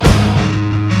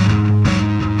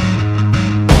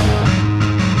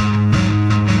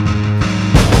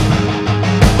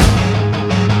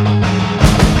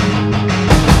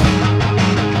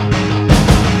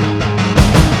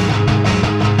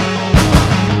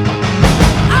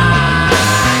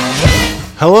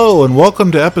Hello and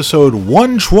welcome to episode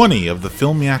 120 of the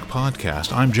Film Yak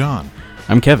Podcast. I'm John.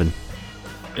 I'm Kevin.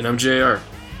 And I'm JR.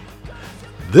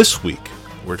 This week,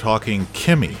 we're talking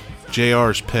Kimi,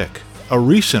 JR's pick. A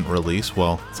recent release,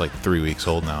 well, it's like 3 weeks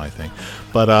old now, I think.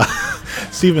 But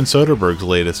Steven Soderbergh's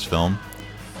latest film,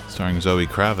 starring Zoe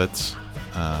Kravitz,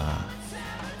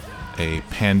 a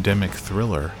pandemic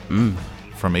thriller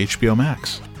from HBO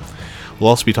Max. We'll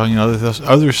also be talking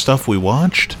other stuff we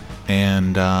watched,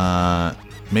 and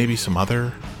maybe some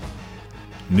other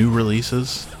new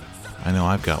releases. I know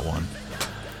I've got one.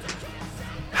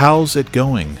 How's it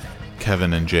going,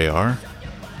 Kevin and JR?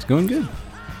 It's going good.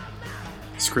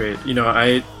 It's great.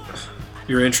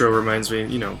 Your intro reminds me,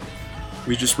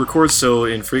 we just record so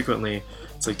infrequently.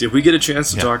 It's like, did we get a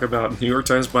chance to talk about New York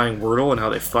Times buying Wordle and how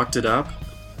they fucked it up?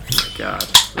 Oh my god,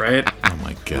 right? Oh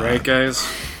my god. Right, guys?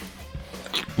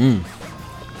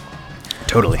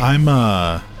 Totally. I'm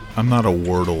not a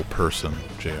Wordle person,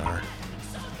 JR.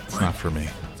 It's not for me.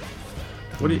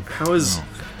 How is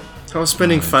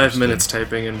spending 5 minutes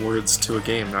typing in words to a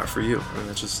game not for you? I mean,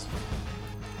 it's just...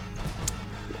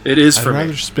 It is for me. I'd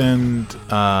rather spend,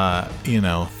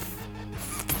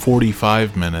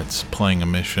 45 minutes playing a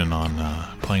mission on,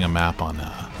 playing a map on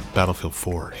Battlefield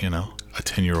 4, a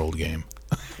 10-year-old game.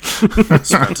 I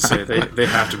was about to say, they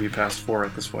have to be past 4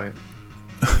 at this point.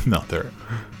 No,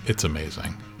 it's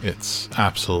amazing. It's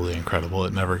absolutely incredible.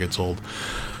 It never gets old.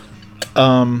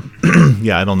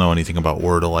 Yeah, I don't know anything about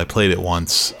Wordle. I played it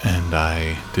once, and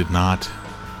I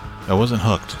wasn't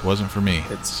hooked. It wasn't for me.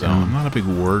 I'm not a big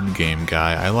word game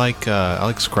guy. I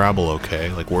like Scrabble,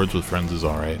 okay. Like Words with Friends is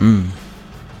alright.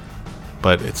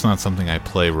 But it's not something I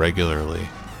play regularly.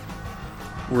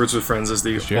 Words with Friends is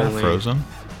the Did you have Frozen?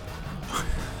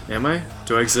 Am I?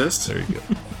 Do I exist? There you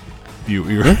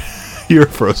go. You're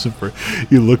frozen.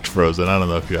 You looked frozen. I don't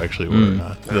know if you actually were or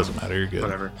not. It doesn't matter. You're good.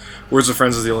 Whatever. Words with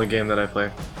Friends is the only game that I play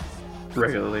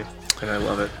regularly, and I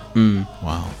love it.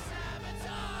 Wow.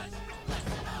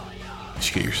 You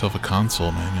should get yourself a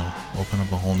console, man. You'll open up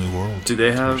a whole new world. Do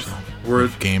they have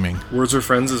gaming? Words with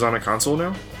Friends is on a console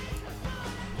now?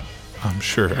 I'm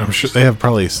sure they have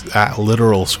probably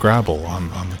literal Scrabble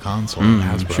on the console.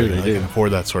 I'm sure they do. Can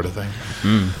afford that sort of thing.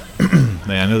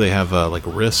 I know they have like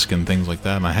Risk and things like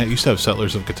that. And I used to have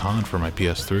Settlers of Catan for my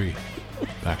PS3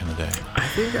 back in the day. I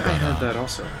think I had that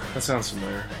also. That sounds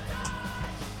familiar.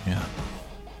 Yeah.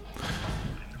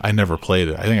 I never played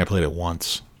it. I think I played it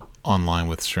once online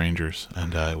with strangers,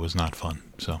 and it was not fun.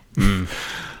 So,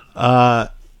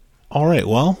 all right.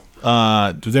 Well,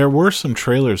 there were some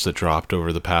trailers that dropped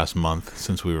over the past month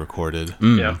since we recorded.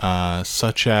 Yeah.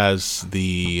 Such as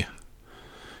the...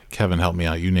 Kevin, help me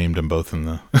out. You named them both in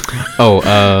the...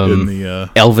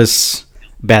 Elvis.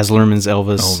 Baz Luhrmann's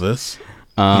Elvis. Elvis?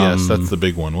 Yes, that's the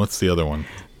big one. What's the other one?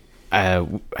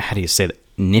 How do you say that?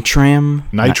 Nitram?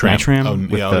 Nitram. Oh,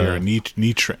 you're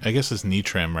Nitram. I guess it's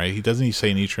Nitram, right? Doesn't he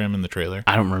say Nitram in the trailer?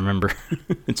 I don't remember.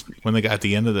 It's when they got at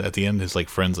the end, his like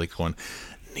friends like going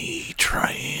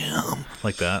Nitram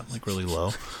like that, like really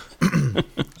low.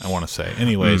 I want to say,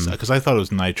 anyways, because I thought it was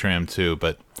Nitram too,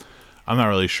 but I'm not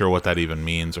really sure what that even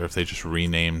means, or if they just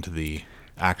renamed the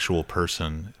actual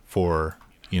person for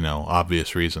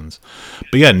obvious reasons.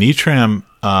 But yeah, Nitram,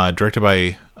 directed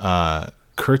by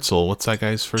Kurtzel. What's that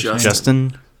guy's first name?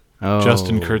 Justin. Oh.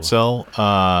 Justin Kurtzel,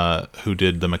 who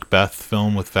did the Macbeth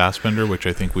film with Fassbender, which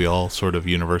I think we all sort of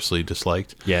universally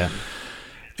disliked. Yeah.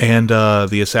 And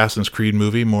the Assassin's Creed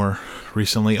movie more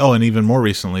recently. Oh, and even more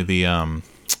recently, the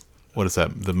what is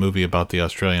that? The movie about the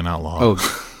Australian outlaw.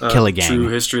 Oh, Kelly Gang. True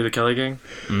History of the Kelly Gang.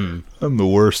 I'm the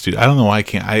worst, dude. I don't know why I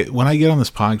can't. When I get on this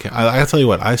podcast, I gotta tell you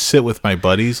what. I sit with my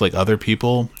buddies, like other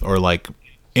people, or like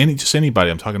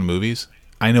anybody. I'm talking movies.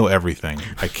 I know everything.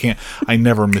 I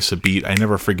never miss a beat. I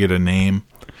never forget a name.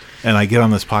 And I get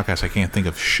on this podcast, I can't think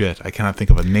of shit. I cannot think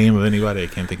of a name of anybody. I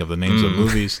can't think of the names of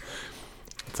movies.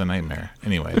 It's a nightmare.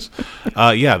 Anyways.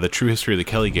 Yeah, The True History of the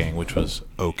Kelly Gang, which was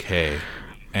okay.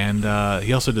 And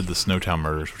he also did the Snowtown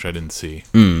Murders, which I didn't see.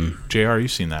 JR,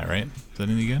 you've seen that, right? Is that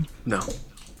any good? No.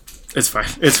 It's fine.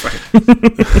 It's fine.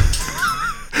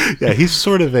 Yeah, he's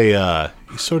sort of a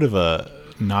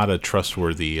not a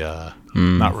trustworthy,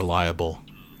 not reliable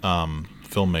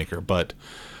filmmaker, but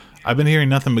I've been hearing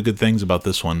nothing but good things about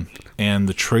this one, and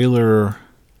the trailer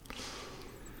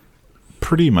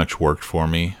pretty much worked for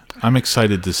me. I'm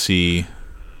excited to see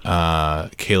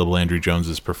Caleb Landry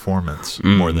Jones's performance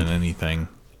more than anything,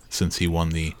 since he won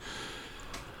the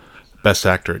Best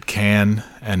Actor at Cannes,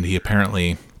 and he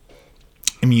apparently,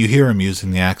 you hear him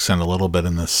using the accent a little bit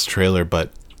in this trailer,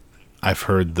 but I've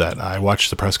heard that I watched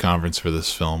the press conference for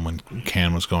this film when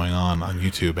Cannes was going on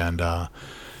YouTube, and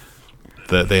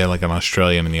that they had like an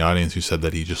Australian in the audience who said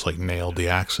that he just like nailed the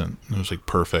accent. It was like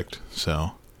perfect.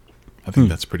 So I think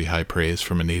that's pretty high praise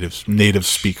from a native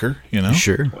speaker. You know,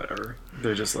 Sure. Whatever.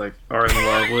 They're just like are in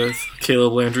love with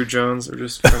Caleb Landry Jones. They're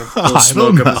just trying to blow I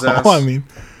smoke don't up his know. ass. I mean,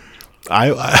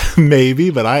 I maybe,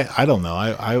 but I don't know.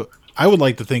 I would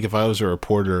like to think if I was a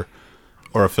reporter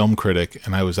or a film critic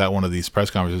and I was at one of these press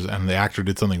conferences and the actor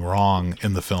did something wrong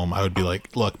in the film, I would be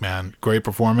like, look, man, great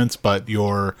performance, but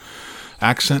your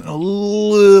accent a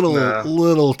little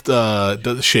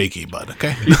shaky, bud.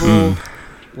 Okay, People,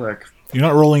 like you're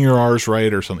not rolling your R's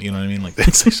right or something. You know what I mean? Like they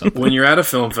say something. when you're at a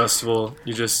film festival,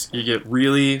 you get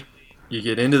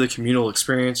into the communal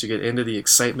experience. You get into the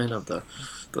excitement of the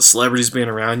celebrities being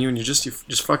around you, and you just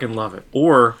fucking love it.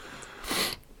 Or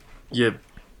you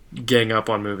gang up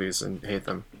on movies and hate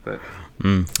them. But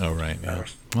Oh right, yeah.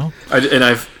 Well,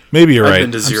 I've maybe you're I've right.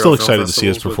 been to I'm zero still film excited to see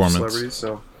his festivals with performance. celebrities,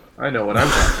 so I know what I'm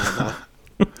talking about.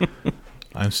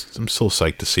 I'm still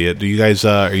psyched to see it. Do you guys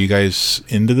are you guys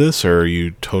into this, or are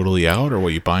you totally out, or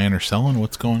what, you buying or selling?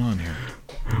 What's going on here?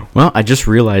 Well, I just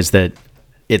realized that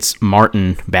it's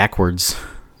Martin backwards,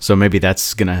 so maybe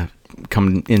that's gonna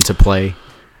come into play.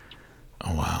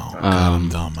 Oh wow, God, I'm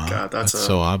dumb. Huh? God, that's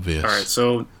so obvious. All right,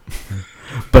 so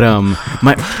But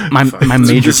my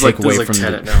major There's takeaway like from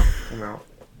Tenet the now. I'm out.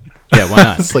 yeah, why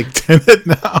not? It's like Tenet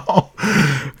now.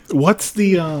 What's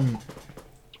the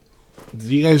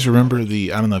Do you guys remember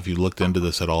the? I don't know if you looked into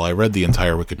this at all. I read the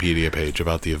entire Wikipedia page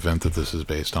about the event that this is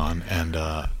based on, and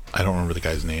I don't remember the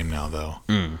guy's name now, though.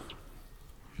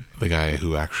 The guy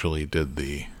who actually did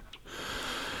the.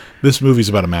 This movie's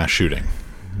about a mass shooting.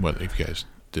 What if you guys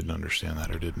didn't understand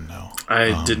that or didn't know?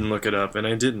 I didn't look it up, and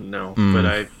I didn't know, but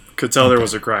I could tell there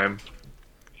was a crime.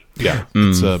 Yeah,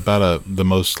 it's about the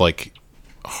most like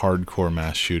hardcore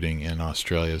mass shooting in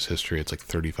Australia's history. It's like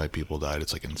 35 people died.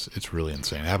 It's like it's really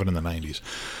insane. It happened in the 90s.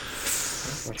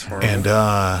 That's horrible. And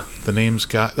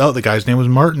the guy's name was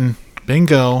Martin.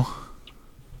 Bingo.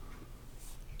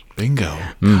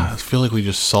 God, I feel like we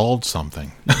just solved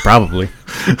something. Probably.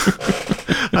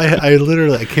 I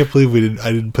literally, I can't believe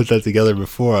I didn't put that together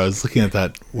before. I was looking at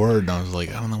that word and I was like,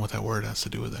 I don't know what that word has to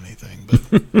do with anything, but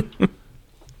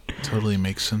it totally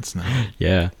makes sense now.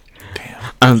 Yeah.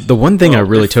 Damn. The one thing I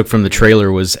really took from the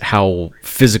trailer was how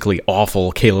physically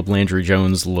awful Caleb Landry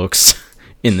Jones looks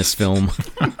in this film.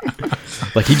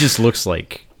 Like he just looks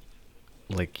like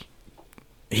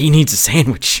he needs a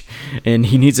sandwich and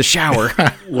he needs a shower.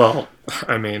 Well,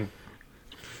 I mean,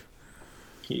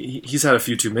 he's had a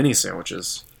few too many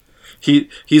sandwiches.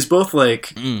 He's both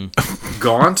like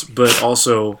gaunt, but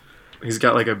also he's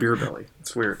got like a beer belly.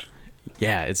 It's weird.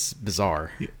 Yeah, it's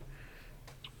bizarre.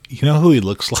 You know who he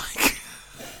looks like?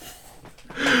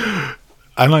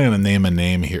 I'm not going to name a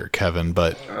name here, Kevin,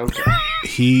 but Okay.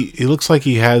 he looks like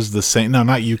he has the same. No,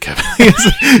 not you, Kevin.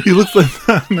 He looks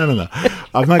like no.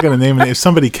 I'm not going to name a name.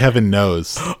 Somebody Kevin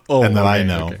knows, and that I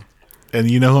know,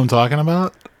 and you know who I'm talking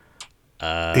about.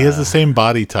 He has the same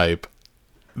body type.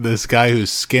 This guy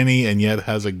who's skinny and yet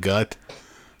has a gut,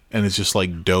 and is just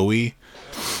like doughy,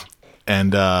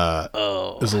 and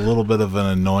is a little bit of an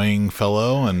annoying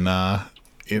fellow, and you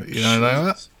know what I'm talking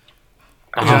about?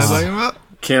 You know what I'm talking about?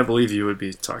 Can't believe you would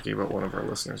be talking about one of our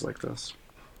listeners like this.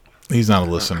 He's not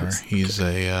a listener. He's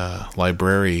a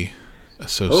library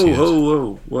associate.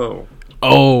 Whoa.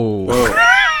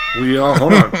 We all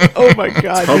hold on. Oh my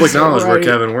god. Public knowledge where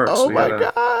Kevin works. Oh my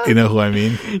god. You know who I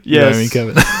mean? Yes. You know what I mean,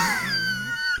 Kevin?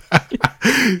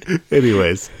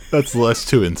 Anyways, that's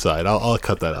too inside. I'll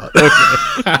cut that out.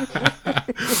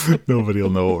 Nobody will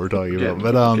know what we're talking about.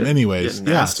 But anyways,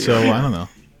 getting nasty, So yeah. I don't know.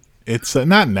 It's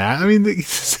not I mean,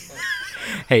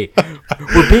 Hey,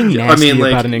 we're being nasty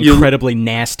like, about an incredibly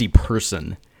nasty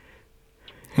person.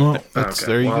 well, Okay,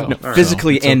 there you well, go. all right.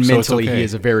 Physically So and it's mentally, okay. he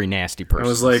is a very nasty person. I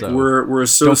was like, so we're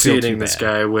associating too this bad.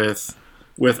 guy with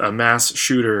a mass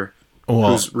shooter.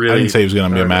 Well, who's really I didn't say he was going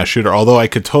to be a mass shooter, although I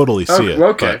could totally see it.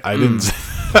 Okay. But I didn't.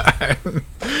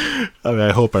 I mean,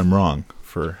 I hope I'm wrong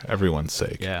for everyone's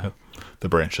sake. Yeah. The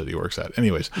branch that he works at.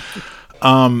 Anyways,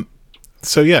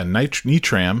 so yeah,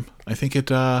 Nitram. I think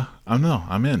it. I don't know.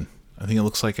 I'm in. I think it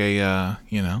looks like a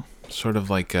sort of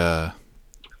like a.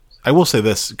 I will say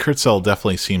this: Kurtzel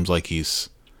definitely seems like he's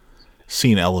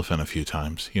seen Elephant a few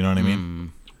times. You know what I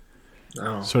mean?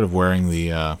 Oh, Sort of wearing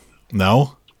the.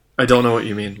 No. I don't know what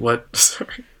you mean. What?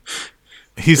 Sorry.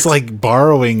 He's like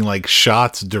borrowing like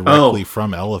shots directly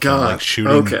from Elephant, God. like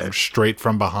shooting Okay. straight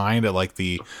from behind at like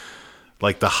the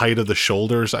height of the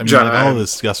shoulders. I mean, John, like all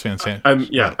this Gus Van Sant.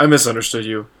 I misunderstood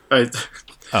you.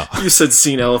 Oh. You said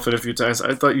seen elephant a few times.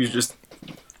 I thought you just.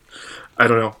 I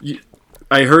don't know.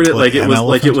 I heard it like it an was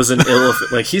elephant? like it was an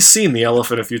elephant. Like he's seen the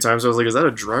elephant a few times. I was like, is that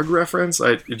a drug reference?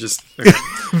 Okay.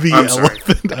 The I'm sorry.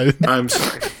 elephant. I'm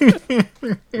sorry.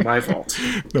 My fault.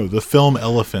 No, the film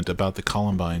Elephant about the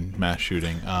Columbine mass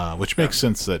shooting, which makes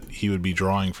sense that he would be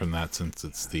drawing from that since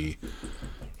it's the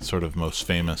sort of most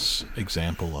famous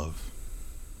example of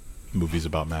movies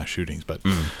about mass shootings. But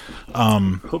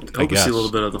Hope to guess, see a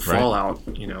little bit of the right? fallout,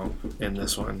 in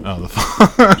this one. oh,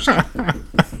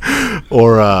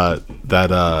 or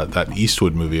that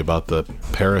Eastwood movie about the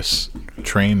Paris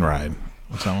train ride.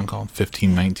 What's that one called?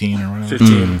 1519 or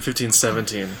whatever. 15,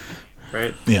 17,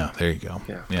 right? Yeah, there you go.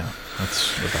 Yeah.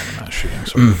 That's about a mass shooting,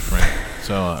 sort of, right?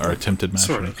 So, or attempted mass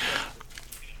Sort shooting. of.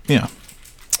 Yeah.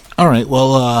 All right.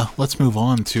 Well, let's move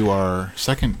on to our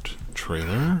second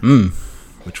trailer,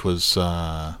 which was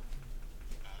Baz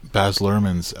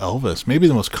Luhrmann's Elvis, maybe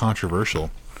the most controversial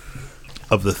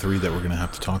of the three that we're going to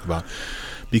have to talk about,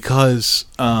 because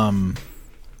I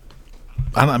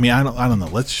don't know.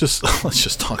 Let's just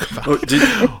talk about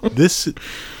this.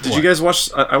 Did you guys watch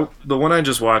the one I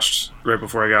just watched right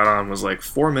before I got on was like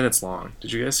 4 minutes long.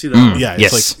 Did you guys see that one? Yeah,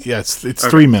 it's Yes. it's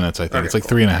 3 minutes. I think Okay, it's like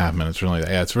cool. 3.5 minutes. Something like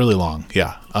that. Yeah, it's really long.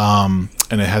 Yeah. And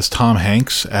it has Tom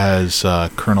Hanks as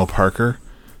Colonel Parker,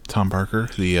 Tom Parker,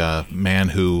 the man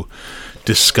who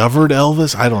discovered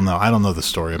Elvis. I don't know the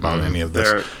story about any of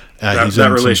this. That He's in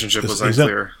some- relationship was he's in-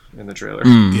 unclear in the trailer.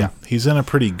 Yeah, he's in a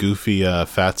pretty goofy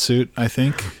fat suit, I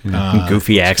think.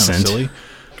 Goofy it's kinda accent. silly.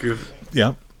 Goof.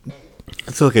 Yeah.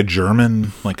 It's like a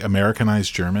German, like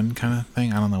Americanized German kind of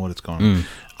thing. I don't know what it's going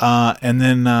on. And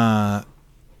then I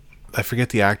forget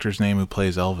the actor's name who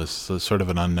plays Elvis. So sort of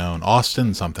an unknown.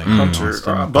 Austin something. Hunter,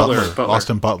 Austin Butler.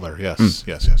 Austin Butler. Yes.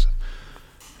 Yes.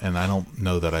 And I don't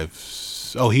know that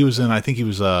he was in, I think he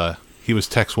was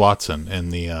Tex Watson in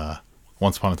the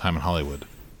Once Upon a Time in Hollywood.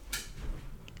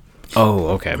 Oh,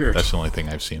 okay. Weird. That's the only thing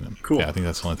I've seen him. Cool. Yeah, I think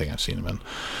that's the only thing I've seen him in.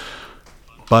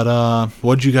 But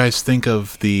what'd you guys think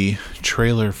of the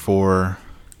trailer for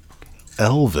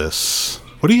Elvis?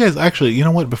 What do you guys actually? You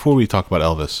know what? Before we talk about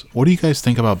Elvis, what do you guys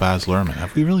think about Baz Luhrmann?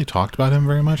 Have we really talked about him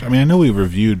very much? I mean, I know we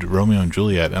reviewed Romeo and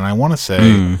Juliet, and I want to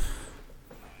say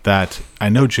that I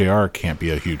know JR can't be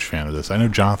a huge fan of this. I know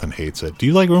Jonathan hates it. Do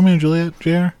you like Romeo and Juliet,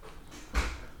 JR?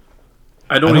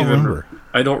 I don't even remember.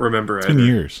 I don't remember It's been either.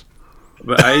 years.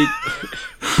 But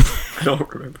I don't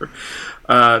remember.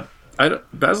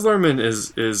 Baz Luhrmann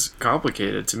is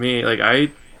complicated to me. Like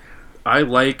I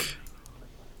like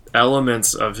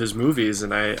elements of his movies,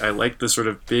 and I like the sort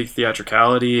of big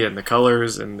theatricality and the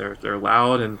colors, and they're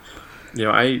loud, and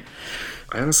I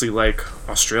honestly like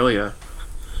Australia,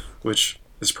 which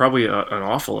is probably an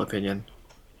awful opinion,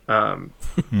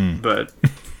 but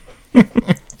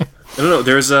I don't know.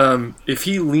 There's if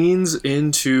he leans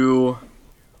into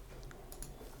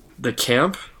the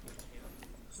camp,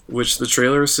 which the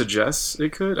trailer suggests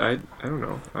it could, I don't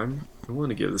know. I'm willing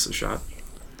to give this a shot.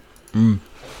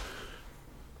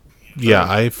 Yeah,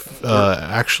 I've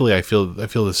actually I feel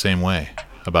the same way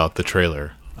about the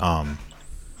trailer.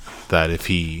 That if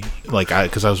he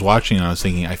because I was watching and I was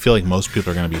thinking, I feel like most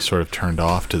people are going to be sort of turned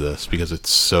off to this because it's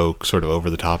so sort of over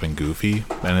the top and goofy,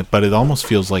 but it almost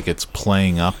feels like it's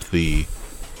playing up the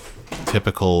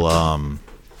typical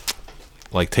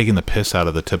like taking the piss out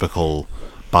of the typical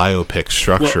biopic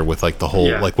structure with like the whole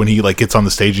like when he like gets on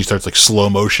the stage, he starts like slow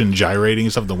motion gyrating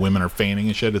and stuff. The women are fainting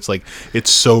and shit. It's like it's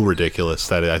so ridiculous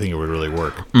that I think it would really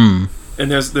work. And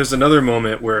there's another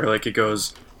moment where like it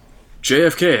goes,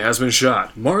 JFK has been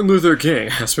shot, Martin Luther King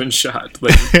has been shot,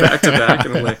 like back to back,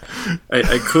 and I'm like,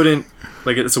 I couldn't,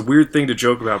 like, it's a weird thing to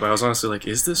joke about, but I was honestly like,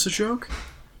 is this a joke?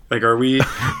 Like, are we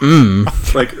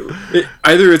like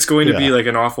either it's going to be like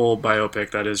an awful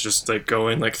biopic that is just like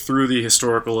going like through the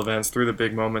historical events, through the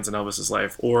big moments in Elvis's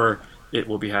life, or it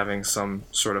will be having some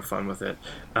sort of fun with it,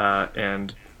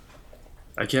 and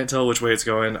I can't tell which way it's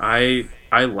going. I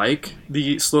like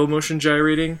the slow motion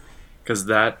gyrating because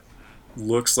that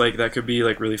looks like that could be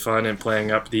like really fun and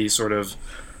playing up the sort of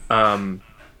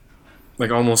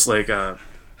like almost like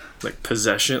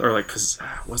possession or like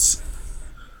what's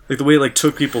like the way it like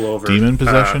took people over. Demon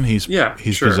possession. He's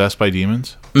sure. possessed by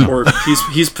demons. Or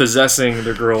he's possessing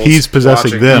the girls. He's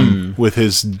possessing watching. them with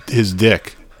his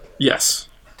dick. Yes.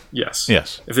 Yes.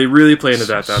 If they really play into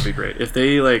that, that'd be great. If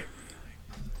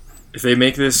they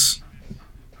make this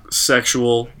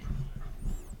sexual,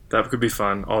 that could be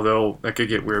fun. Although that could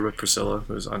get weird with Priscilla,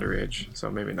 who's underage.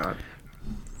 So maybe not.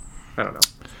 I don't know.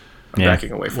 I'm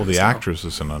backing away from Well, this the now. actress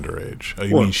isn't underage. Oh,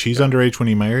 you mean she's underage when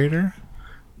he married her?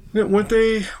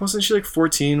 Wasn't she like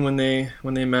 14 when they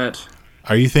met?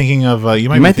 Are you thinking of? You You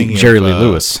might might be thinking think Jerry of, Lee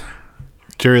Lewis.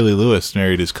 Jerry Lee Lewis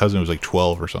married his cousin who was like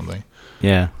 12 or something.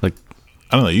 Yeah, like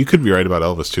I don't know. You could be right about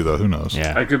Elvis too, though. Who knows?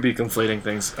 Yeah. I could be conflating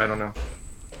things. I don't know.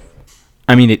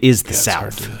 I mean, it is the it's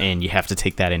hard South, to- and you have to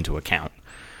take that into account.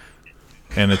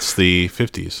 And it's the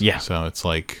 50s. Yeah. So it's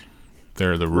like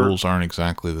the rules aren't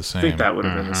exactly the same. I think that would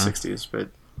have been the 60s, but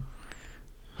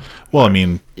Well, I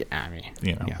mean, Yeah, I mean,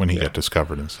 yeah. when he got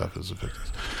discovered and stuff, it was the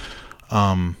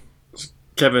 50s.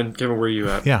 Kevin, where are you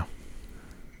at? Yeah.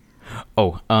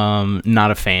 Oh,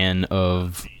 not a fan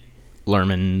of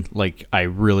Lerman. Like, I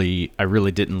really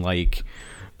didn't like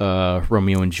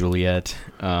Romeo and Juliet.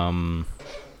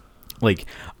 Like,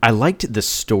 I liked the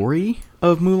story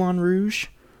of Moulin Rouge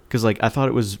because, like, I thought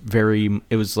it was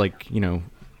like,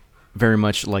 very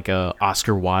much like a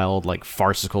Oscar Wilde, like,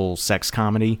 farcical sex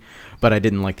comedy, but I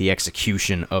didn't like the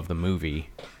execution of the movie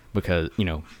because,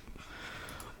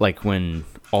 like when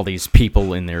all these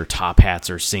people in their top hats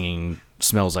are singing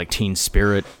 "Smells Like Teen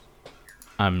Spirit,"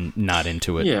 I'm not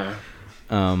into it. Yeah.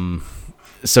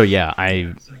 So yeah,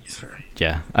 I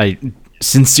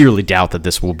sincerely doubt that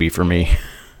this will be for me.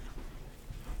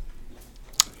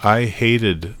 I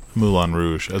hated Moulin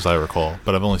Rouge, as I recall,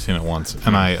 but I've only seen it once.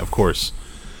 And I, of course,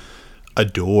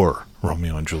 adore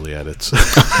Romeo and Juliet. It's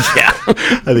Yeah.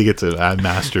 I think it's a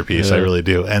masterpiece. I really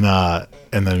do. And I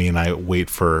mean, I wait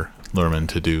for Lerman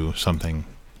to do something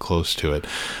close to it.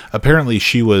 Apparently,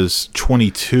 she was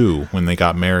 22 when they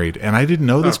got married, and I didn't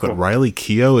know this, cool. but Riley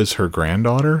Keough is her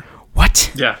granddaughter.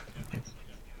 What? Yeah.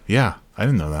 Yeah, I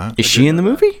didn't know that. Is she in the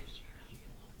movie?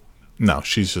 No,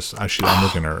 she's just. I'm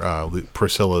looking at her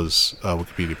Priscilla's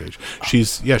Wikipedia page.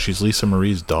 She's Lisa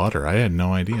Marie's daughter. I had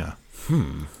no idea.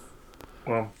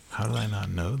 Well, How did I not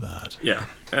know that? yeah.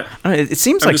 It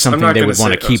seems I'm like just- I'm something not they gonna would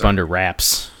want to say- keep sorry. under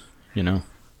wraps.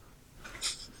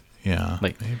 Yeah,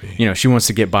 Like, maybe. she wants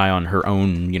to get by on her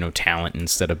own, talent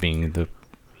instead of being the,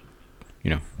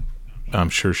 I'm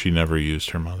sure she never used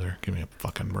her mother. Give me a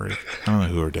fucking break. I don't know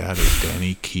who her dad is.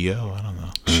 Danny Keough. I don't know.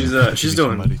 She's Could she's be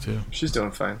doing somebody too. she's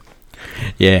doing fine.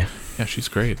 Yeah. Yeah, she's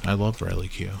great. I love Riley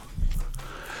Keough.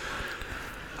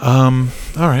 All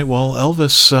right. Well,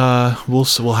 Elvis,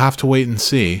 we'll have to wait and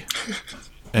see.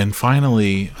 And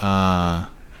finally,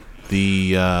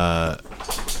 the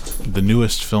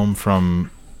newest film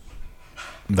from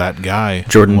that guy,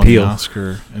 Jordan who won Peele. the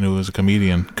Oscar, and who was a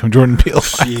comedian. Jordan Peele.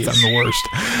 I'm the worst.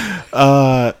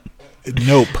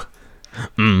 Nope.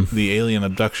 The alien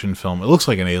abduction film. It looks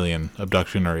like an alien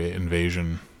abduction or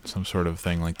invasion, some sort of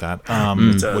thing like that.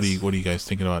 does. What are you guys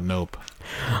thinking about Nope?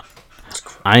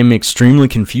 I'm extremely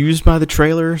confused by the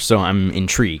trailer, so I'm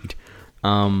intrigued.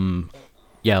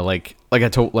 Yeah, like I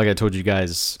told you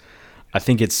guys, I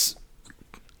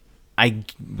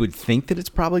would think that it's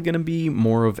probably going to be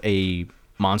more of a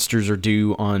Monsters Are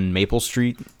Due on Maple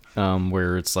Street,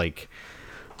 where it's like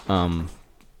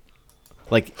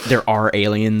there are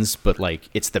aliens, but like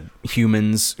it's the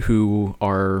humans who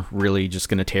are really just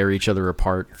going to tear each other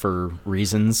apart for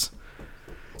reasons.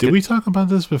 Did we talk about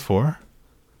this before?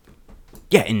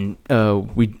 Yeah, and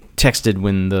we texted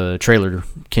when the trailer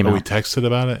came We out. texted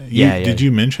about it. Yeah. Did you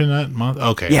mention that month?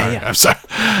 Okay. Yeah, all right. yeah. I'm sorry.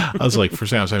 I was like, for a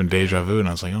second, I was having deja vu, and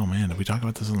I was like, oh man, did we talk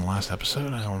about this in the last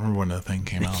episode? I don't remember when the thing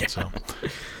came out. So,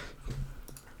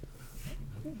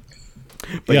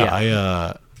 But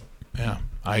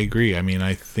I agree. I mean,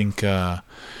 I think. I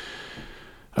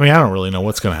don't really know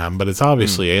what's going to happen, but it's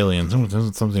obviously aliens.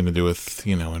 It's something to do with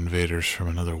invaders from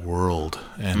another world,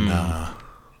 and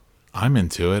I'm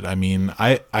into it. I mean,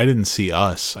 I didn't see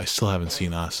Us. I still haven't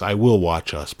seen Us. I will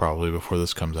watch Us probably before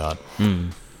this comes out.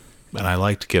 And I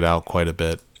liked Get Out quite a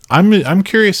bit. I'm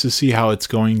curious to see how it's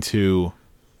going to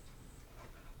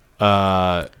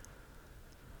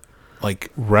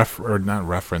like not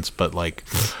reference, but like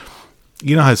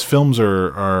how his films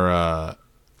are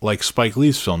like Spike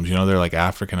Lee's films, they're like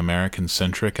African American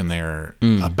centric, and they're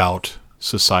about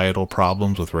societal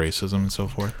problems with racism and so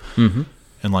forth. Mm-hmm.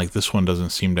 And like this one doesn't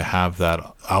seem to have that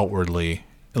outwardly,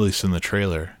 at least in the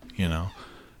trailer,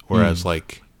 Whereas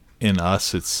like in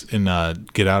Us, it's in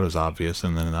Get Out is obvious,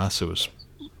 and then in Us it was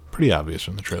pretty obvious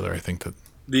from the trailer. I think that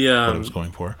The what it was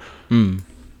going for.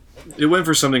 it went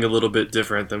for something a little bit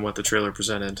different than what the trailer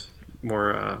presented.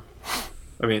 More,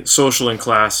 social and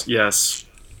class, yes.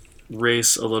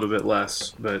 Race a little bit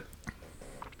less, but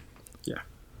yeah,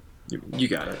 you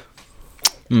got it.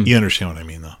 You understand what I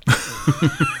mean, though.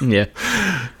 yeah.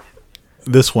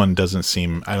 This one doesn't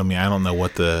seem. I don't know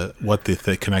what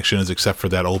the connection is, except for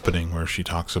that opening where she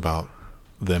talks about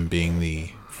them being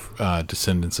the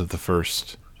descendants of the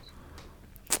first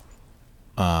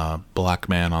black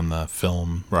man on the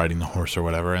film riding the horse or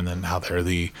whatever, and then how they're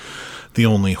the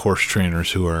only horse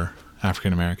trainers who are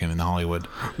African American in Hollywood.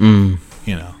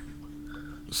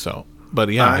 So, but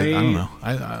yeah, I don't know.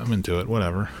 I'm into it.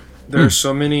 Whatever. There are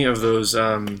so many of those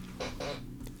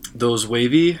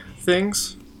wavy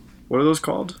things. What are those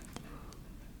called?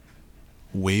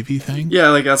 Wavy thing? Yeah,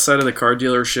 like outside of the car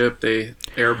dealership, they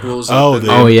air blows Oh, up.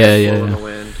 the- And Oh, they yeah, flow in yeah. the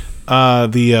wind.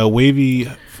 The wavy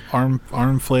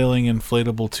arm flailing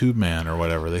inflatable tube man or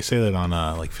whatever. They say that on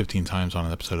like 15 times on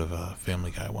an episode of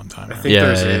Family Guy one time. I think Yeah,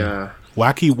 there's yeah.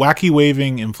 Wacky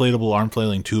waving inflatable arm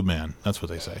flailing tube man. That's what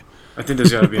they say. I think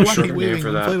there's got to be a Wacky shorter name waving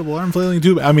for that. inflatable arm flailing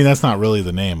tube. I mean, that's not really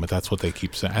the name, but that's what they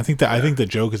keep saying. I think the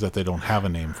joke is that they don't have a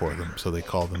name for them, so they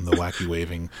call them the wacky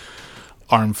waving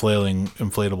arm flailing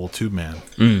inflatable tube man.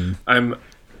 I'm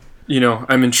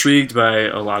intrigued by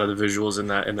a lot of the visuals in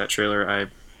that trailer.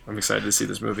 I'm excited to see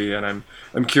this movie, and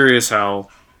I'm curious how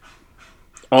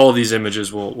all of these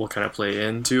images will kind of play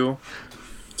into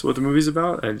what the movie's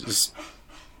about.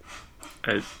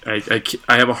 I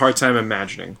have a hard time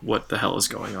imagining what the hell is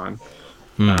going on,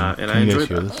 and I Can you enjoyed guys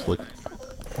hear that. this? Look,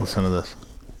 listen to this.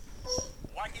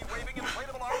 Wacky waving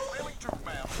inflatable arm flailing tube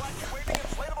man. Wacky waving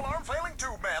inflatable arm flailing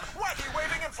tube man. Wacky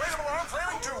waving inflatable arm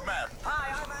flailing tube man.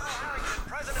 Hi, I'm Al Harrington,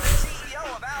 president and CEO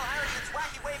of Al Harrington's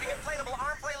Wacky waving inflatable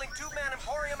arm flailing tube man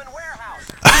emporium and warehouse.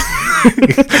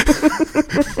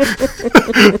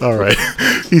 All right.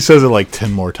 He says it like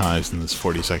 10 more times in this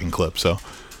 40-second clip, so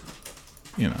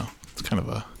it's kind of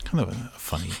a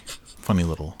funny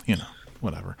little,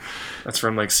 whatever. That's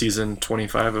from like season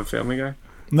 25 of Family Guy.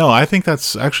 No, I think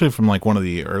that's actually from like one of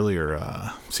the earlier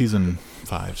season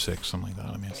 5, 6, something like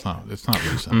that. I mean, it's not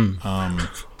recent. I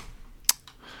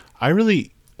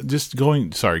really going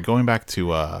back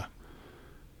to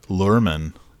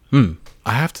Luhrmann.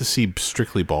 I have to see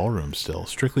Strictly Ballroom still.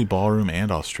 Strictly Ballroom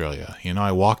and Australia.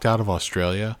 I walked out of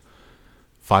Australia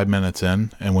 5 minutes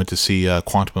in and went to see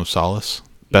Quantum of Solace.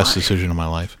 Best decision of my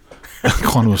life.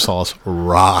 Quantum of Solace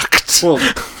rocked. Well,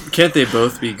 can't they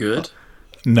both be good?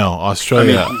 No,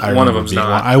 Australia. I mean, I one of remember them's being-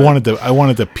 not, I but-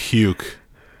 wanted to puke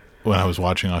when I was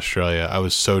watching Australia. I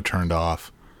was so turned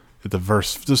off at the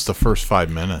first 5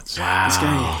 minutes. This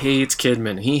guy hates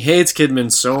Kidman. He hates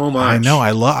Kidman so much. I know. I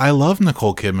love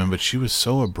Nicole Kidman, but she was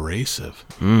so abrasive.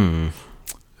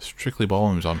 Strictly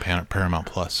Ballroom's on Paramount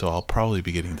Plus, so I'll probably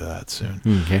be getting to that soon.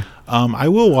 Okay. I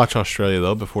will watch Australia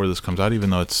though before this comes out,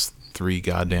 even though it's 3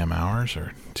 goddamn hours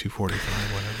or 2:45,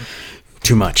 whatever.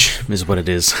 Too much is what it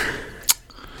is.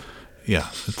 Yeah,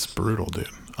 it's brutal, dude.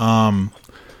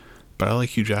 But I like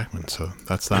Hugh Jackman, so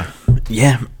that's that.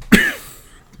 Yeah.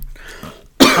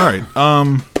 All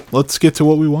right. Let's get to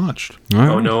what we watched.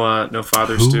 Oh, no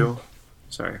Father Stew?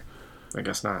 Sorry. I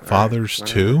guess not. Fathers All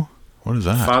right, 2? What is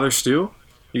that? Father Stew?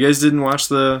 You guys didn't watch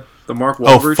the Mark Oh,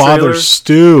 Wahlberg Father trailer?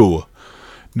 Stew.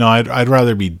 No, I'd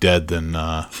rather be dead than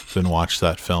watch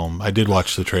that film. I did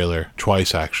watch the trailer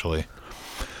twice, actually.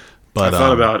 But I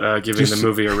thought about giving just- the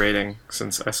movie a rating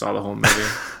since I saw the whole movie.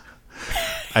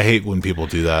 I hate when people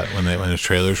do that when a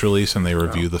trailer's released and they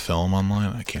review the film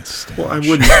online. I can't stand. Well, I that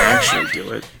wouldn't shit. actually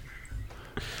do it.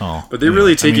 Oh, But they yeah.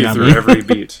 really take I mean, you I'm- through every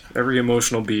beat. Every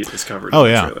emotional beat is covered Oh,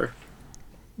 in the yeah. trailer.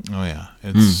 Oh yeah,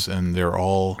 it's and they're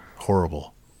all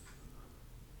horrible.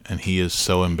 And he is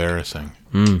so embarrassing.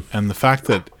 And the fact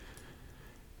that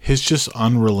his just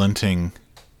unrelenting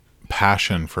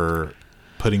passion for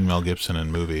putting Mel Gibson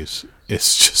in movies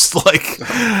is just like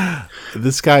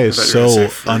this guy is I thought you were so gonna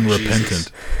say for unrepentant.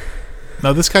 Jesus.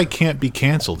 No, this guy can't be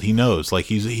canceled. He knows, like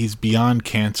he's beyond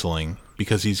canceling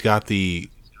because he's got the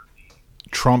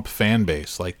Trump fan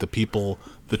base. Like the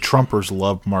Trumpers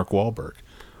love Mark Wahlberg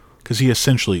because he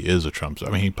essentially is a Trump. I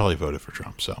mean, he probably voted for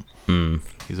Trump, so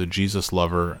he's a Jesus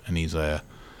lover and he's a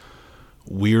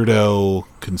weirdo,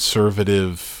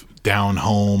 conservative, down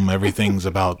home. Everything's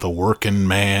about the working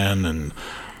man, and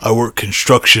I work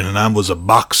construction, and I was a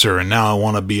boxer, and now I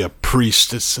want to be a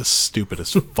priest. It's the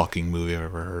stupidest fucking movie I've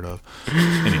ever heard of.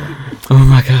 Anyway, Oh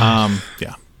my god.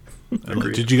 yeah.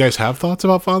 Agreed. Did you guys have thoughts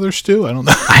about Father Stew? I don't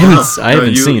know. I haven't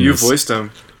you, seen you this. voiced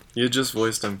him. You just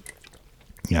voiced him.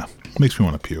 Yeah, makes me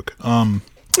want to puke.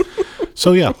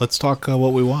 So yeah, let's talk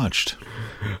what we watched.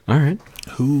 All right.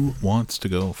 Who wants to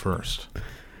go first?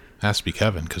 Has to be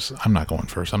Kevin because I'm not going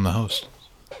first. I'm the host.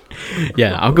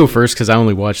 Yeah, I'll go first because I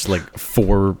only watched like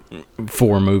four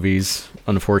movies.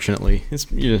 Unfortunately, it's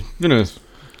been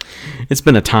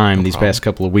a time these past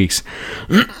couple of weeks.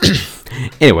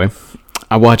 Anyway,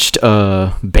 I watched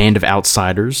Band of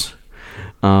Outsiders.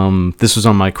 This was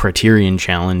on my Criterion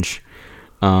challenge.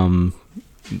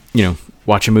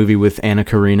 Watch a movie with Anna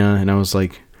Karina, and I was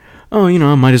like, oh,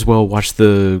 I might as well watch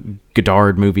the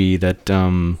Godard movie that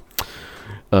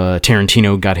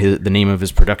Tarantino got the name of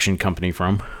his production company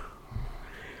from.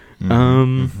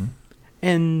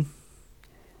 And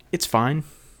it's fine.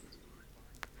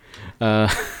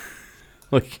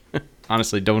 Look,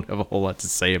 honestly don't have a whole lot to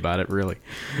say about it, really.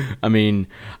 I mean,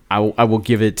 I will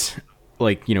give it,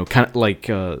 like, you know, kind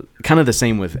of the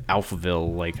same with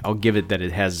Alphaville. Like, I'll give it that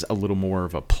it has a little more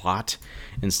of a plot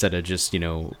instead of just, you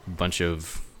know, a bunch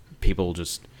of people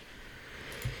just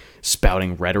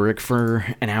spouting rhetoric for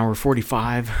an hour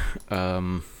 45.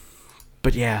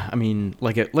 But yeah, I mean,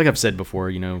 like I've said before,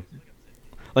 you know,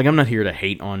 like, I'm not here to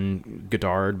hate on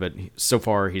Godard, but so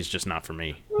far he's just not for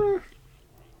me.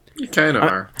 You kind of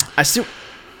are. I still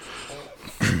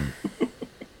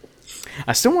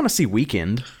want to see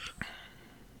Weekend.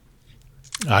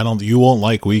 I don't. You won't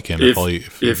like Weekend if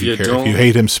you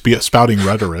hate him spouting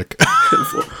rhetoric.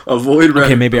 Avoid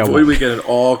Okay, maybe I avoid won't. Weekend at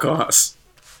all costs.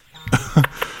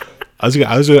 I was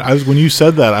when you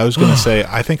said that, I was going to say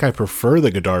I think I prefer the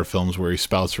Godard films where he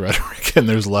spouts rhetoric and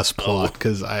there's less plot,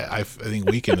 because I think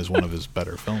Weekend is one of his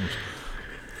better films.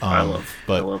 I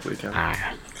love Weekend.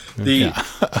 Yeah.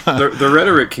 The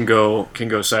rhetoric can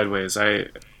go sideways. I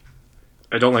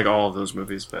don't like all of those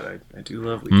movies, but I do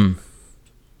love Weekend.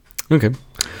 Okay.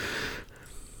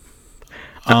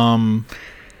 I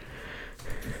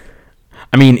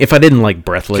mean, if I didn't like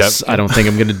Breathless, I don't think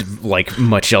I'm going to like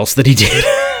much else that he did.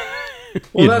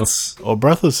 Well, Well,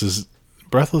 Breathless is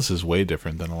way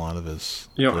different than a lot of his.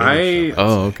 you know, stuff.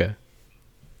 Oh, okay.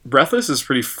 Breathless is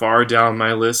pretty far down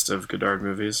my list of Godard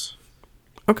movies.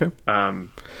 Okay. I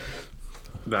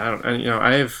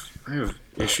have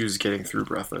issues getting through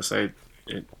Breathless. I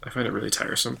find it really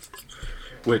tiresome.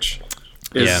 Which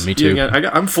is, Yeah, me too. Again,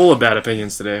 I'm full of bad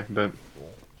opinions today, but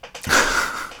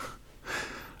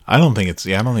I don't think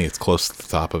it's close to the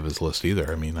top of his list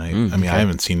either. I mean, I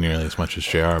haven't seen nearly as much as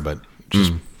JR, but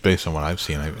just based on what I've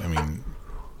seen, I mean,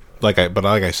 like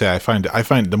I say, I find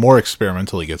the more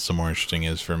experimental he gets, the more interesting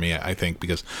it is for me. I think,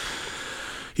 because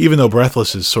even though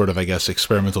Breathless is sort of, I guess,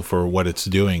 experimental for what it's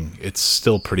doing, it's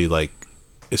still pretty, like,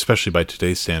 especially by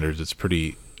today's standards, it's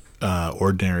pretty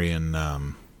ordinary, and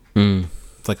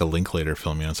it's like a Linklater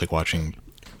film. You know, it's like watching,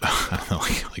 I don't know,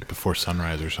 like Before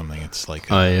Sunrise or something. It's like,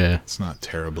 yeah. it's not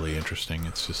terribly interesting.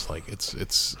 It's just like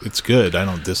it's good. I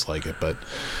don't dislike it, but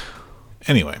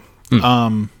anyway.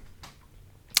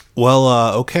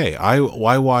 Well, okay.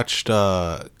 I watched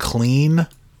Clean,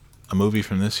 a movie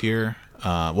from this year.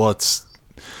 Well, it's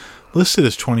listed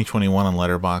as 2021 on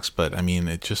Letterboxd, but I mean,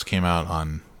 it just came out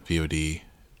on VOD,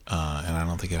 and I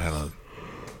don't think it had a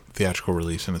theatrical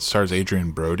release. And it stars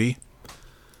Adrian Brody.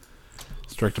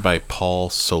 It's directed by Paul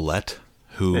Solet,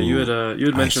 who you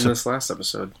had mentioned this last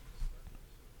episode,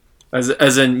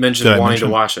 as in mentioned wanting to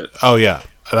watch it. Oh yeah,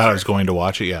 I thought I was going to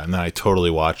watch it. Yeah, and then I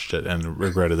totally watched it and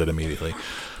regretted it immediately.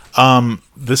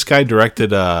 This guy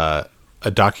directed a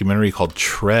documentary called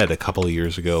Tread a couple of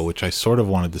years ago, which I sort of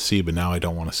wanted to see, but now I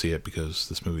don't want to see it because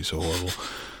this movie's so horrible.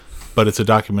 But it's a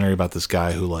documentary about this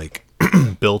guy who, like,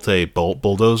 built a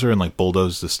bulldozer and, like,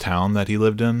 bulldozed this town that he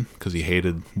lived in because he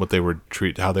hated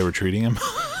how they were treating him.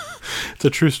 It's a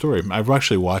true story. I've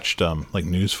actually watched like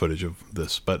news footage of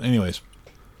this, but anyways,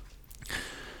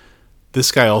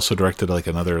 this guy also directed like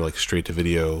another like straight to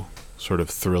video sort of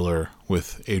thriller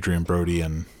with Adrian Brody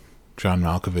and John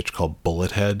Malkovich called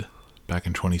Bullethead back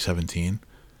in 2017,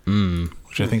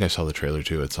 which I think I saw the trailer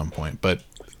to at some point. But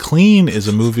Clean is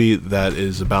a movie that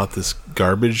is about this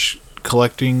garbage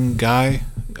collecting guy,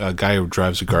 a guy who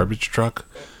drives a garbage truck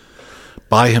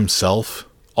by himself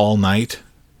all night,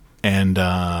 and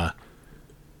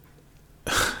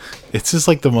it's just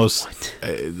like the most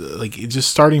like,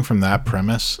 just starting from that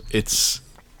premise, it's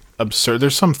absurd.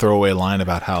 There's some throwaway line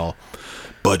about how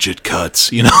budget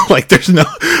cuts, you know, like there's no,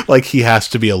 like he has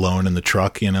to be alone in the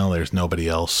truck, you know, there's nobody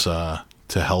else to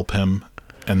help him.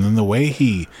 And then the way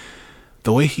he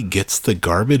gets the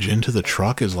garbage into the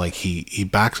truck is like he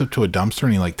backs up to a dumpster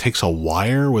and he like takes a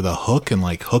wire with a hook and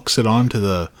like hooks it onto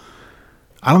the,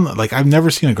 I don't know, like I've never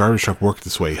seen a garbage truck work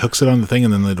this way. He hooks it on the thing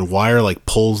and then the wire like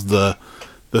pulls the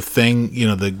thing, you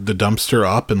know, the dumpster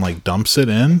up and like dumps it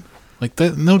in. Like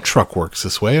that, no truck works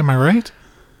this way. Am I right?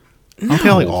 No. Aren't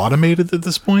they like automated at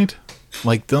this point?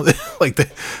 Like they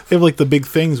have like the big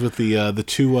things with the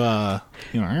two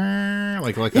you know,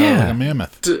 like a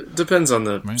mammoth. Depends on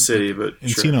the city, but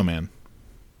Encino sure. Man.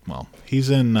 Well,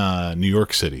 he's in New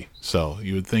York City, so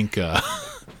you would think, and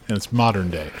it's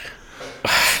modern day.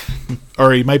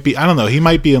 Or he might be, I don't know, he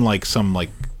might be in like some like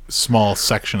small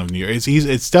section of New York.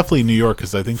 It's definitely New York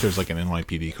because I think there's like an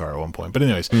NYPD car at one point. But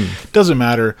anyways, doesn't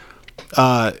matter.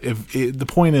 The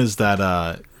point is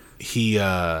that he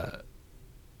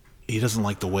doesn't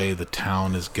like the way the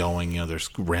town is going. You know, there's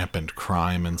rampant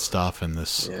crime and stuff, and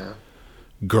this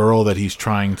girl that he's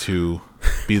trying to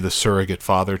be the surrogate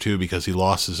father to because he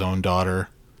lost his own daughter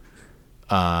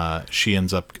she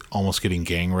ends up almost getting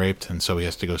gang raped, and so he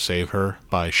has to go save her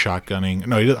by shotgunning.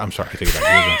 No, I'm sorry, I take it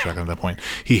back. He doesn't shotgun at that point.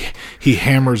 He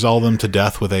hammers all of them to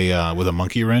death with a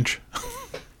monkey wrench,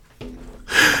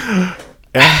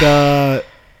 and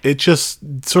it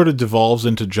just sort of devolves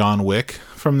into John Wick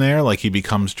from there. Like, he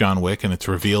becomes John Wick, and it's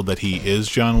revealed that he is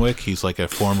John Wick. He's like a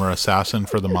former assassin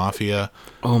for the mafia.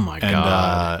 Oh my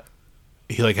god!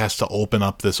 He like has to open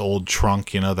up this old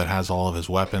trunk, that has all of his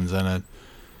weapons in it.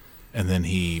 And then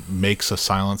he makes a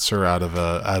silencer out of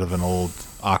an old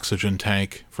oxygen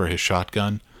tank for his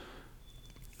shotgun.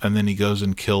 And then he goes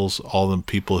and kills all the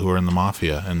people who are in the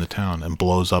mafia in the town and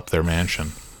blows up their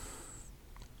mansion.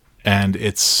 And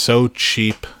it's so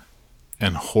cheap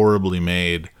and horribly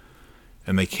made.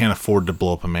 And they can't afford to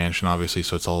blow up a mansion, obviously,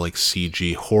 so it's all like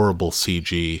CG, horrible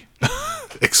CG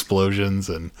explosions.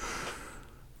 And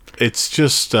it's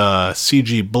just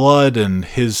CG blood, and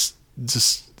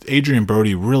Adrian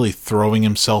Brody really throwing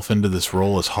himself into this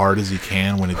role as hard as he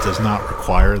can when it does not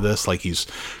require this. Like, he's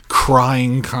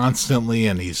crying constantly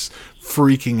and he's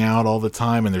freaking out all the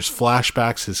time, and there's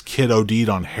flashbacks. His kid OD'd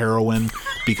on heroin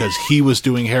because he was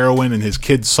doing heroin and his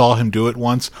kid saw him do it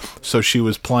once, so she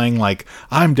was playing like,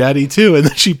 I'm daddy too, and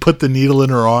then she put the needle in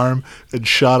her arm and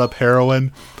shot up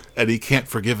heroin, and he can't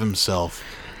forgive himself,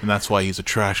 and that's why he's a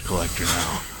trash collector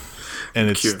now. And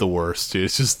it's Cute. The worst, dude.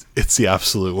 It's the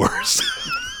absolute worst.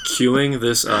 Queuing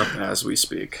this up as we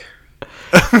speak.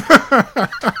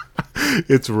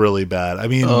 It's really bad. I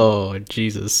mean, Oh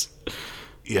Jesus!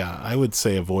 yeah, I would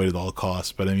say avoid at all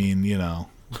costs, but I mean, do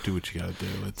what you gotta do.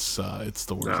 It's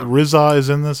the worst. No. RZA is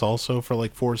in this also for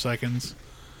like 4 seconds.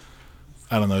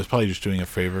 I don't know. He's probably just doing a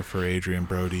favor for Adrian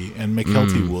Brody, and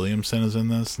McKelty Williamson is in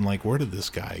this. And like, where did this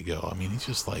guy go? I mean, he's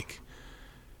just like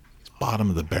bottom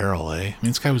of the barrel, eh? I mean,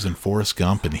 this guy was in Forrest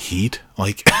Gump and Heat.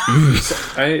 Like,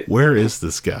 where is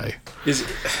this guy?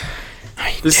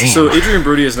 So Adrian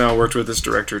Brody has now worked with this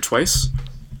director twice.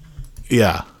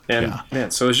 Yeah, And yeah.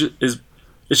 man, so it's just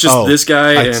this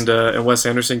guy and Wes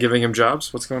Anderson giving him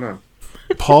jobs. What's going on?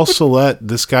 Paul Solet,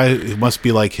 this guy must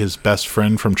be like his best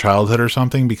friend from childhood or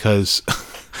something, because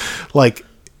like,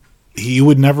 you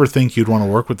would never think you'd want to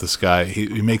work with this guy.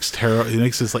 He makes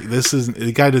this like,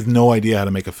 the guy has no idea how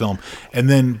to make a film.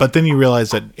 But then you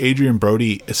realize that Adrian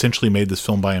Brody essentially made this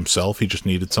film by himself. He just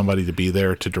needed somebody to be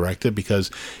there to direct it,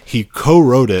 because he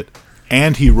co-wrote it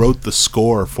and he wrote the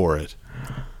score for it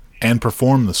and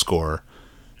performed the score.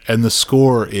 And the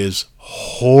score is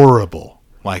horrible.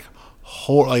 Like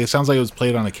it sounds like it was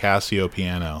played on a Casio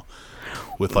piano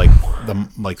with like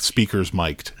the speakers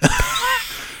mic'd.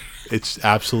 It's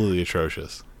absolutely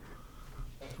atrocious.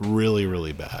 Really,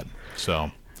 really bad.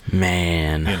 So,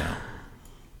 Man.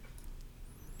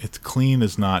 it's clean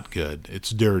is not good.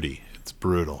 It's dirty. It's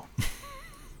brutal.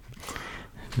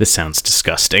 This sounds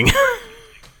disgusting.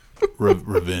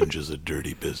 Revenge is a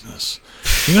dirty business.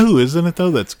 You know who is in it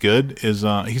though? That's good. Is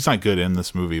he's not good in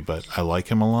this movie, but I like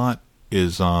him a lot.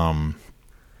 Is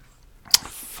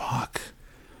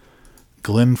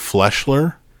Glenn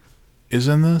Fleshler is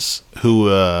in this. Who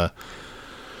I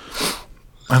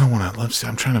don't want to. Let's see.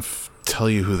 I'm trying to tell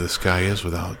you who this guy is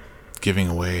without giving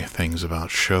away things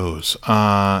about shows.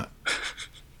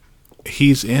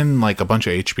 He's in like a bunch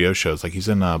of HBO shows. Like, he's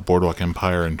in Boardwalk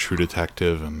Empire and True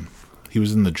Detective, and he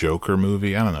was in the Joker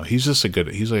movie. I don't know. He's just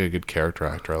he's like a good character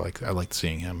actor. I like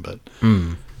seeing him, but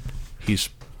he's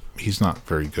not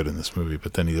very good in this movie.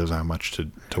 But then he doesn't have much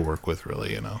to work with,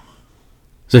 really.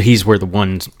 So he's where the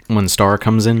one star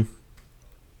comes in.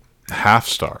 Half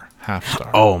star.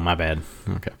 Oh, my bad.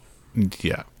 Okay.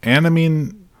 Yeah, and I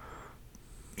mean,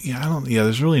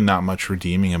 there's really not much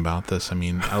redeeming about this. I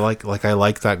mean, I like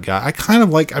that guy. I kind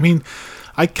of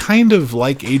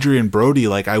like Adrian Brody.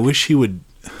 Like, I wish he would.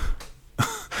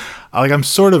 Like, I'm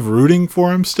sort of rooting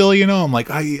for him still. I'm like,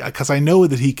 because I know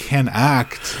that he can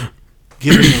act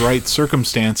given the right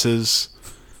circumstances.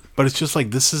 But it's just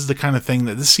like, this is the kind of thing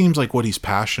this seems like what he's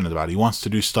passionate about. He wants to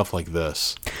do stuff like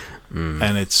this.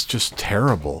 And it's just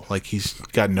terrible. Like, he's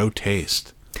got no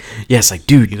taste. Yeah, it's like,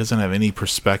 dude. He doesn't have any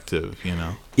perspective,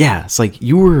 Yeah, it's like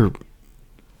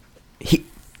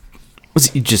was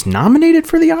he just nominated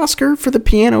for the Oscar for the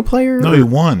piano player? No, he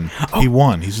won. Oh. He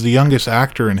won. He's the youngest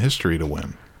actor in history to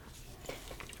win.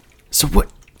 So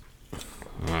what?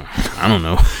 I don't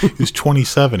know. He was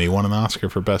 27. He won an Oscar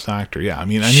for Best Actor. Yeah, I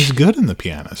mean, and he's good in The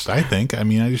Pianist, I think. I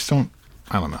mean, I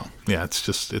don't know. Yeah, it's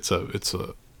just, it's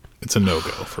a no-go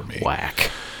for me.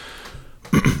 Whack.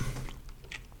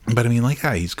 But I mean, like,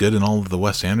 he's good in all of the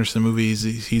Wes Anderson movies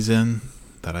he's in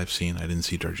that I've seen. I didn't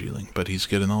see Darjeeling, but he's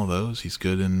good in all those. He's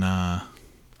good in, I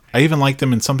even liked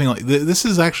him in something like, this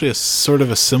is actually a sort of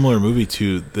a similar movie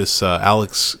to this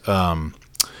Alex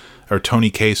or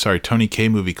Tony K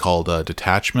movie called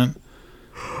Detachment,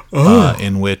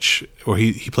 in which where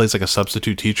he plays like a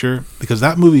substitute teacher, because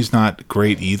that movie's not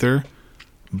great either,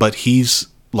 but he's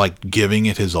like giving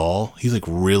it his all. He's like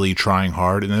really trying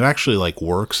hard, and it actually like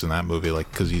works in that movie, like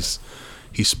because he's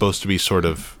supposed to be sort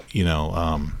of, you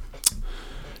know,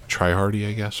 try-hardy,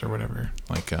 I guess, or whatever.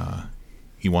 Like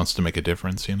he wants to make a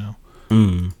difference, you know.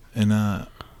 And I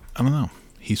don't know,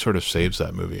 he sort of saves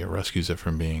that movie or rescues it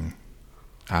from being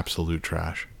absolute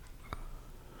trash.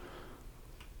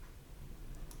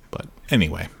 But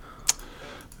anyway,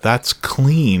 that's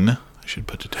clean. I should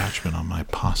put Detachment on my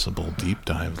possible deep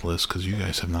dive list because you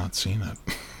guys have not seen it.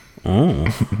 Oh.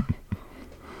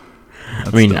 I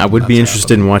mean, I would be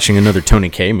interested in watching another Tony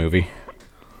K movie.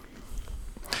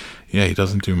 Yeah, he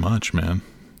doesn't do much, man.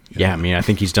 Yeah, I mean, I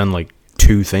think he's done like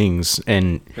 2 things,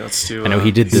 and I know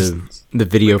he did the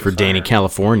video for Danny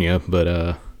California, but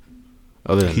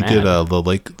other than he that,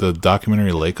 did the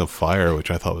documentary Lake of Fire,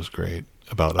 which I thought was great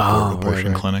about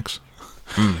abortion clinics.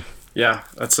 Yeah,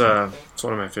 it's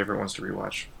one of my favorite ones to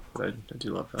rewatch. I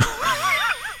do love that.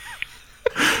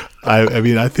 I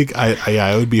mean, I think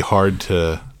it would be hard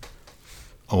to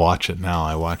watch it now.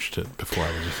 I watched it before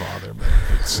I was a father, but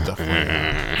it's definitely.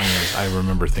 I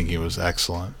remember thinking it was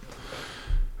excellent.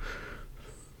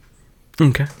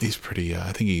 Okay. He's pretty.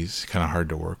 I think he's kind of hard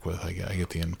to work with. I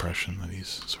get the impression that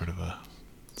he's sort of a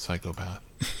psychopath.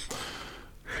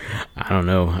 I don't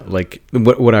know. Like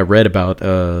what I read about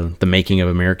the making of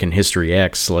American History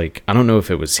X. Like I don't know if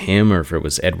it was him or if it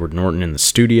was Edward Norton in the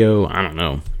studio. I don't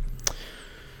know.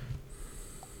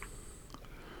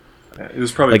 It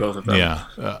was probably both of them. Yeah,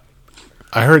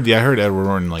 I heard Edward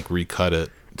Norton like recut it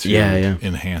to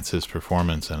enhance his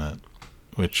performance in it.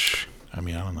 Which, I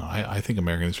mean, I don't know. I think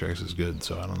American History X is good,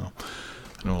 so I don't know.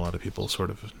 I know a lot of people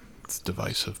sort of, it's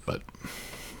divisive, but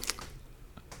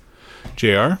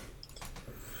JR?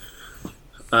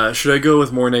 Should I go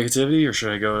with more negativity or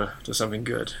should I go to something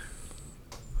good?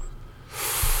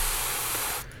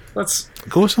 Let's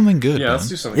go with something good. Yeah, man. let's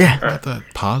do something. Yeah, good. Not that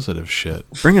positive shit.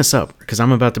 Bring us up, because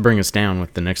I'm about to bring us down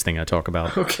with the next thing I talk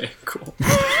about. Okay, cool.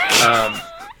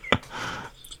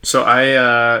 So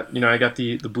I got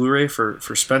the Blu-ray for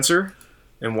Spencer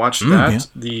and watched that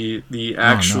the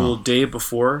actual day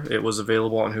before it was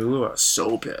available on Hulu. I was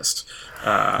so pissed.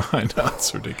 I know,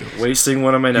 it's ridiculous. Wasting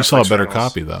one of my Netflix. You saw a better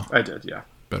finals. copy though. I did, yeah.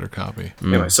 Better copy.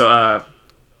 Anyway, so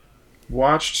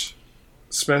watched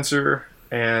Spencer,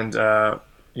 and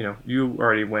you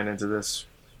already went into this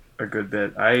a good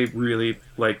bit. I really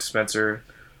liked Spencer.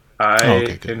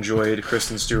 I enjoyed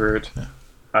Kristen Stewart. Yeah.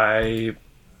 I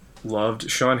loved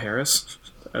Sean Harris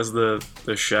as the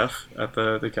chef at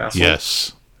the castle.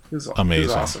 Yes. He was amazing. He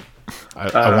was awesome.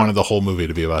 I wanted the whole movie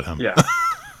to be about him. Yeah.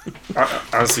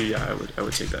 Honestly, yeah, I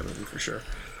would take that movie for sure.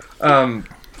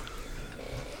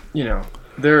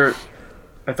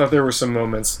 I thought there were some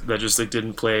moments that just like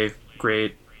didn't play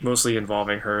great, mostly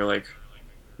involving her, like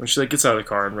when she like gets out of the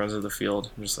car and runs to the field.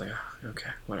 I'm just like,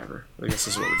 okay, whatever. I guess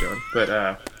this is what we're doing. But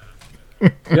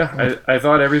yeah, I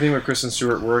thought everything with Kristen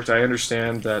Stewart worked. I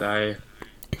understand that I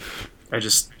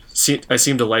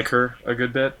seem to like her a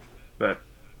good bit, but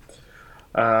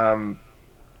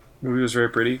movie was very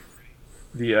pretty.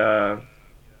 The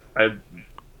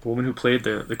woman who played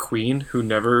the queen, who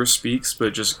never speaks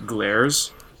but just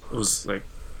glares, was like,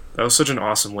 that was such an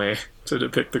awesome way to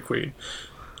depict the queen.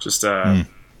 Just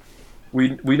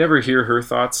we never hear her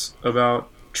thoughts about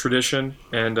tradition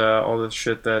and all the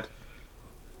shit that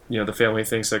the family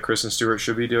thinks that Kristen Stewart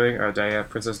should be doing,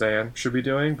 Princess Diana should be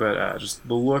doing, but just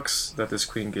the looks that this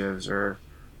queen gives are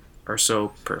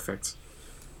so perfect.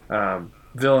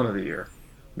 Villain of the year,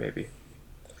 maybe.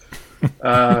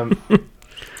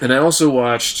 And I also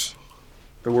watched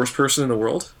The Worst Person in the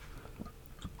World,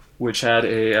 which had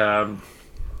a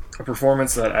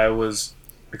performance that I was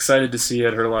excited to see.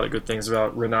 I'd heard a lot of good things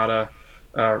about Renata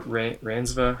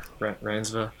Reinsve.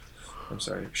 I'm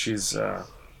sorry, she's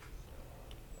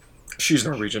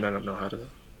Norwegian. I don't know how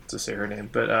to say her name,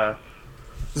 but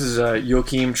this is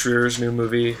Joachim Trier's new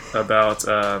movie about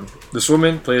this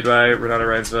woman played by Renata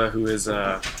Reinsve, who is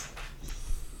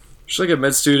she's like a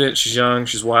med student. She's young,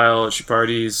 she's wild, she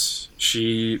parties.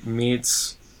 She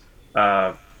meets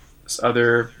this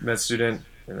other med student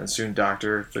and then soon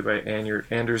doctor, played by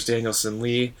Anders Danielsen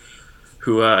Lee,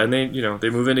 who and they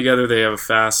move in together. They have a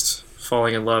fast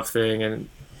falling in love thing, and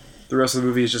the rest of the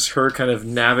movie is just her kind of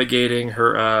navigating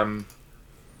her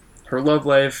love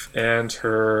life and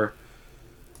her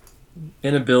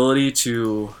inability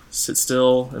to sit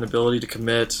still, inability to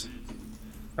commit.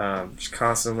 She's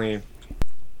constantly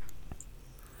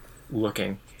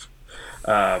looking,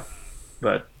 but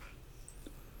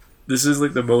this is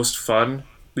like the most fun,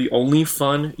 the only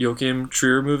fun Joachim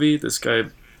Trier movie. This guy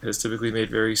has typically made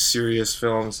very serious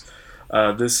films.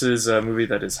 This is a movie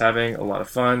that is having a lot of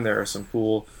fun. There are some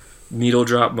cool needle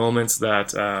drop moments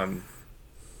that,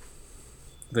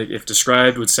 like, if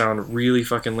described, would sound really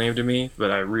fucking lame to me,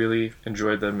 but I really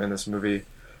enjoyed them in this movie,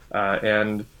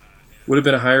 and would have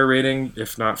been a higher rating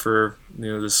if not for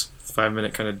this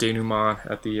 5-minute kind of denouement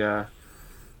at the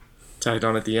tagged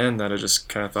on at the end that I just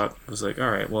kind of thought was like,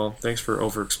 all right, well, thanks for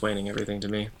over explaining everything to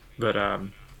me, but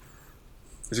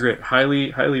it's great.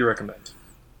 Highly recommend.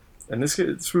 And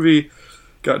this movie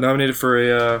got nominated for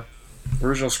a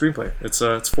original screenplay. It's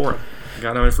foreign. It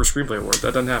got nominated for a screenplay award.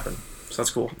 That doesn't happen, so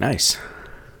that's cool. Nice.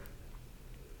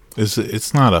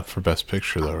 It's not up for Best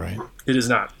Picture though, right? It is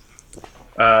not.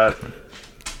 I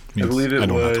believe it I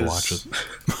don't was. have to watch it.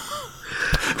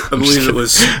 I believe it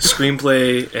was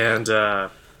screenplay and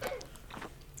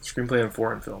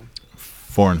foreign film.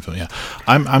 Foreign film, yeah.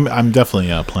 I'm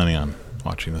definitely planning on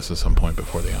watching this at some point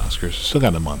before the Oscars. Still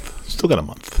got a month.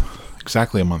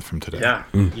 Exactly a month from today. Yeah,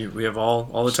 we have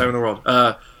all the time in the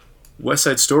world. West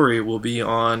Side Story will be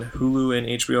on Hulu and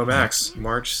HBO Max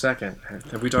March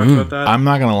 2nd. Have we talked about that? I'm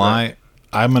not gonna lie.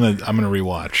 I'm gonna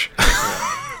rewatch.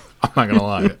 I'm not gonna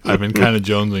lie. I've been kind of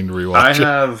jonesing to rewatch it.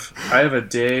 I have a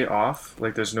day off.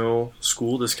 Like, there's no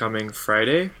school this coming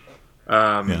Friday.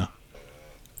 Yeah.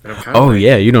 And I'm kinda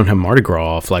Yeah, you don't have Mardi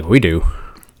Gras off like we do.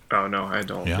 Oh no, I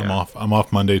don't. Yeah, I'm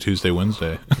off Monday, Tuesday,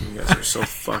 Wednesday. You guys are so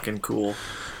fucking cool.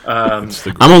 It's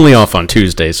the I'm only off on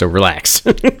Tuesday, so relax.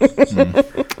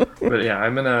 But yeah, I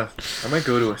might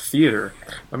go to a theater.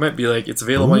 I might be like, it's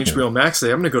available on HBO Max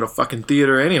today. I'm gonna go to fucking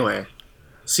theater anyway.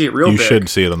 See it real You big. should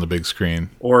see it on the big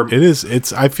screen. Or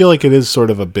it's I feel like it is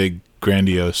sort of a big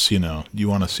grandiose, you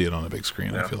want to see it on a big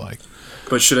screen, Yeah. I feel like.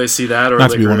 But should I see that or Not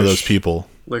to be one of those people.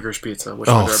 Licorice Pizza? Which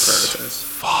one do I Oh, prioritize?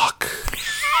 fuck.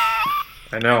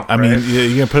 I know. I mean, right?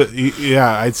 you can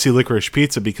I'd see Licorice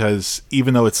Pizza because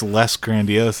even though it's less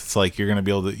grandiose, it's like you're going to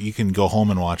be able to, you can go home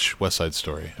and watch West Side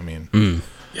Story. I mean,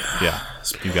 yeah,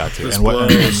 you got to. This And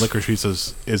blows. Licorice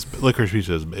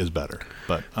Pizza is better.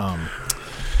 But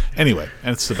anyway,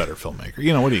 and it's the better filmmaker.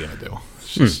 What are you going to do?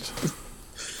 It's just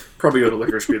Probably go to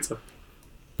Licorice Pizza.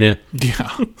 Yeah. yeah,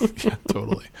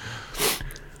 totally.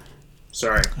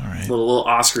 Sorry. All right. Little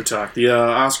Oscar talk. The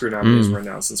Oscar nominees were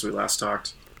announced since we last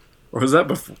talked. Or was that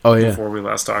before? Oh, yeah. Before we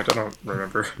last talked, I don't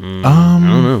remember. I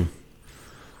don't know.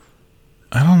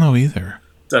 I don't know either.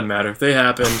 Doesn't matter. They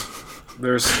happened.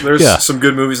 There's Yeah. some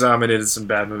good movies nominated, some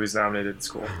bad movies nominated. It's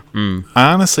cool.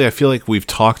 Honestly, I feel like we've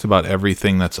talked about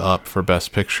everything that's up for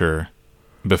Best Picture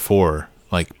before,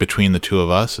 like between the two of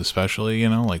us, especially,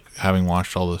 like having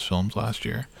watched all those films last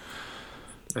year.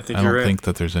 I think I you're don't right. think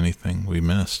that there's anything we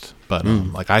missed. But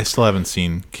like I still haven't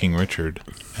seen King Richard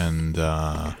and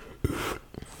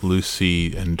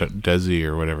Lucy and Desi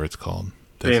or whatever it's called.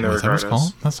 Being the Is that what it's Ricardos.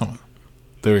 called? That's not what.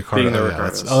 The Ricardo. Being the oh, yeah,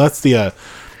 Ricardos. that's the.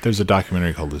 There's a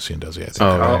documentary called Lucy and Desi. I think.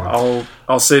 Oh, right.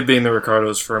 I'll save Being the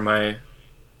Ricardos for my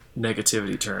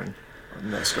negativity turn.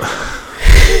 Next go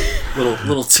around.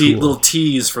 little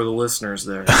tease for the listeners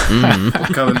there. We're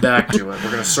coming back to it.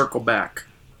 We're gonna circle back.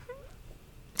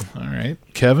 All right,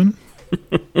 Kevin.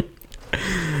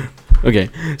 Okay,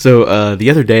 so the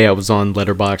other day I was on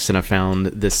Letterboxd and I found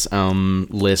this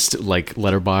list, like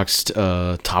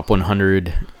Letterboxd top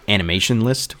 100 animation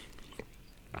list,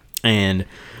 and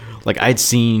like I had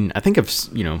seen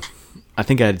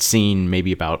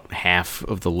maybe about half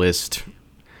of the list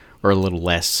or a little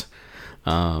less,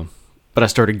 but I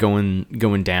started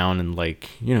going down and like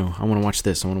I want to watch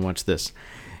this,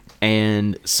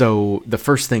 and so the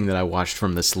first thing that I watched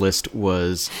from this list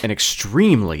was an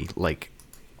extremely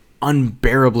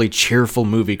unbearably cheerful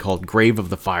movie called Grave of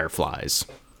the Fireflies.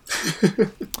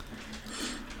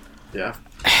 Yeah.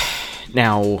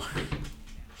 Now,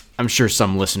 I'm sure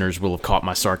some listeners will have caught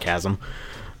my sarcasm.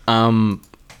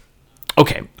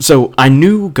 Okay, so I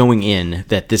knew going in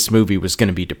that this movie was going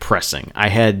to be depressing. I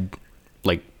had,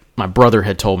 my brother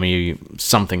had told me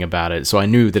something about it, so I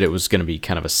knew that it was going to be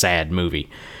kind of a sad movie.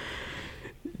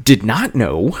 Did not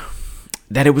know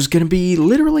that it was going to be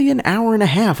literally an hour and a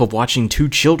half of watching two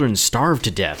children starve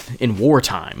to death in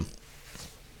wartime.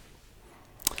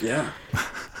 Yeah.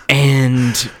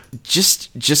 And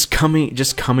just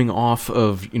coming off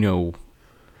of being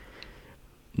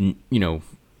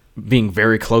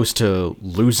very close to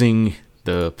losing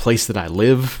the place that I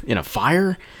live in a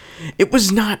fire, it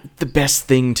was not the best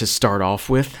thing to start off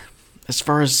with as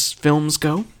far as films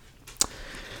go.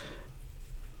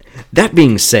 That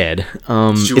being said,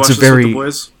 Did you it's watch a this very with the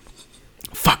boys?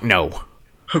 fuck no.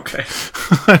 Okay,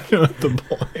 I know the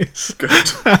boys. good.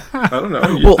 I don't know.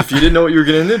 Well- If you didn't know what you were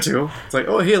getting into, it's like,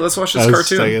 oh, hey, let's watch this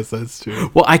cartoon. I guess that's true.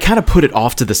 Well, I kind of put it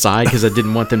off to the side because I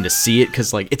didn't want them to see it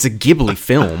because like it's a Ghibli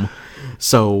film,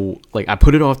 so like I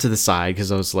put it off to the side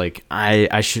because I was like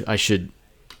I should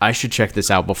check this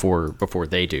out before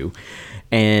they do,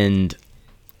 and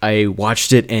I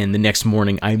watched it, and the next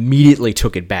morning I immediately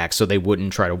took it back so they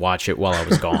wouldn't try to watch it while I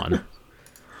was gone.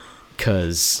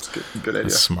 Cause Good idea.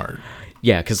 That's smart.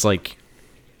 yeah, cause like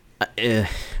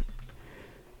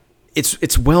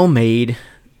it's well made.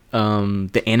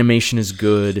 The animation is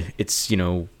good. It's, you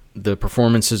know, the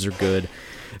performances are good.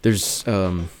 There's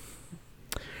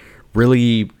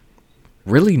really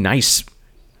nice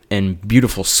and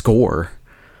beautiful score.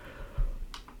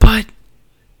 But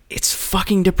it's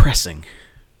fucking depressing.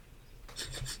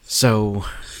 So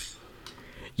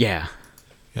yeah.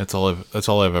 That's all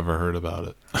I've ever heard about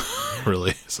it.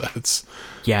 Really. So it's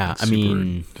Yeah, I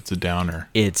mean, it's a downer.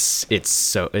 it's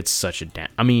such a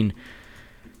I mean,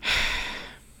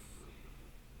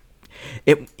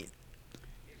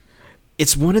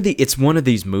 it's one of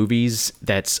these movies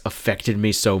that's affected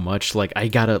me so much. Like I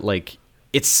gotta like,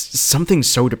 it's something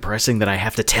so depressing that I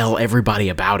have to tell everybody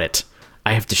about it.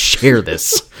 I have to share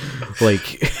this.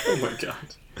 Like, Oh my god.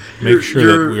 Make sure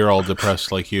that we're all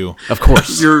depressed like you. of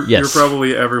course, You're yes.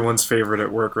 probably everyone's favorite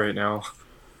at work right now.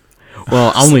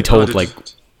 Well, I only How told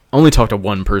did- only talked to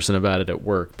one person about it at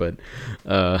work, but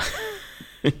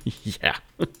yeah.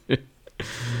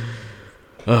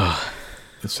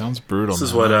 It sounds brutal. This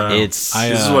is man. what It's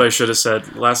this is what I should have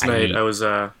said last night. I- I was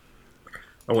I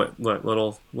went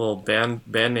little band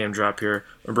name drop here.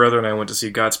 My brother and I went to see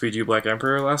Godspeed You Black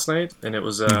Emperor last night, and it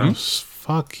was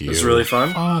Fuck you. was really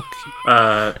fun. Fuck you.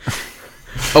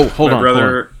 oh, hold my on,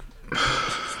 brother.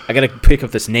 I gotta pick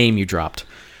up this name you dropped.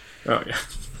 Oh yeah.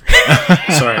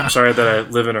 I'm sorry that I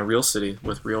live in a real city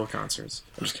with real concerts.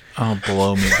 I'm just kidding. Oh,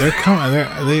 blow me. They're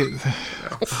coming.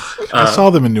 I saw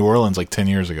them in New Orleans like 10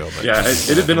 years ago. But Yeah,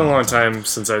 it had been a long time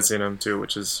since I'd seen him too,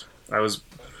 which is I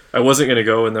wasn't gonna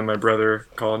go, and then my brother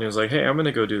called and he was like, "Hey, I'm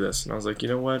gonna go do this," and I was like, "You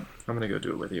know what? I'm gonna go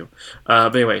do it with you."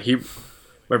 But anyway,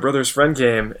 my brother's friend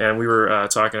came, and we were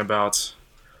talking about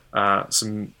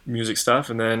some music stuff,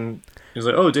 and then he was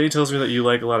like, "Oh, Dave tells me that you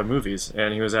like a lot of movies,"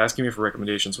 and he was asking me for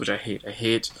recommendations, which I hate. I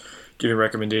hate giving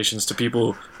recommendations to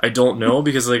people I don't know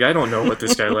because like I don't know what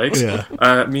this guy likes. Yeah.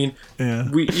 I mean, Yeah.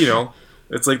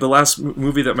 it's like the last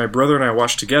movie that my brother and I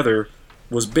watched together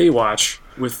was Baywatch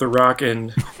with The Rock,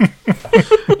 and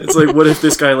it's like, what if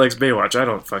this guy likes Baywatch? I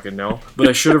don't fucking know. But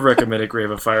I should have recommended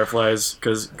Grave of Fireflies,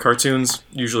 because cartoons,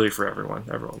 usually for everyone.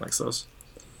 Everyone likes those.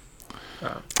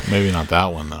 Maybe not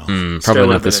that one, though. Probably Skylar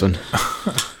not this one.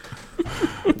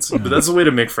 Bennett. But that's a way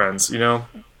to make friends, you know?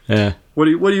 Yeah, What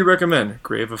do you recommend?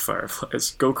 Grave of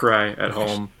Fireflies. Go cry at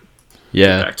home.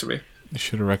 yeah. Back to me. You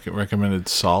should have recommended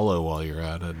Solo while you're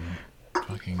at it.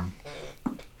 Fucking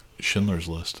Schindler's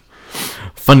List.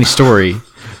 Funny story.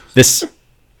 This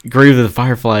Grave of the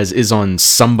Fireflies is on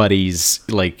somebody's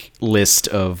like list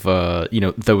of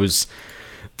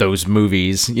those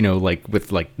movies, like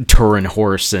with like Turin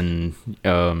Horse and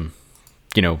all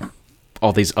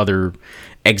these other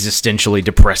existentially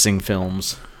depressing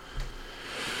films.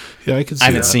 Yeah, I could see I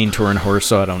haven't that. seen Turin Horse,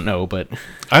 so I don't know, but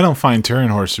I don't find Turin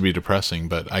Horse to be depressing,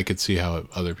 but I could see how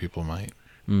other people might.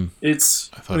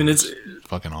 It's It's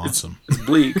fucking awesome. it's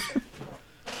bleak.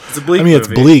 It's a bleak I mean, it's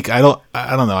movie. bleak. I don't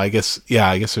know. I guess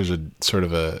there's a sort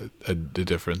of a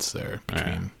difference there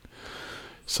between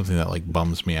something that like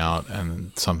bums me out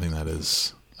and something that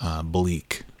is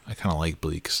bleak. I kind of like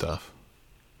bleak stuff.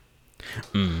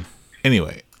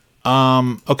 Anyway,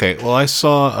 okay. Well,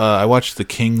 I watched The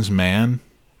King's Man,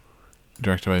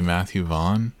 directed by Matthew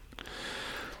Vaughn.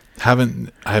 I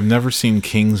have never seen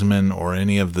Kingsman or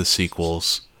any of the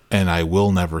sequels, and I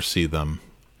will never see them.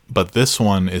 But this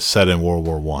one is set in World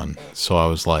War One, so I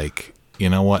was like, you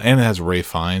know what? And it has Ray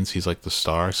Fiennes; he's like the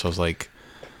star. So I was like,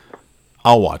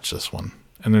 I'll watch this one.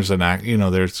 And there's we got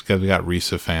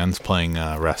Risa fans playing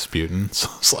Rasputin, so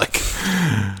it's like,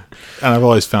 and I've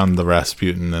always found the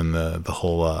Rasputin and the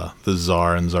whole the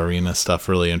Tsar and Tsarina stuff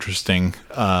really interesting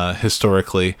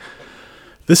historically.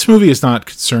 This movie is not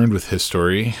concerned with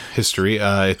history.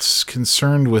 It's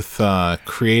concerned with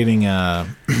creating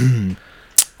a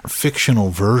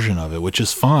fictional version of it, which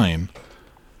is fine.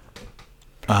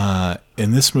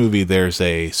 In this movie, there's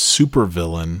a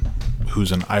supervillain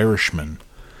who's an Irishman.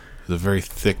 With a very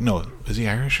thick... No, is he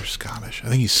Irish or Scottish? I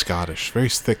think he's Scottish. Very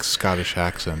thick Scottish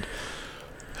accent.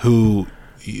 Who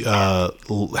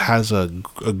has a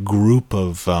group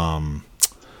of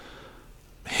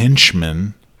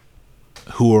henchmen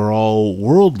who are all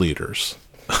world leaders.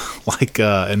 like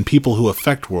and people who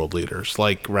affect world leaders,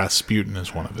 like Rasputin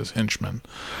is one of his henchmen.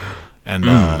 And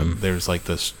there's like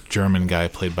this German guy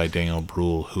played by Daniel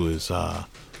Brühl who is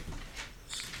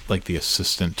like the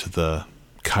assistant to the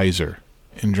Kaiser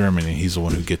in Germany. He's the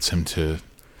one who gets him to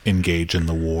engage in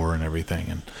the war and everything,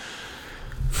 and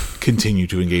continue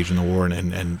to engage in the war,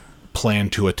 and plan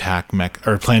to attack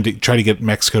plan to try to get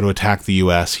Mexico to attack the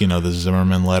U.S. You know, the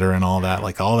Zimmerman letter and all that.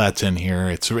 Like, all that's in here.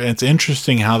 It's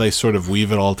interesting how they sort of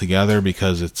weave it all together,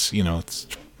 because it's, you know, it's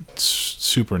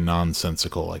super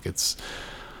nonsensical. Like, it's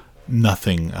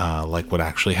nothing like what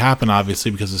actually happened,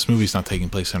 obviously, because this movie's not taking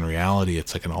place in reality.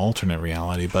 It's like an alternate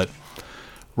reality. But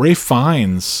Ralph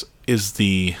Fiennes is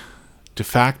the de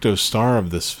facto star of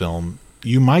this film.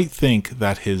 You might think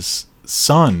that his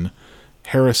son,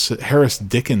 Harris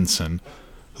Dickinson,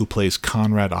 who plays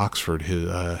Conrad Oxford,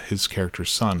 his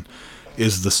character's son,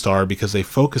 is the star, because they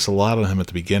focus a lot on him at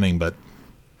the beginning. But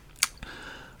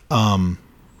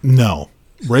no,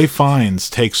 Ralph Fiennes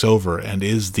takes over and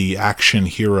is the action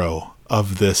hero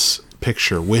of this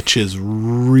picture, which is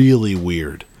really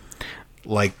weird.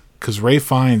 Like, because Ralph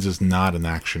Fiennes is not an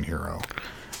action hero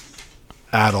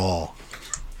at all.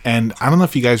 And I don't know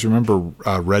if you guys remember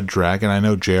Red Dragon. I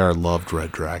know JR loved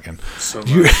Red Dragon. So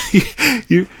much.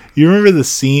 You remember the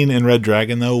scene in Red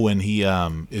Dragon, though, when he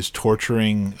is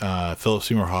torturing Philip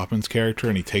Seymour Hoffman's character,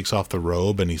 and he takes off the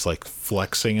robe and he's like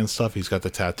flexing and stuff. He's got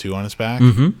the tattoo on his back.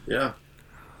 Mm-hmm. Yeah.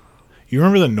 You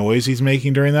remember the noise he's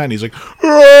making during that? And he's like,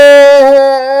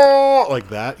 like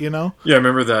that, you know? Yeah, I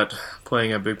remember that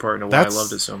playing a big part in why I That's-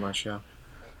 loved it so much, yeah.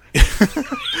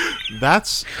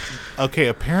 That's okay.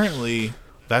 Apparently,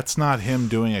 that's not him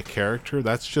doing a character.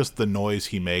 That's just the noise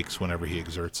he makes whenever he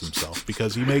exerts himself,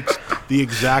 because he makes the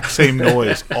exact same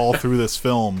noise all through this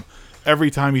film. Every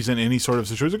time he's in any sort of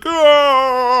situation, like,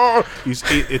 "Ah!"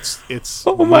 It's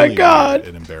Oh my really God. weird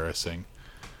and embarrassing.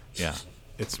 Yeah,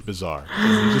 it's bizarre.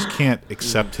 You just can't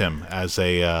accept him as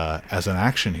an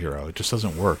action hero. It just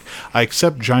doesn't work. I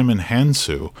accept Jaimin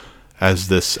Hansu as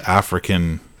this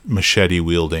African machete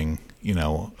wielding,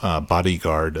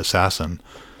 bodyguard assassin.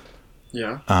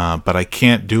 Yeah. But I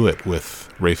can't do it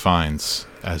with Ralph Fiennes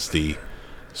as the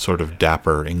sort of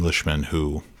dapper Englishman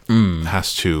who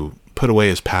has to put away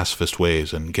his pacifist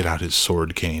ways and get out his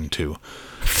sword cane to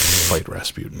fight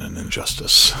Rasputin and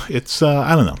injustice. It's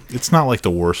I don't know. It's not like the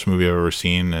worst movie I've ever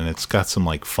seen, and it's got some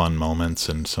like fun moments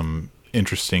and some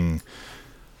interesting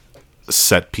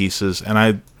set pieces.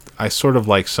 And I sort of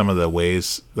like some of the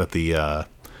ways that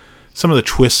some of the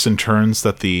twists and turns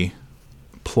that the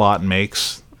plot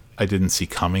makes. I didn't see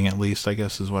coming, at least, I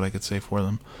guess is what I could say for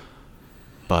them.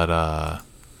 But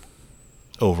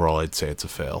overall, I'd say it's a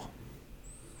fail.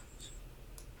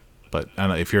 But I don't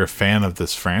know, if you're a fan of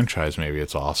this franchise, maybe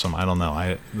it's awesome. I don't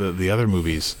know. The other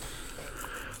movies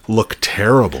look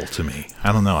terrible to me.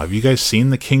 I don't know. Have you guys seen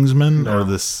The Kingsman or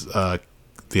this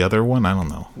the other one? I don't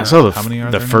know. I saw How many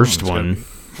are the there now? first It's gotta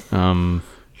one. be-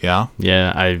 Yeah.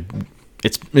 Yeah,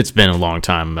 it's been a long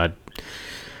time.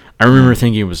 I remember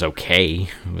thinking it was okay,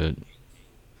 but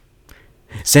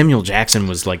Samuel Jackson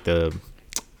was like the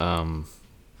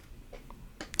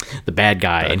bad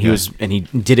guy, and he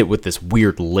did it with this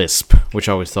weird lisp, which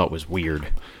I always thought was weird.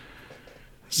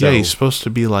 So, Yeah, he's supposed to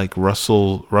be like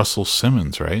Russell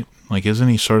Simmons, right? Like, isn't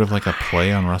he sort of like a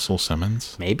play on Russell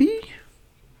Simmons? maybe.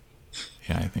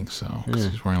 Yeah, I think so. 'Cause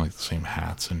he's wearing like the same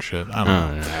hats and shit. I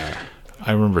don't know.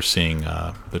 I remember seeing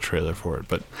the trailer for it.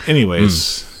 But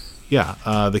anyways, yeah,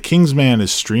 The Kingsman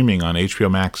is streaming on HBO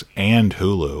Max and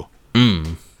Hulu.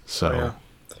 So, yeah.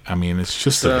 I mean, it's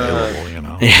just available, you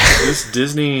know. This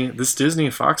Disney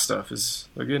and Fox stuff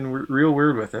they're getting real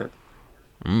weird with it.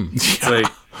 It's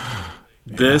like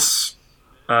this.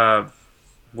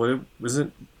 What is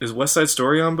it? Is West Side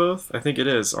Story on both? I think it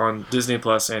is on Disney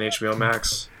Plus and HBO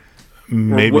Max.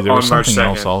 Maybe there was on March something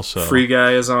else 2nd. also. Free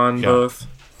Guy is on both.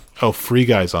 Oh, Free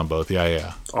Guy's on both.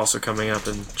 Yeah. Also coming up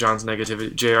in JR's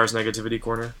negativity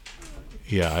corner.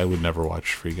 Yeah, I would never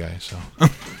watch Free Guy, so.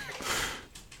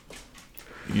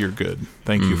 You're good.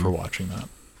 Thank you for watching that.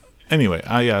 Anyway,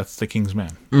 yeah, it's The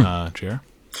Kingsman. JR?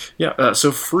 Yeah.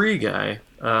 So Free Guy.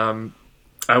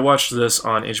 I watched this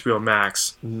on HBO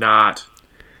Max, not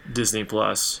Disney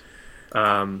Plus.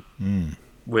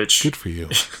 Which Good for you.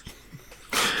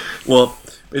 Well,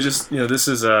 it just this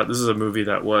is a movie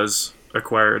that was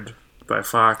acquired by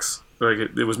Fox. Like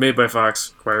it was made by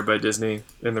Fox, acquired by Disney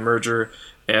in the merger,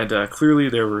 and clearly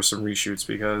there were some reshoots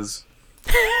because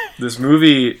this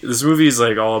movie is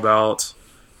like all about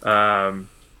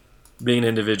being an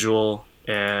individual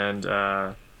and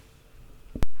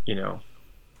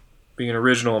being an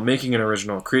original, making an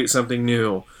original, create something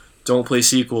new. Don't play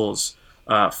sequels.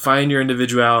 find your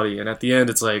individuality. And at the end,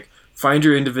 it's like, find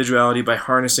your individuality by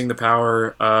harnessing the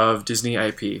power of Disney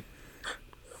IP.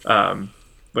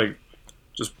 Like,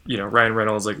 just, Ryan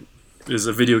Reynolds, like, is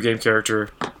a video game character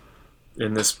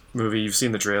in this movie. You've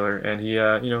seen the trailer, and he,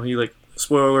 he, like,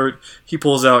 spoiler alert, he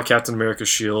pulls out Captain America's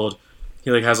shield.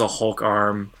 He, like, has a Hulk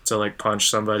arm to, like, punch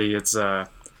somebody. It's,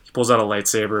 he pulls out a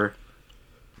lightsaber,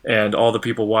 and all the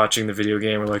people watching the video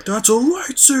game are like, that's a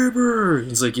lightsaber!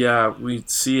 He's like, yeah, we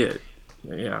see it.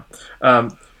 Yeah.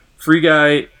 Free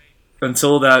Guy,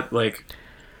 until that, like,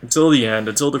 until the end,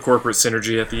 until the corporate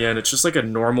synergy at the end, it's just like a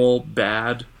normal,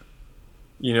 bad,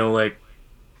 like,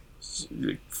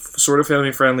 sort of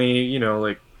family friendly,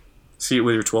 like, see it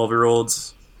with your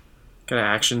 12-year-olds kind of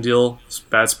action deal. It's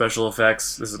bad special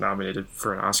effects. This is nominated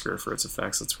for an Oscar for its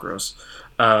effects. That's gross.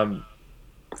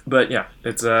 But yeah,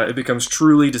 it becomes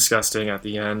truly disgusting at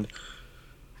the end.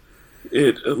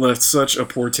 It left such a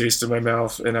poor taste in my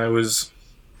mouth, and I was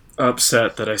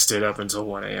upset that I stayed up until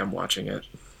 1 a.m. watching it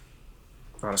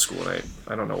on a school night.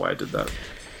 I don't know why I did that.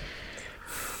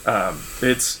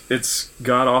 It's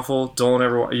god awful.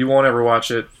 You won't ever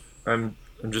watch it. I'm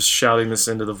just shouting this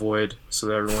into the void so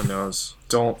that everyone knows.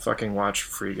 Don't fucking watch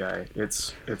Free Guy.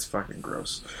 It's fucking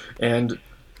gross. And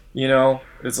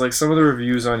it's like some of the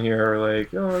reviews on here are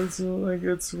like, oh,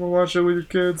 we'll watch it with your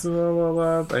kids and blah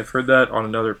blah blah. I've heard that on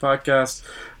another podcast.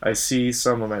 I see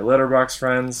some of my Letterboxd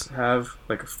friends have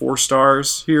like 4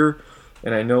 stars here,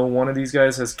 and I know one of these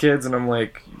guys has kids, and I'm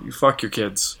like, you fuck your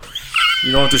kids.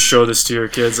 You don't have to show this to your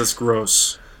kids. That's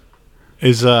gross.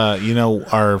 Is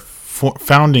our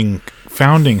founding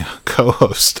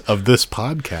co-host of this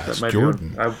podcast,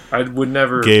 Jordan, I would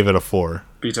never gave it a 4.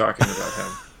 Be talking about him.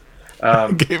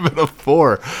 Gave it a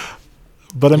 4,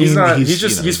 but I mean,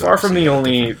 he's far from the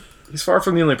only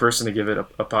person to give it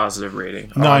a positive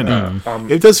rating. No, I know.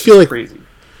 It does feel like crazy.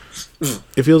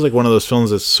 It feels like one of those films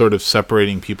that's sort of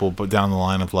separating people, but down the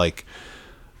line of like,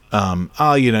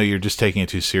 you're just taking it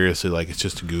too seriously. Like it's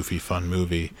just a goofy, fun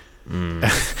movie.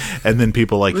 And then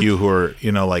people like you who are,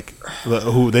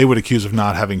 who they would accuse of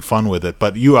not having fun with it.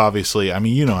 But you obviously, I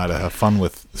mean, you know how to have fun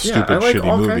with stupid,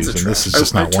 shitty movies, and this is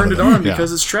just not one of them. I turned it on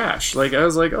because it's trash. Like, I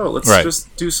was like, oh, let's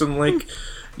just do some, like,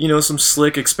 some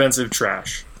slick, expensive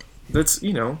trash. That's,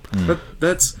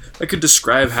 that could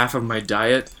describe half of my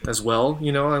diet as well.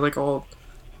 I got all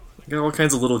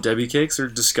kinds of Little Debbie cakes. They're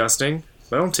disgusting.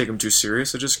 But I don't take them too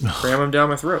serious. I just cram them down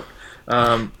my throat.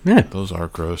 Those are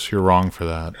gross. You're wrong for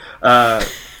that.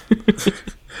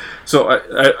 So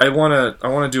I want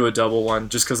to do a double one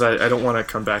just because I don't want to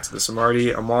come back to this. I'm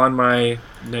on my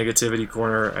negativity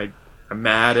corner. I'm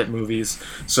mad at movies.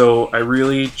 So I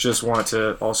really just want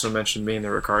to also mention Being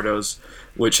the Ricardos,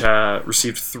 which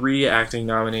received 3 acting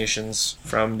nominations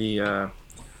from the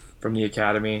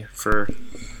Academy for.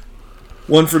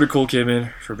 1 for Nicole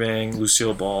Kidman for playing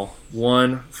Lucille Ball.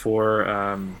 1 for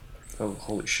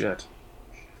holy shit.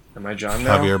 Am I John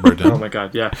now? Javier Bardem. Oh my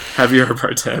god, yeah. Javier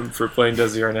Bardem for playing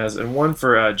Desi Arnaz, and 1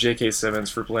 for J.K. Simmons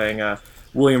for playing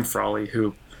William Frawley,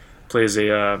 who plays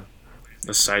a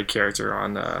side character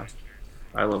on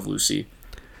I Love Lucy.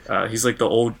 He's like the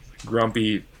old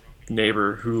grumpy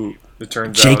neighbor who it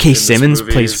turns out J.K. Simmons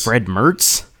plays Fred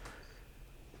Mertz?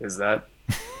 Is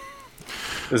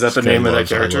that the name of that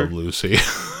character? I Love Lucy.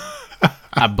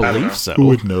 I believe so. Who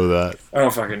would know that? I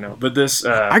don't fucking know. But this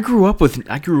I grew up with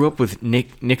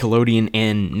Nickelodeon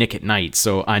and Nick at Night,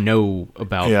 so I know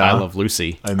about I Love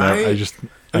Lucy. I know.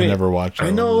 I never watched it. I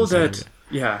know that.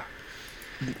 Yeah.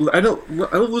 I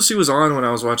Love Lucy was on when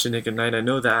I was watching Nick at Night. I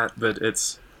know that, but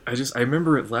I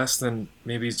remember it less than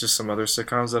maybe just some other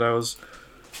sitcoms that I was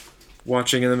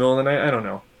watching in the middle of the night. I don't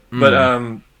know.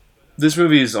 But this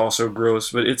movie is also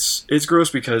gross, but it's gross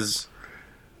because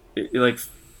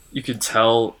you can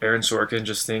tell Aaron Sorkin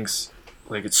just thinks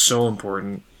like it's so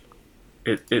important.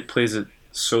 It plays it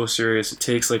so serious. It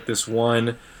takes like this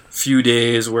one few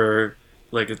days where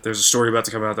like if there's a story about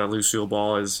to come out that Lucille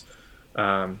Ball is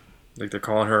like they're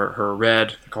calling her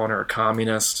red, they're calling her a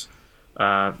communist.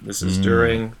 This is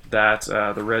during that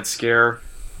the Red Scare,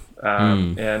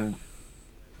 and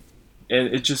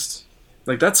it just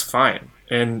like that's fine.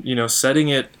 And setting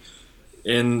it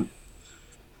in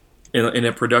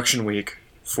a production week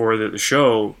for the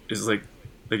show is like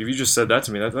if you just said that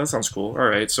to me, that sounds cool. All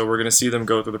right, so we're gonna see them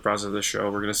go through the process of the show.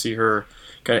 We're gonna see her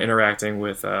kind of interacting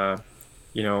with her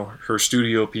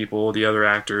studio people, the other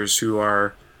actors who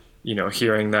are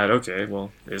hearing that, okay,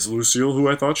 well, is Lucille who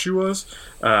I thought she was?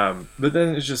 But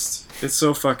then it's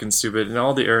so fucking stupid, and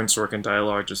all the Aaron Sorkin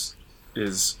dialogue just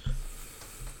is.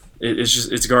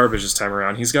 It's garbage this time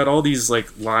around. He's got all these like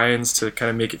lines to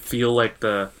kind of make it feel like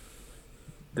the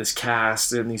this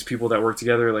cast and these people that work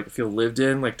together like feel lived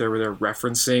in, like they're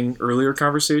referencing earlier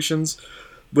conversations,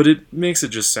 but it makes it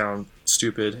just sound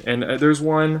stupid. And there's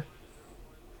one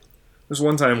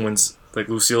time when like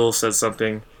Lucille says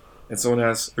something and someone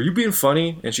asks, "Are you being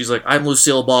funny?" And she's like, "I'm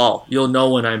Lucille Ball. You'll know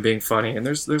when I'm being funny." And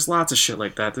there's lots of shit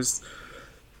like that. There's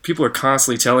people are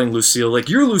constantly telling Lucille like,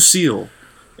 "You're Lucille,"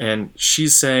 and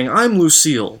she's saying, "I'm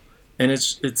Lucille," and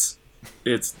it's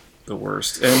the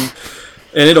worst. And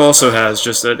it also has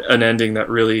just an ending that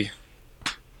really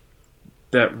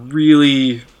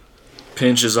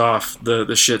pinches off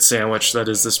the shit sandwich that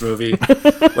is this movie.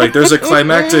 Like there's a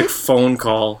climactic phone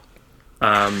call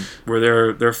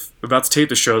where they're about to tape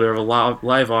the show. They have a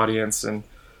live audience, and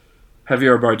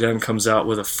Javier Bardem comes out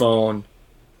with a phone,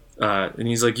 and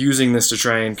he's like using this to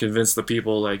try and convince the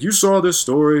people, like, "You saw this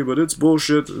story, but it's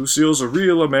bullshit. Lucille's a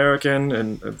real American,"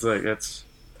 and it's like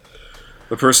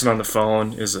the person on the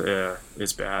phone is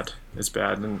it's bad. It's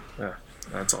bad, and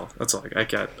that's all. I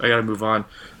gotta move on.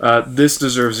 This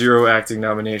deserves 0 acting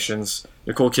nominations.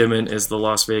 Nicole Kidman is the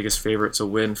Las Vegas favorite to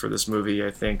win for this movie. I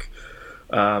think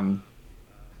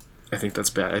that's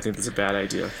bad. I think that's a bad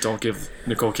idea. Don't give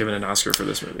Nicole Kidman an Oscar for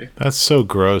this movie. That's so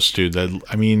gross, dude. Like,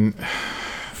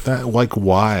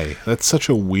 why? That's such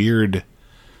a weird.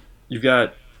 You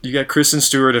got Kristen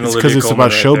Stewart and It's Olivia because it's Colman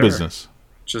about right show there. business.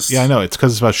 Yeah, I know. It's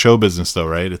because it's about show business, though,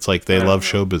 right? It's like they love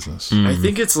show business. I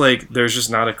think it's like there's just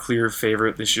not a clear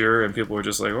favorite this year, and people are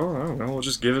just like, "Oh, I don't know, we'll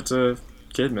just give it to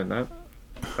Kidman."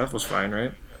 That was fine,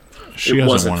 right? She it hasn't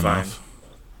wasn't won fine. enough.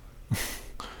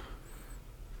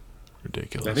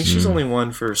 Ridiculous. I think she's only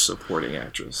won for supporting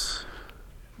actress.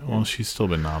 Well, she's still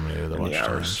been nominated a bunch of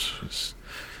hours. times.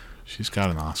 She's got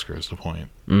an Oscar, is the point.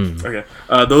 Okay,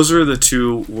 those are the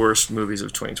 2 worst movies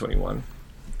of 2021.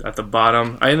 At the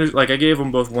bottom, I gave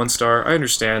them both 1 star. I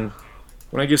understand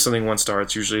when I give something 1 star,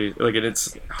 it's usually like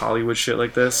it's Hollywood shit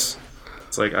like this.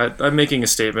 It's like I'm making a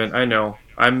statement. I know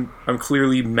I'm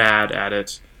clearly mad at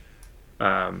it,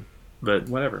 but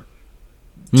whatever.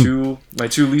 My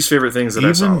 2 least favorite things that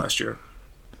I saw last year.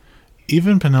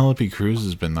 Even Penelope Cruz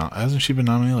hasn't she been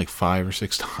nominated like 5 or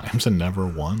 6 times and never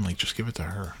won? Like, just give it to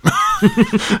her.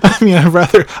 I mean, I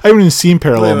haven't even seen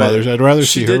Parallel Mothers. I'd rather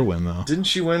see her win, though. Didn't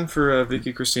she win for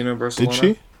Vicky Cristina Barcelona? Did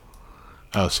she?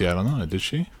 Oh, see, I don't know. Did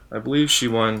she? I believe she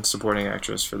won supporting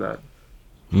actress for that.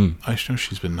 I just know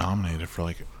she's been nominated for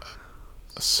like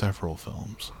several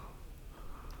films.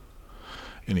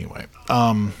 Anyway,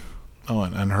 and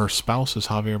her spouse is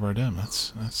Javier Bardem.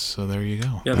 That's so there you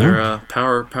go. Yeah, they're a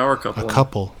power couple. A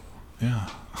couple, yeah.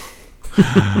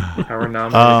 Power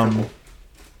nominated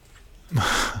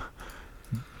couple.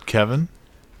 Kevin?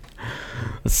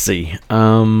 Let's see.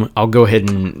 I'll go ahead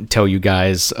and tell you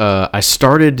guys. I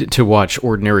started to watch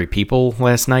Ordinary People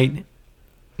last night.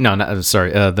 No,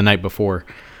 the night before.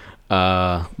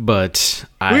 But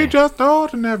We just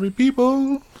ordinary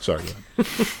people. Sorry.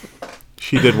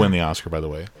 She did win the Oscar, by the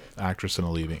way. Actress in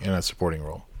a supporting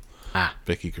role.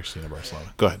 Vicky Cristina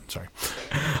Barcelona. Go ahead. Sorry.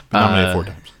 Nominated 4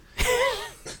 times.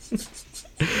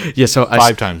 Yeah, so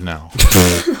 5 times now.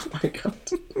 Oh my god.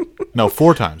 No,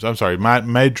 4 times. I'm sorry.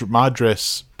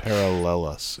 Madres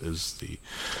Paralelas is the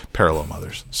Parallel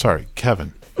Mothers. Sorry,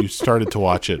 Kevin. You started to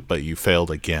watch it, but you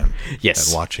failed again.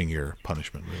 Yes. At watching your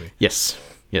punishment movie. Yes.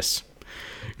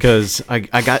 Because I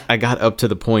got up to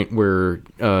the point where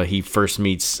he first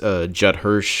meets Judd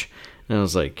Hirsch, and I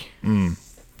was like,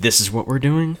 "This is what we're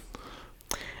doing,"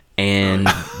 and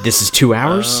this is 2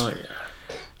 hours. Oh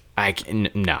yeah.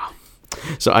 No.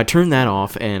 So I turned that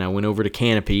off, and I went over to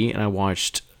Canopy, and I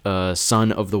watched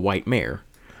Son of the White Mare,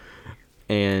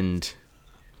 and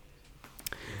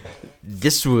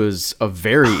this was a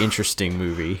very interesting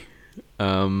movie.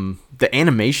 The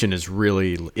animation is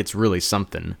really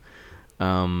something.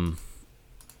 Like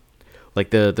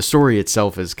the story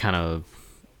itself is kind of,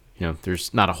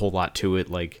 there's not a whole lot to it.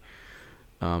 Like,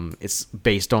 it's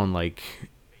based on like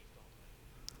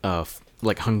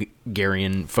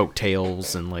Hungarian folk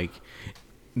tales, and like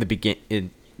the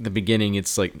beginning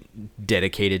it's like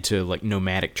dedicated to like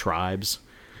nomadic tribes.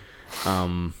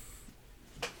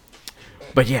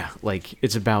 But yeah, like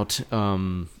it's about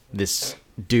this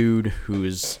dude who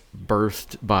is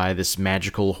birthed by this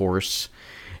magical horse,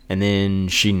 and then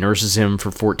she nurses him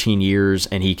for 14 years,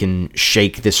 and he can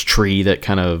shake this tree that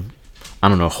kind of, I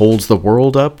don't know, holds the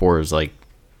world up, or is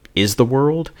the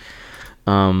world.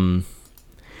 Then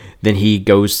he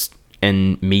goes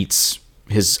and meets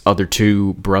his other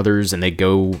 2 brothers, and they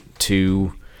go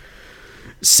to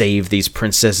save these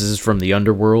princesses from the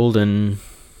underworld, and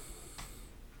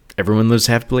everyone lives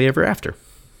happily ever after.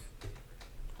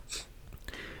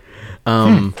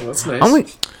 Well, that's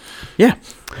nice. Yeah,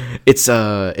 it's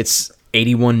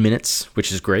 81 minutes,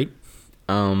 which is great.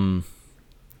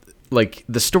 Like,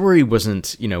 the story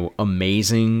wasn't,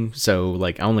 amazing, so,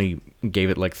 like, I only gave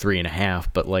it, like, 3.5,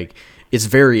 but, like, it's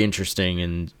very interesting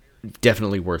and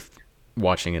definitely worth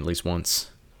watching at least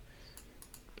once.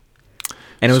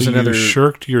 And it was another... You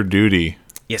shirked your duty.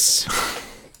 Yes.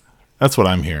 That's what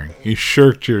I'm hearing. You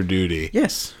shirked your duty.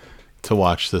 Yes. To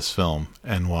watch this film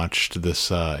and watched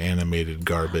this animated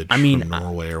garbage from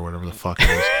Norway or whatever the fuck it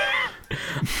is.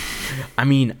 I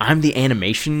mean, I'm the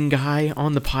animation guy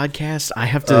on the podcast. I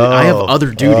have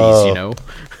other duties,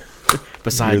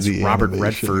 besides Robert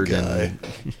Redford.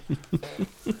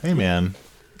 Hey, man,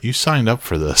 you signed up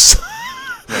for this.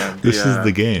 This is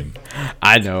the game.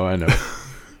 I know.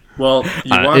 Well,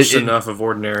 you watched enough of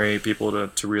Ordinary People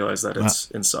to realize that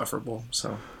it's insufferable.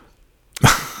 So,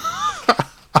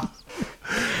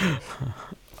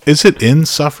 is it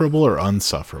insufferable or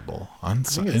unsufferable?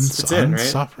 It's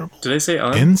Unsufferable. Right? Did I say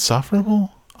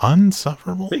insufferable?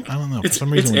 Unsufferable? I don't know. For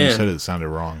some reason, when you said it, it sounded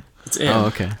wrong. It's in. Oh,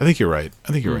 okay. I think you're right.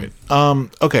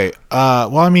 Okay.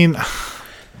 Well, I mean,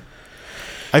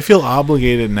 I feel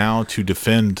obligated now to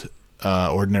defend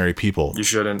Ordinary People. You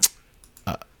shouldn't.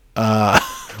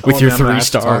 With your 3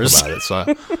 stars. Talk about it,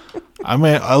 so I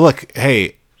mean, look,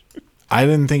 hey, I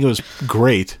didn't think it was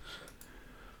great,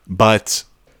 but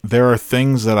there are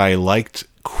things that I liked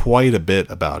quite a bit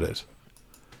about it.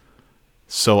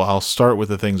 So I'll start with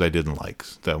the things I didn't like,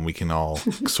 then we can all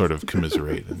sort of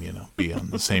commiserate and, be on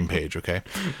the same page, okay?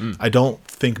 I don't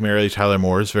think Mary Tyler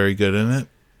Moore is very good in it.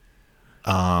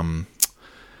 I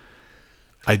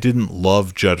didn't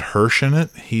love Judd Hirsch in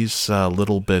it. He's a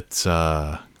little bit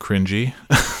cringy.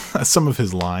 Some of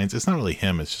his lines, it's not really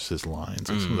him, it's just his lines.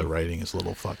 Some of the writing is a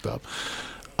little fucked up.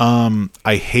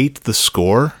 I hate the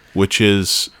score, which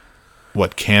is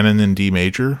Canon in D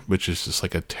major, which is just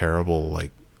like a terrible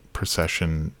like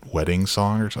procession wedding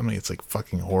song or something. It's like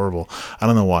fucking horrible. I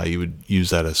don't know why you would use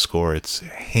that as score. It's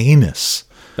heinous.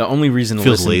 The only reason to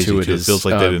listen to it is feels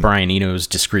like Brian Eno's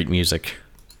discrete music.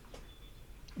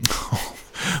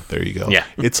 There you go. Yeah.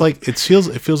 It's like it feels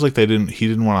like he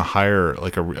didn't want to hire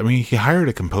he hired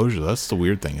a composer. That's the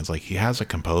weird thing. It's like he has a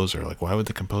composer. Like, why would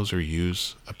the composer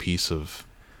use a piece of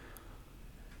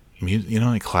music,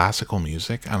 like classical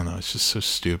music? I don't know. It's just so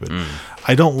stupid.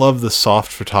 I don't love the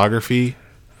soft photography.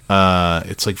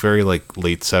 It's like very like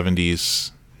late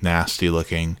 70s, nasty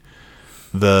looking.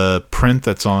 The print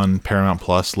that's on Paramount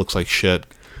Plus looks like shit.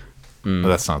 But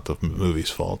that's not the movie's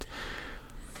fault.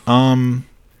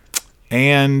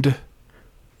 And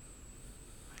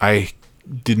I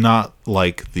did not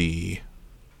like the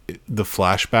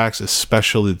flashbacks,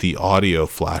 especially the audio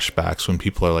flashbacks when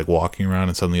people are like walking around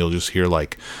and suddenly you'll just hear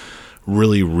like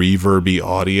really reverby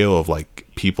audio of like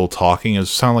people talking. It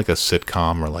sounded like a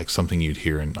sitcom or like something you'd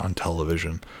hear on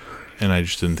television, and I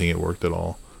just didn't think it worked at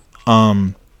all.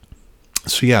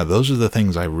 So yeah, those are the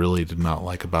things I really did not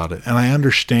like about it, and I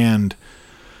understand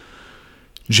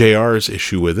JR's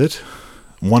issue with it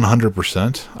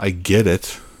 100%. I get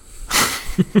it.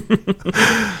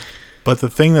 But the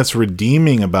thing that's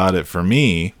redeeming about it for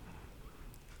me,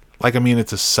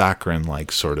 it's a saccharine,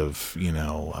 like, sort of,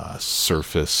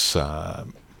 surface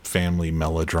family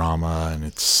melodrama, and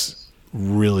it's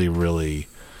really, really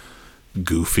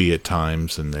goofy at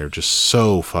times, and they're just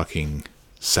so fucking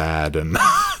sad, and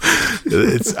I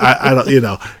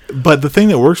don't, but the thing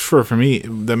that works for me,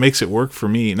 that makes it work for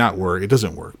me, it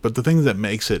doesn't work, but the thing that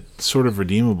makes it sort of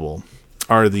redeemable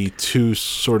are the two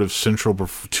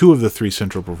of the 3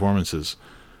 central performances.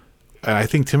 And I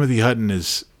think Timothy Hutton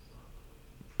is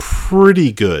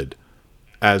pretty good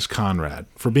as Conrad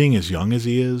for being as young as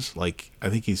he is. Like, I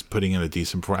think he's putting in a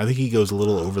decent performance. I think he goes a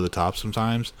little over the top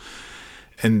sometimes,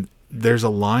 and there's a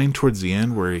line towards the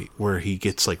end where he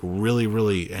gets like really,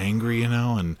 really angry,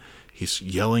 and he's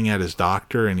yelling at his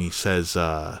doctor, and he says,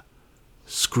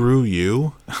 "Screw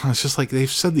you." It's just like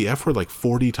they've said the F word like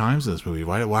 40 times in this movie.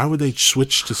 Why would they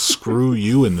switch to "screw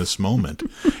you" in this moment?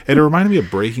 And it reminded me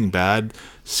of Breaking Bad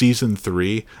season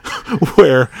 3,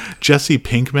 where Jesse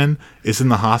Pinkman is in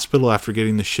the hospital after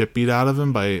getting the shit beat out of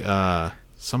him by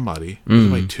somebody. Was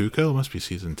it by Tuco? It must be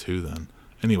season 2 then.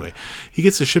 Anyway, he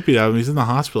gets the shit beat out of him. He's in the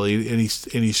hospital, and he's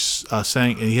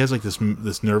saying, and he has like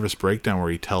this nervous breakdown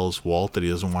where he tells Walt that he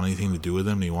doesn't want anything to do with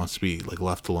him, and he wants to be like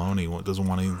left alone. He doesn't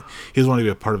want to be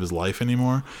a part of his life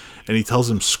anymore. And he tells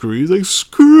him screw you. He's like,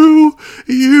 "Screw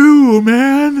you,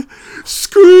 man,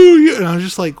 screw you." And I was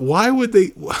just like, why would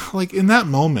they, like, in that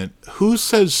moment, who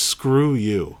says screw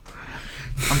you?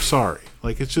 I'm sorry,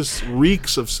 like, it just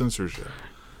reeks of censorship.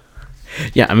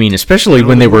 Yeah, especially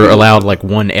when they were allowed like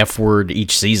one F word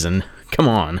each season. Come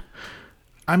on.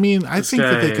 I mean, I think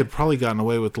that they guy- could probably gotten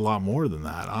away with a lot more than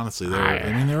that. Honestly, they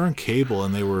were on cable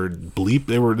and they were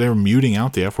they were muting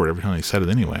out the F word every time they said it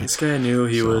anyway. This guy knew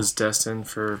he was destined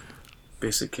for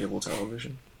basic cable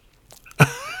television.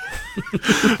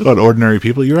 About ordinary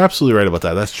people, you're absolutely right about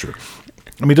that. That's true.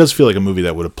 I mean, it does feel like a movie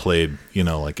that would have played,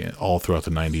 like all throughout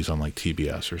the '90s on like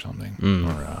TBS or something,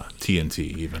 or TNT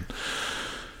even.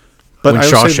 But When I would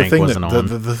say Shawshank the thing wasn't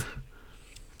on.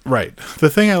 Right. The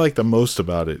thing I like the most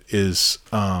about it is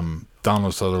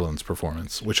Donald Sutherland's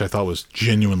performance, which I thought was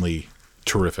genuinely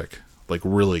terrific, like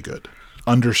really good,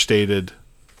 understated,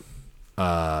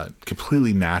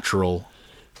 completely natural.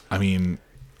 I mean,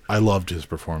 I loved his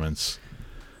performance.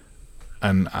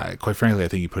 And quite frankly, I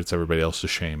think he puts everybody else to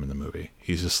shame in the movie.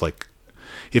 He's just like,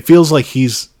 it feels like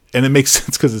and it makes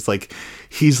sense because it's like,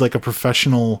 he's like a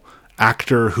professional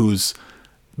actor who's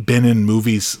been in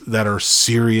movies that are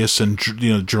serious and,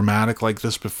 dramatic like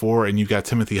this before. And you've got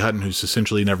Timothy Hutton, who's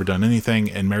essentially never done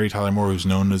anything, and Mary Tyler Moore, who's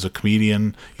known as a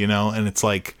comedian, and it's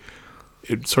like,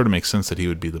 it sort of makes sense that he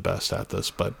would be the best at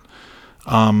this. But,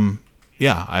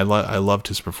 yeah, I loved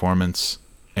his performance,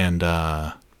 and,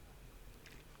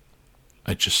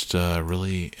 I just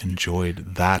really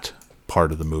enjoyed that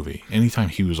part of the movie. Anytime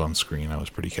he was on screen, I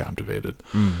was pretty captivated.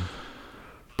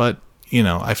 But,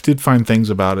 I did find things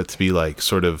about it to be like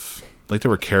sort of like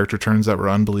there were character turns that were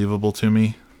unbelievable to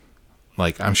me.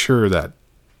 Like, I'm sure that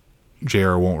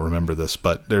JR won't remember this,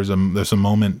 but there's a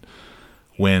moment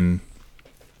when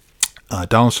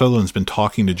Donald Sutherland's been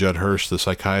talking to Judd Hirsch, the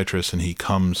psychiatrist, and he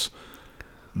comes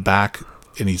back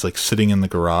and he's like sitting in the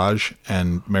garage,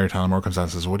 and Mary Tyler Moore comes out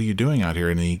and says, "What are you doing out here?"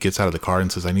 And he gets out of the car and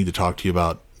says, "I need to talk to you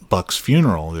about Buck's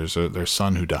funeral. There's their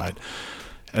son who died."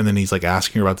 And then he's like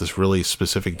asking her about this really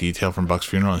specific detail from Buck's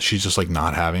funeral, and she's just like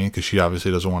not having it because she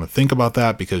obviously doesn't want to think about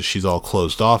that because she's all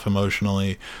closed off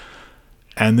emotionally.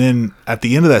 And then at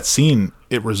the end of that scene,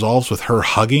 it resolves with her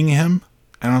hugging him.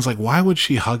 And I was like, why would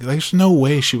she hug? There's no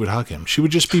way she would hug him. She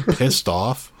would just be pissed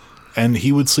off, and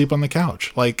he would sleep on the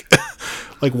couch. Like,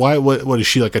 why? What is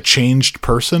she, like a changed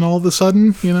person all of a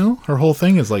sudden? Her whole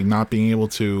thing is like not being able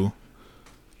to,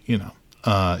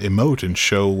 emote and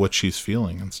show what she's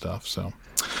feeling and stuff. So,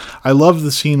 I love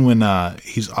the scene when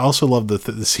he's also loved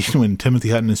the scene when Timothy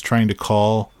Hutton is trying to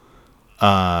call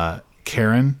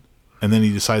Karen, and then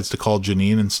he decides to call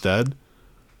Janine instead.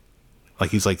 Like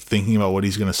he's like thinking about what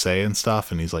he's gonna say and stuff,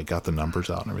 and he's like got the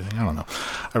numbers out and everything. I don't know.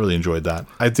 I really enjoyed that.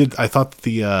 I thought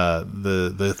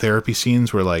the therapy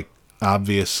scenes were like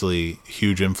obviously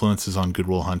huge influences on Good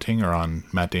Will Hunting, or on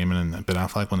Matt Damon and Ben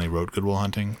Affleck when they wrote Good Will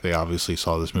Hunting. They obviously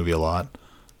saw this movie a lot.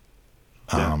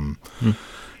 Yeah.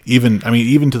 Even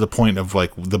to the point of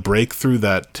like the breakthrough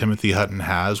that Timothy Hutton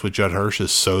has with Judd Hirsch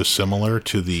is so similar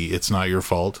to the "It's not your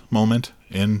fault" moment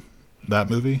in that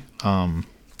movie.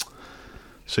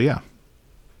 So yeah.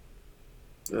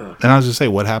 Ugh. And I was just say,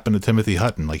 what happened to Timothy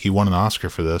Hutton? Like, he won an Oscar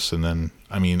for this, and then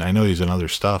I know he's in other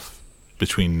stuff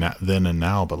between then and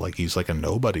now, but like he's like a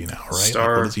nobody now, right? Star,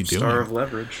 like, what is he doing? Star of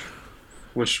Leverage,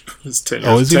 which is 10 years,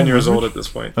 Oh, is he 10 on years Leverage? old at this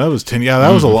point. That was 10. Yeah, that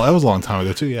was a long time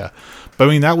ago too. Yeah,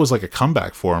 but that was like a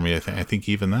comeback for me. I think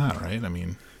even that, right?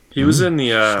 He was in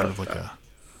the. sort of like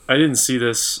I didn't see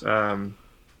this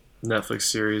Netflix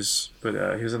series,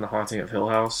 but he was in The Haunting of Hill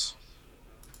House.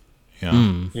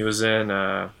 yeah. He was in.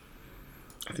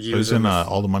 I think He was in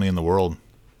All the Money in the World.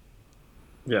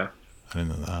 Yeah. I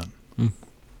didn't know that.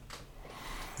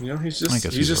 He's I just guess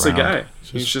he's he's just a around. guy.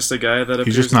 He's just a guy that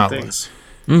appears just in not things.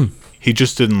 He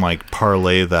just didn't like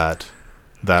parlay that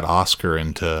Oscar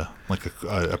into like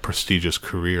a prestigious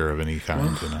career of any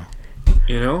kind,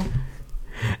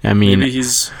 I mean, Maybe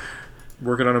he's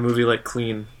working on a movie like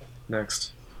Clean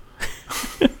next.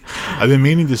 I've been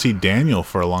meaning to see Daniel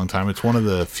for a long time. It's one of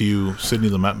the few Sidney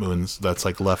Lumet movies that's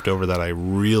like left over that I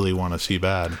really want to see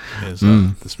bad is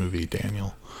this movie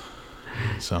Daniel.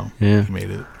 So Yeah. he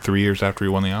made it 3 years after he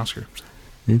won the Oscar.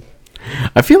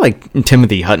 I feel like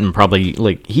Timothy Hutton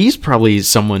he's probably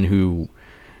someone who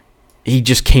he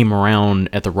just came around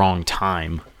at the wrong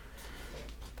time.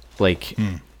 Like,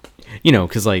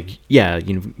 because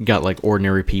got like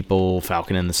Ordinary People,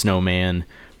 Falcon and the Snowman,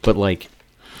 but like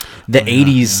the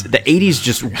 80s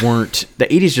just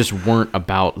weren't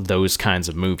about those kinds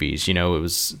of movies. It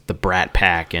was the Brat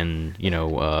Pack and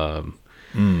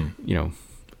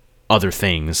other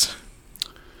things.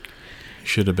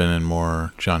 Should have been in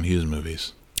more John Hughes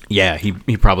movies. Yeah, he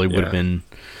probably would have been.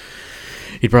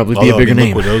 He'd probably be Although, a bigger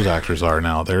name. Look where those actors are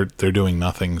now. They're doing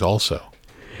nothing also.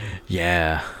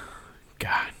 Yeah.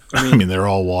 God. They're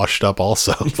all washed up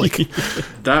also. Like,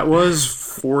 That was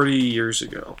 40 years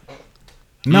ago.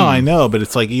 No, I know, but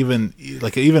it's like even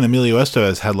Emilio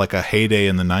Estevez had like a heyday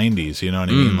in the '90s. You know what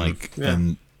I mean? Like,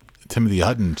 and Timothy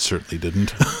Hutton certainly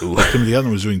didn't. Timothy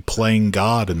Hutton was doing Playing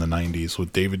God in the '90s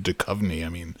with David Duchovny. I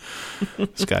mean,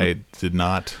 this guy did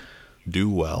not do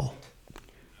well.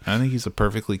 I think he's a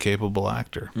perfectly capable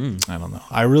actor. I don't know.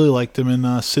 I really liked him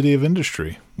in City of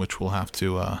Industry, which we'll have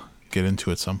to get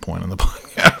into at some point on the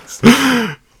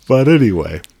podcast. But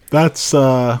anyway, that's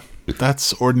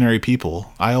Ordinary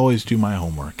People. I always do my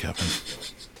homework, Kevin.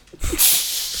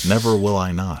 Never will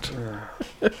I not.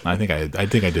 I think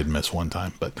I did miss one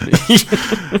time, but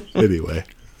anyway.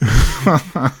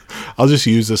 I'll just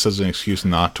use this as an excuse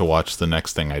not to watch the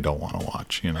next thing I don't want to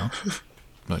watch, you know?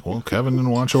 Like, well, Kevin didn't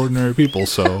watch Ordinary People,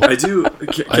 so I do.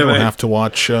 I don't have to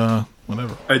watch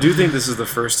whatever. I do think this is the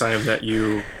first time that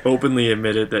you openly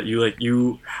admitted that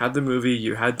you had the movie,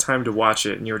 you had time to watch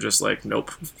it, and you were just like,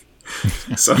 nope.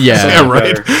 So, Yeah,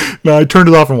 right. No, I turned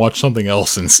it off and watched something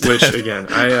else instead. Which again,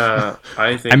 I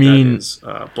think that is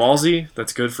ballsy.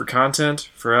 That's good for content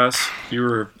for us.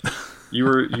 You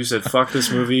said fuck this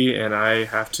movie, and I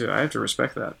have to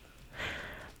respect that.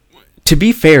 To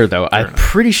be fair, though, I'm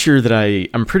pretty sure I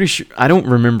don't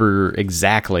remember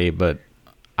exactly, but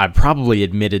I probably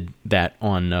admitted that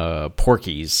on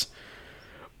Porky's.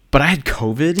 But I had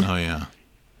COVID. Oh yeah.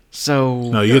 So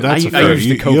no, you have a pass for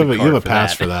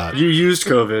that. You used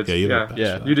COVID. Yeah, you have a pass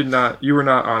for that. You did not. You were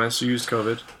not honest. You used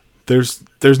COVID.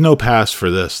 There's no pass for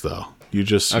this though. You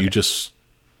just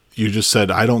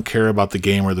said I don't care about the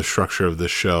game or the structure of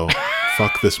this show.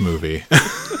 Fuck this movie.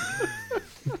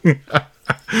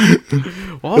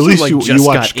 Well, at least you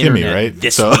watched Kimmy, right?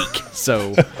 This week,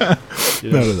 so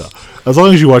no. As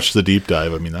long as you watch the deep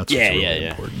dive, I mean that's what's really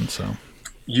yeah. important. So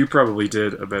you probably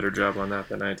did a better job on that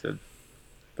than I did,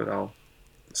 but I'll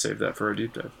save that for a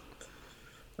deep dive.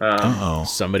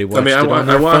 Somebody watched it on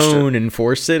their phone in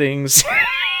 4 sittings.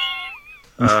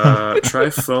 Try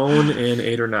phone in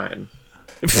 8 or 9.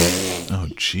 Oh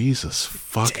Jesus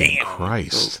fucking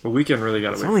Christ! The weekend really got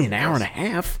away. It's only an hour and a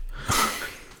half.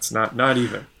 It's not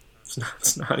even.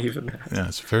 It's not even that. Yeah,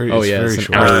 it's very. It's short.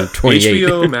 an hour 28.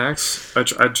 HBO Max.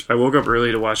 I woke up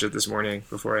early to watch it this morning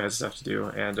before I had stuff to do,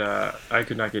 and I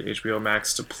could not get HBO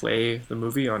Max to play the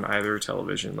movie on either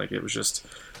television. Like it was just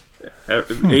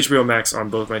HBO Max on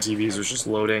both my TVs was just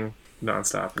loading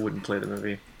nonstop. Wouldn't play the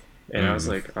movie, and I was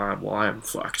like, well, I'm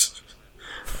fucked.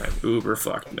 I'm uber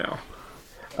fucked now.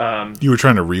 You were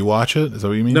trying to rewatch it? Is that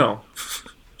what you mean? No,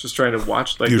 just trying to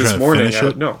watch. Like you were this trying morning. to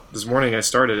finish it? This morning I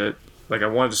started it. Like I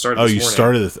wanted to start it Oh, this you morning.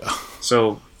 started it.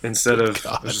 So instead of,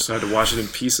 God. I just had to watch it in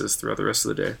pieces throughout the rest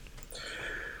of the day.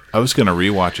 I was gonna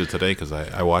rewatch it today because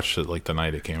I watched it like the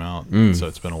night it came out, so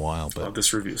it's been a while. But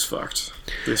This review is fucked.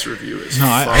 This review is no,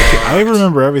 fucked. I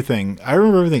remember everything. I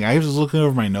was looking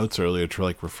over my notes earlier to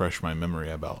like refresh my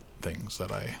memory about things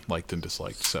that I liked and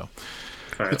disliked. So All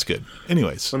right. it's good.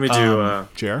 Anyways, Let me do,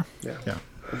 JR? Yeah.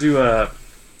 I'll do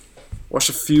watch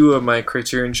a few of my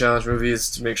Criterion Challenge movies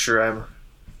to make sure I'm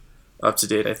up to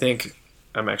date. I think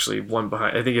I'm actually one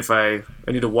behind. I think if I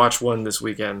need to watch one this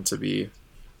weekend to be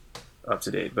up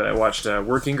to date. But I watched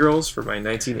Working Girls for my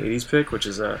 1980s pick, which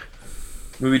is a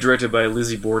movie directed by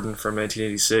Lizzie Borden from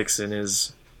 1986 and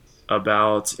is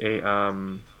about a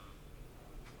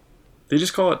they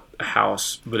just call it a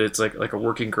house, but it's like a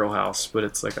working girl house, but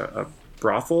it's like a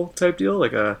brothel type deal,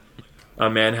 like a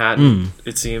Manhattan.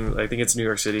 It seems, I think it's New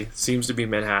York City. Seems to be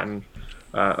Manhattan.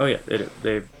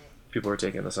 People are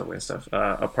taking the subway and stuff.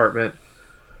 Apartment,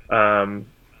 where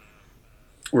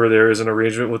there is an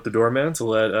arrangement with the doorman to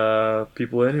let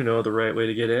people in who know the right way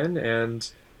to get in,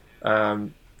 and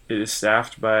it is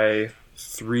staffed by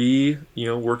 3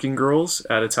 working girls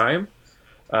at a time,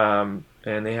 and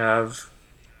they have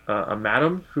a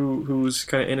madam who's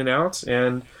kind of in and out,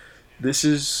 and this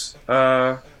is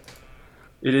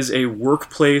it is a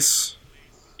workplace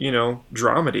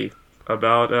dramedy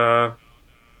about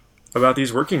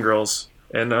these working girls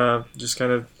and just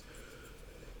kind of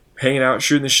hanging out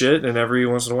shooting the shit, and every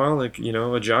once in a while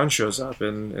a John shows up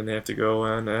and they have to go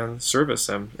and service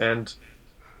them, and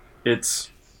it's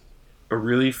a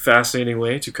really fascinating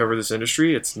way to cover this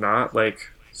industry. It's not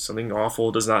like something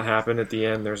awful does not happen at the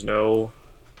end. There's no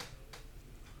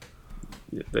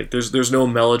there's no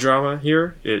melodrama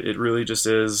here. It really just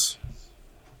is,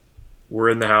 we're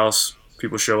in the house,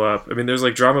 people show up. I mean, there's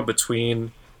like drama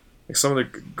between, like, some of the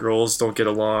girls don't get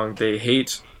along. They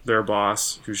hate their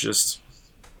boss, she's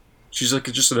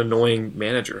just an annoying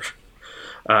manager,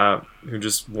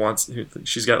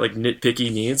 she's got like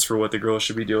nitpicky needs for what the girls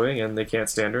should be doing, and they can't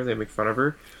stand her. They make fun of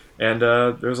her, and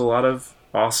there's a lot of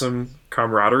awesome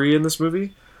camaraderie in this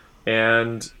movie,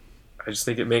 and I just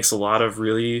think it makes a lot of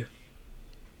really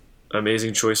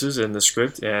amazing choices in the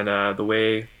script and the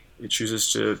way it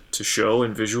chooses to show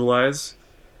and visualize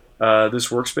this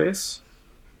workspace.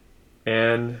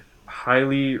 And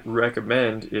highly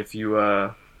recommend if you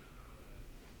haven't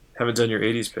done your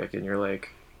 80s pick and you're like,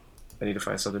 I need to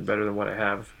find something better than what I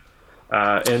have.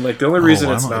 And like the only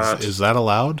reason it's not is that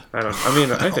allowed? I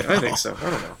think so. I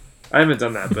don't know. I haven't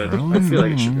done that, but I feel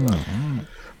like it should be allowed.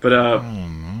 But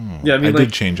yeah, I mean, I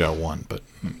did change out one, but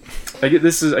I give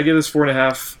this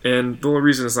 4.5, and the only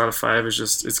reason it's not a 5 is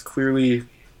just it's clearly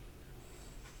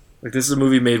like this is a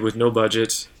movie made with no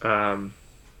budget,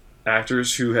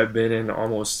 actors who have been in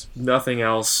almost nothing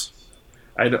else.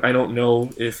 I don't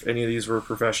know if any of these were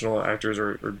professional actors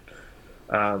or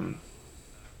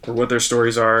what their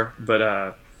stories are,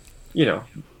 but you know,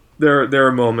 there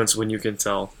are moments when you can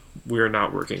tell we are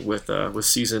not working with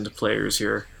seasoned players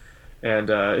here, and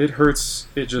it hurts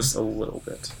it just a little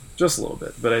bit.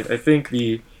 But I think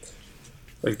the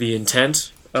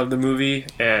intent of the movie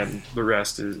and the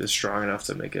rest is strong enough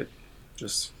to make it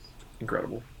just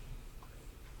incredible.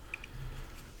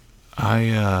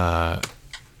 My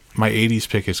 80s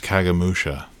pick is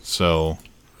Kagamusha, so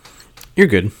You're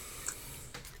good.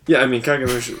 Yeah, I mean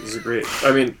Kagamusha is a great.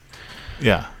 I mean,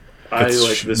 yeah. I It's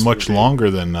like this much movie. longer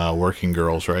than Working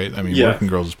Girls, right? I mean, Yeah. Working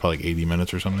Girls is probably like 80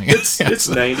 minutes or something. It's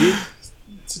 90.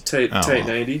 It's a tight well.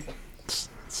 90.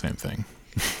 Same thing.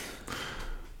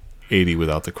 80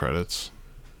 without the credits.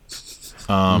 It's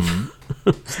not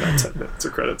 10 minutes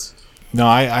of credits. No,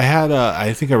 I had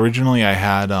I think originally I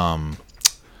had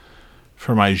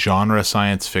for my genre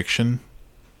science fiction,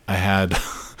 I had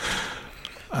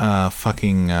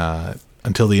fucking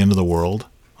Until the End of the World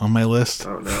on my list.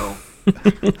 Oh no.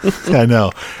 I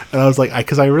know. And I was like,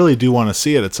 because I really do want to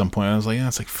see it at some point. I was like, yeah,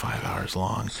 it's like 5 hours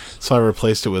long. So I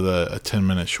replaced it with a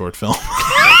 10-minute short film.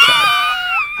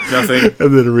 Nothing.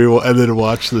 and then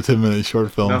watch the 10-minute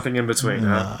short film. Nothing in between,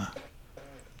 huh?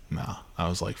 No, I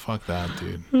was like, fuck that,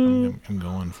 dude. I'm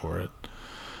going for it.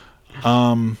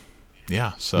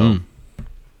 Yeah. So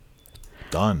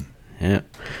done. Yeah.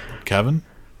 Kevin.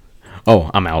 Oh,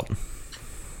 I'm out.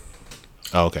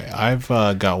 Okay, I've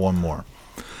got one more,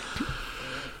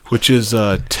 which is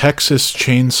Texas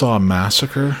Chainsaw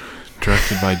Massacre,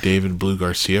 directed by David Blue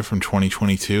Garcia from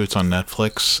 2022. It's on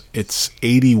Netflix. It's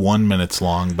 81 minutes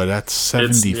long, but that's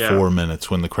 74 minutes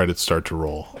when the credits start to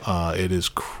roll. It is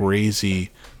crazy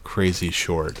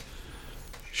short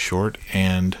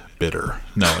and bitter.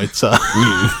 No, it's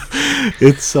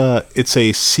it's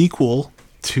a sequel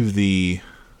to the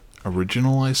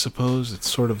original, I suppose. It's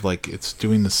sort of like it's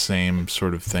doing the same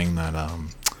sort of thing that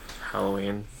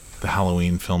Halloween. the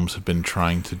Halloween films have been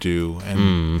trying to do,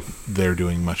 and they're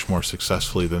doing much more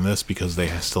successfully than this because they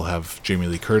still have Jamie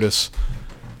Lee Curtis,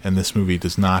 and this movie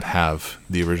does not have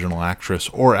the original actress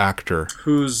or actor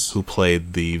who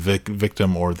played the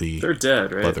victim or the They're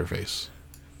dead, right? Leatherface.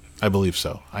 I believe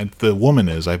so. The woman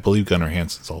is. I believe Gunnar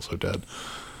Hansen's also dead.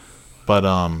 But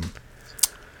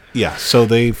yeah. So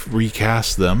they've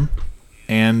recast them,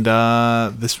 and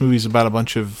this movie's about a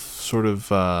bunch of sort of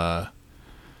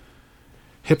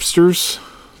hipsters.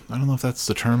 I don't know if that's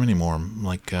the term anymore.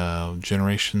 Like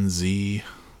Generation Z,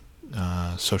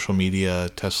 social media,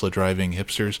 Tesla driving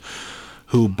hipsters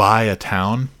who buy a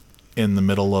town in the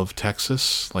middle of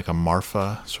Texas, like a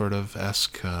Marfa sort of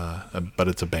esque, but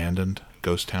it's abandoned,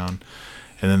 ghost town,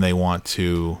 and then they want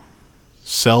to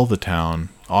sell the town,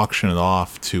 auction it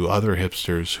off to other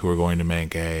hipsters who are going to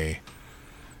make a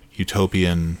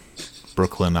utopian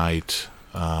Brooklynite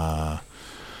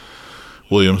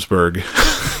Williamsburg.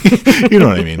 You know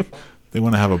what I mean? They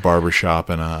want to have a barber shop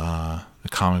and a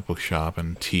comic book shop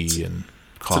and tea and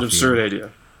coffee. It's an absurd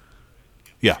idea.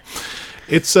 Yeah.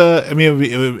 It's I mean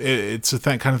it's a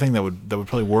kind of thing that would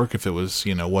probably work if it was,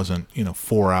 wasn't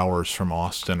 4 hours from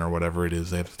Austin or whatever it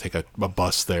is. They have to take a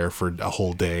bus there for a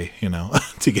whole day,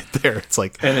 to get there. It's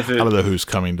like, And if I don't know who's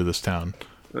coming to this town.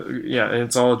 Yeah, and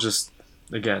it's all just,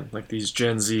 again, like these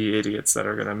Gen Z idiots that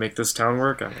are going to make this town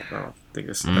work. I don't think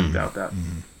this. I doubt that.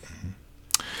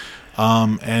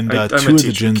 And I'm two a of the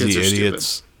teacher. Gen Kids Z are stupid.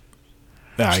 idiots.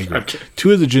 Yeah, I agree. I'm kidding.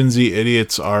 Two of the Gen Z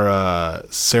idiots are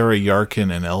Sarah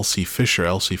Yarkin and Elsie Fisher.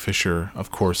 Elsie Fisher,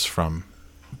 of course, from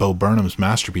Bo Burnham's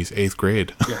masterpiece, 8th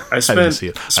Grade. Yeah, I didn't see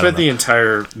it. I don't spent the know.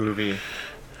 entire movie.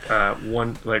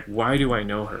 Why do I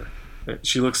know her?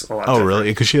 She looks a lot. Oh, different.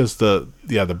 really? Because she has the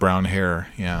brown hair.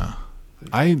 Yeah,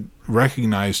 I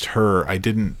recognized her. I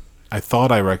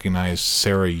thought I recognized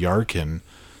Sarah Yarkin,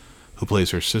 who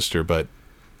plays her sister, but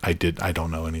I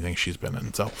don't know anything she's been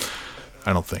in, so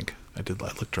I don't think I did. I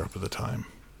looked her up at the time.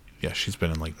 Yeah, she's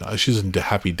been in she's in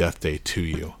Happy Death Day to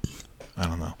You. I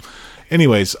don't know.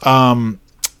 Anyways,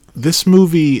 this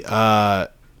movie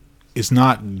is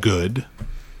not good.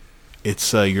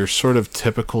 It's your sort of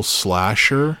typical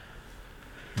slasher,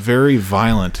 very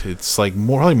violent. It's like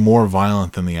probably more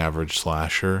violent than the average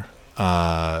slasher.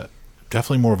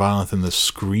 Definitely more violent than the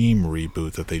Scream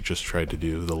reboot that they just tried to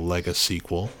do, the Lega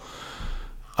sequel.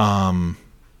 On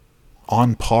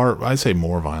par, I'd say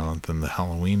more violent than the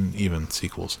Halloween even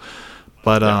sequels.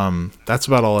 But that's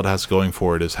about all it has going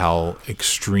for it, is how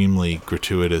extremely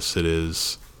gratuitous it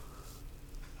is.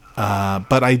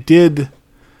 But I did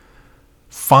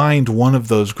find one of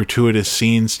those gratuitous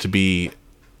scenes to be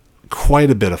quite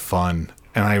a bit of fun,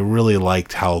 and I really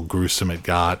liked how gruesome it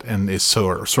got, and is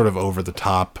so sort of over the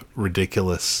top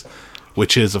ridiculous,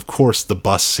 which is of course the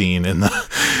bus scene in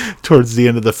the towards the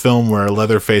end of the film, where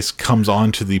Leatherface comes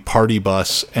onto the party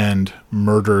bus and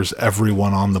murders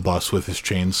everyone on the bus with his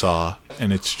chainsaw,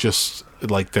 and it's just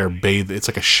like they're bathed. It's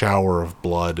like a shower of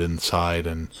blood inside,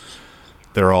 and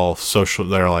they're all social.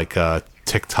 They're like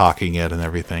TikToking it and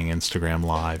everything, Instagram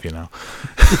Live, you know.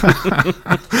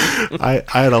 I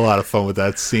had a lot of fun with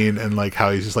that scene, and like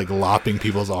how he's just like lopping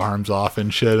people's arms off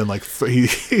and shit, and like he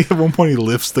at one point he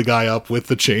lifts the guy up with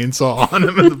the chainsaw on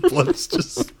him, and the blood's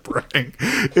just spraying.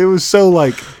 It was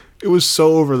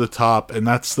so over the top, and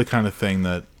that's the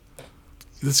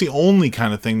only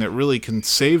kind of thing that really can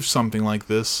save something like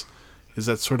this, is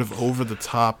that sort of over the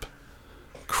top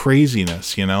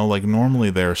craziness, you know. Like normally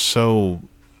they're so,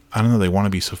 I don't know, they want to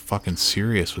be so fucking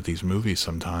serious with these movies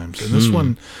sometimes. And this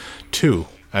one, too,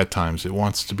 at times, it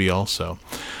wants to be also.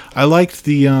 I liked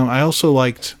I also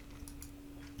liked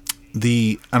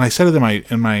and I said it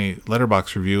in my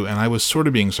Letterboxd review, and I was sort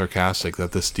of being sarcastic,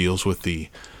 that this deals with the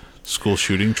school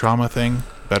shooting trauma thing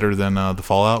better than the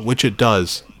Fallout, which it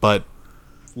does, but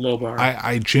Low bar.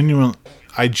 I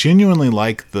genuinely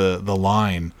like the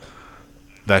line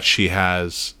that she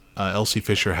has, Elsie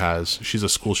Fisher has. She's a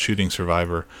school shooting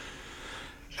survivor,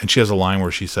 and she has a line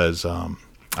where she says,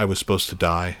 I was supposed to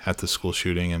die at the school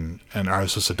shooting, and I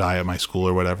was supposed to die at my school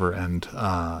or whatever, and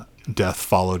death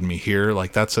followed me here.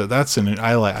 Like I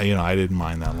didn't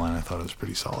mind that line. I thought it was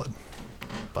pretty solid.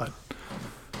 But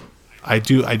I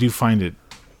do find it,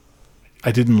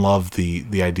 I didn't love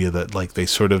the idea that like they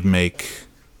sort of make,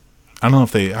 I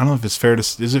don't know if it's fair to,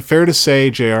 is it fair to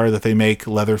say, JR, that they make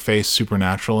Leatherface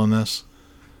supernatural in this?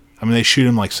 I mean, they shoot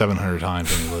him like 700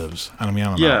 times and he lives. I don't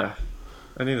know. Yeah,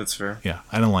 I think that's fair. Yeah,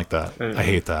 I don't like that. I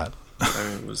hate that. I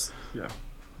mean, it was, yeah.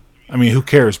 I mean, who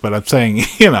cares? But I'm saying,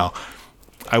 you know,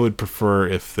 I would prefer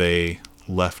if they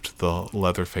left the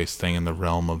Leatherface thing in the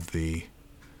realm of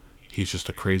he's just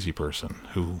a crazy person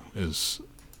who is,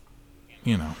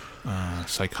 you know,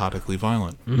 psychotically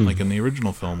violent, like in the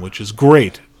original film, which is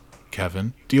great.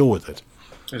 Kevin, deal with it.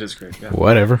 It is great. Yeah.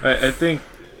 Whatever. I think.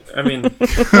 I mean,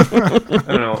 I don't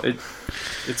know.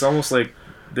 It's almost like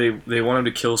they want him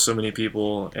to kill so many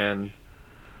people, and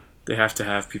they have to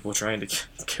have people trying to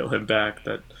kill him back.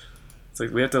 That it's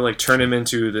like we have to like turn him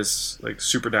into this like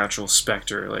supernatural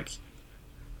specter. Like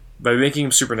by making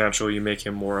him supernatural, you make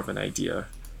him more of an idea.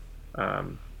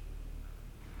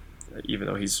 Even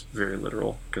though he's very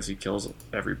literal because he kills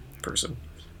every person.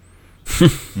 I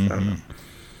don't know.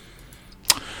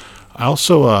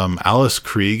 Also, Alice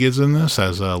Krige is in this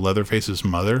as Leatherface's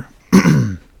mother,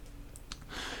 and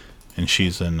she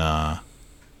was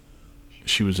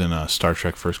in Star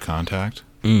Trek: First Contact,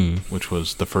 which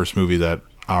was the first movie that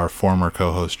our former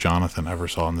co-host Jonathan ever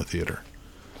saw in the theater.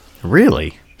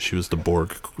 Really? She was the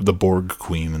Borg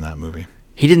queen in that movie.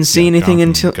 He didn't see anything Jonathan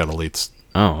until. got a late.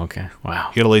 Oh, okay.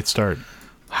 Wow. He had a late start.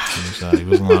 He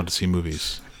wasn't allowed to see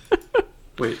movies.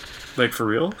 Wait, like for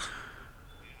real?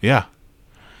 Yeah.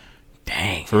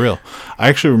 Dang. For real. I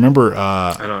actually remember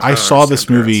I saw this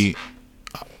movie.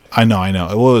 I know.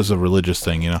 It was a religious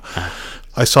thing, you know.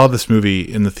 I saw this movie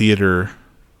in the theater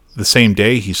the same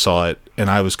day he saw it, and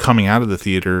I was coming out of the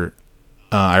theater.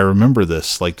 I remember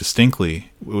this like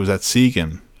distinctly. It was at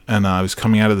Segan, and I was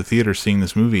coming out of the theater seeing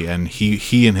this movie, and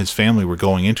he and his family were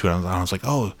going into it. And I was like,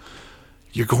 "Oh,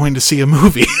 you're going to see a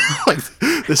movie? Like,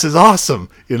 this is awesome!"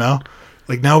 You know.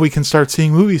 Like now we can start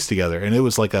seeing movies together, and it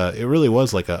really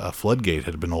was like a floodgate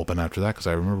had been open after that, because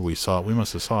I remember we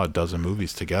must have saw a dozen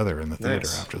movies together in the theater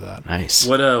after that. Nice.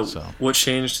 What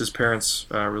changed his parents'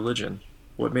 religion?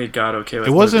 What made God okay with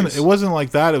movies? It wasn't like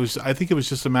that. I think it was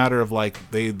just a matter of like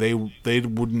they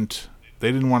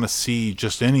didn't want to see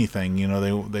just anything, you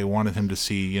know. They wanted him to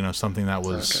see, you know, something that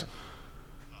was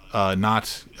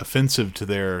not offensive to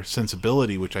their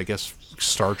sensibility, which I guess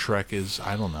Star Trek is.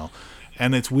 I don't know.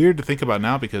 And it's weird to think about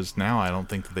now, because now I don't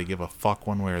think that they give a fuck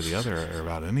one way or the other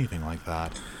about anything like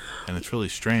that, and it's really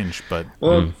strange. But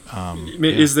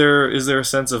is there a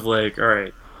sense of like, all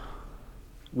right,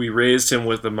 we raised him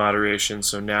with the moderation,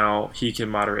 so now he can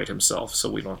moderate himself, so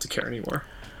we don't have to care anymore.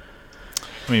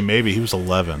 I mean, maybe he was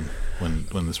 11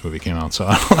 when this movie came out, so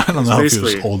I don't know if he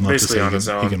was old enough to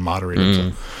say he can moderate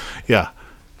himself. Yeah.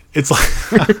 It's like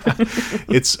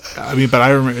but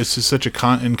I remember it's just such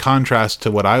in contrast to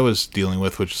what I was dealing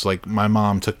with, which is like my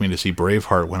mom took me to see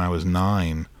Braveheart when I was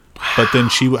 9, but then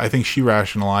I think she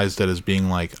rationalized it as being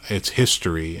like it's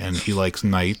history and he likes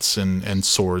knights and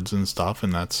swords and stuff,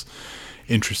 and that's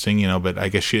interesting, you know. But I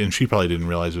guess she probably didn't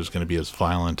realize it was going to be as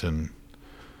violent and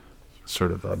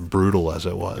sort of brutal as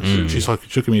it was. She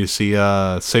took me to see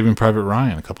Saving Private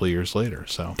Ryan a couple of years later.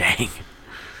 So dang,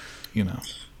 you know.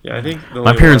 Yeah, I think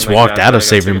my parents walked out of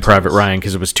Saving Private Ryan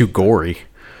because it was too gory.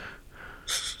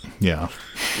 Yeah,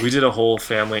 we did a whole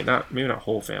family, maybe not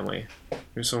whole family.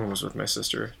 Maybe someone was with my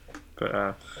sister,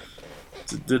 but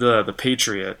did the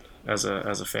Patriot as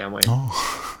a family.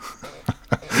 Oh.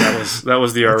 that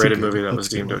was the R-rated movie that was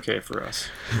deemed okay for us.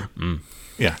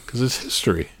 Yeah, because it's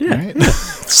history, right?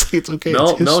 it's okay.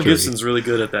 Mel Gibson's really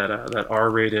good at that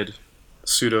R-rated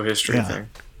pseudo history thing.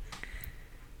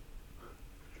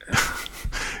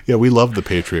 Yeah, we loved The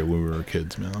Patriot when we were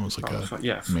kids, man. That was like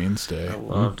a mainstay. I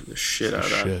loved the shit out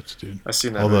of that. Shit, dude. I've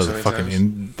seen that. All the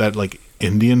fucking that like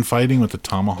Indian fighting with the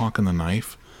tomahawk and the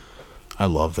knife. I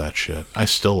love that shit. I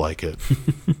still like it.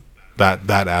 that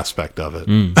aspect of it.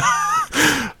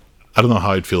 I don't know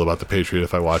how I'd feel about The Patriot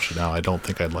if I watched it now. I don't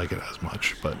think I'd like it as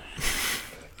much, but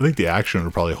I think the action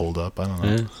would probably hold up. I don't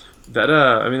know. That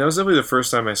that was definitely the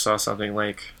first time I saw something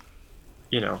like,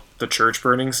 you know, the church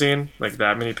burning scene, like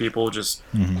that many people just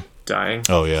dying.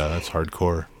 Oh yeah, that's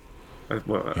hardcore. I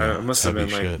must have been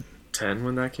like 10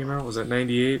 when that came out. Was that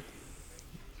 98?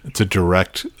 It's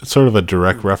sort of a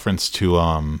direct reference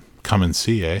to Come and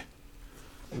See, eh?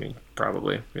 I mean,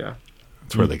 probably, yeah.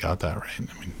 That's where they got that, right?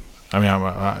 I mean,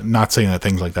 I'm not saying that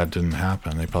things like that didn't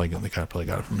happen. They probably got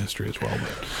it from history as well.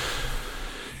 But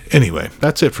anyway,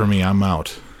 that's it for me. I'm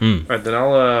out. All right, then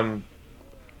I'll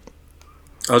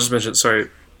just mention. Sorry,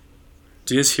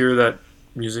 do you guys hear that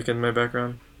music in my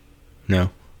background? No.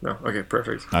 No. Okay,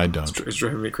 perfect. I don't. It's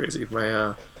driving me crazy.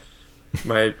 My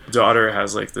daughter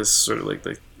has like this sort of like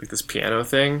this piano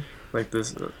thing, like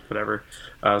this whatever,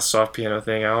 soft piano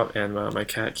thing out, and my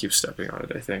cat keeps stepping on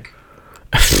it. I think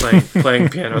playing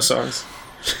piano songs.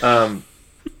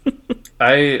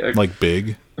 I like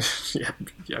Big. Yeah.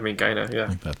 I mean, kinda. Yeah.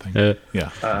 Like that thing.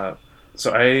 Yeah.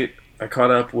 So I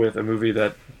caught up with a movie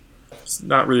that. It's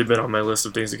not really been on my list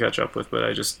of things to catch up with, but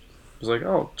I just was like,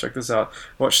 oh, check this out.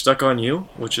 I watched Stuck on You,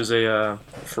 which is a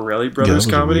Farrelly Brothers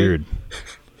comedy. Weird.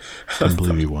 I couldn't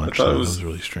believe you watched that. That was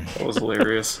really strange. That was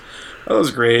hilarious. That was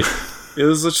great. It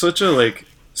was such a like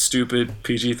stupid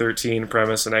PG-13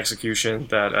 premise and execution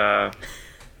that I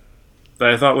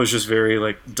thought was just very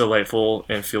like delightful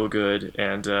and feel good,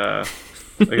 and like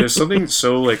there's something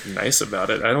so like nice about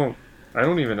it. I don't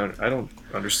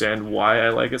understand why I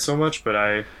like it so much, but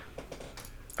I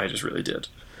just really did.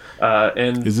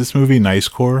 And is this movie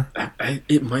nicecore?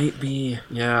 It might be.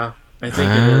 Yeah, I think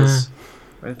it is.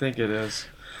 I think it is.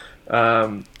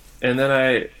 And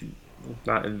then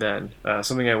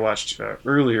something I watched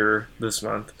earlier this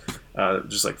month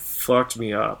just like fucked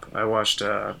me up. I watched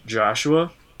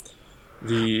Joshua,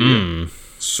 the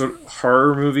sort of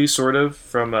horror movie sort of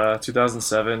from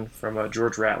 2007 from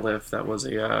George Ratliff. That was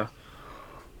a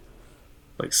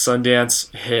like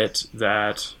Sundance hit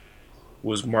that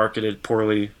was marketed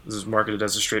poorly. This was marketed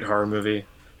as a straight horror movie,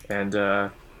 and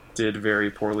did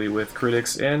very poorly with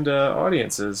critics and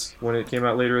audiences when it came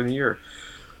out later in the year.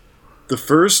 The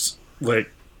first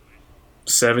like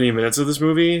 70 minutes of this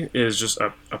movie is just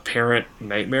a parent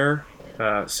nightmare.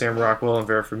 Sam Rockwell and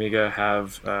Vera Farmiga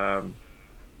have Vera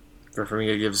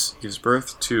Farmiga gives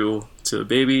birth to the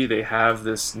baby. They have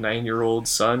this 9-year-old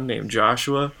son named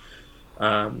Joshua,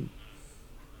 and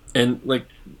like.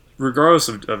 Regardless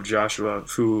of Joshua,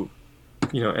 who,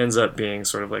 you know, ends up being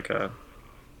sort of like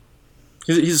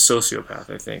he's a sociopath,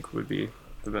 I think, would be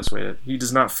the best way to. He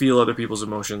does not feel other people's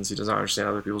emotions. He does not understand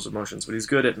other people's emotions, but he's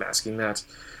good at masking that.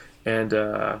 And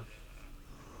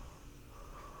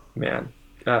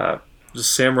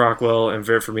just Sam Rockwell and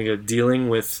Vera Farmiga dealing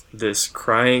with this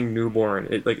crying newborn.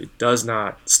 It does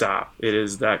not stop. It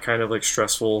is that kind of like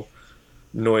stressful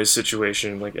noise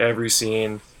situation. Like every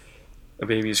scene. A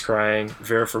baby's crying.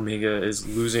 Vera Farmiga is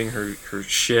losing her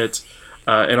shit.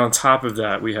 And on top of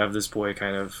that, we have this boy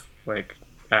kind of like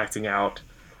acting out.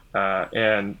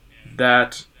 And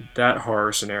that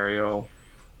horror scenario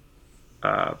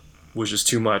was just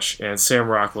too much. And Sam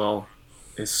Rockwell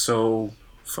is so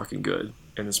fucking good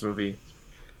in this movie.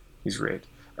 He's great.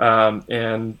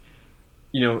 And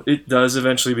it does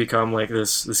eventually become like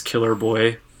this killer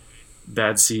boy,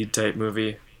 bad seed type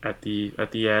movie at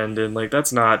the end, and like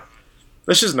that's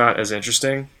just not as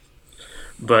interesting.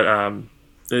 But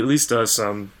it at least does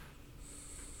some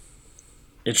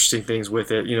interesting things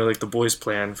with it. Like the boy's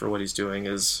plan for what he's doing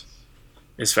is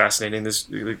fascinating.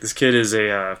 This kid is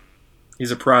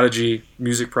he's a prodigy,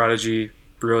 music prodigy,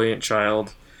 brilliant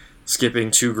child, skipping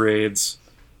 2 grades,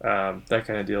 that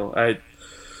kind of deal.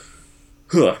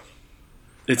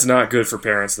 It's not good for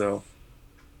parents though,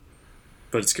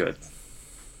 but it's good.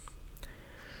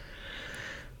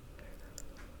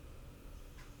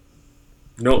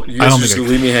 No, you guys are just gonna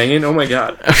leave me hanging? Oh my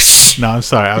god! No, I'm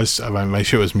sorry. My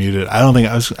shit was muted. I don't think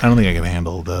I can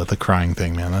handle the crying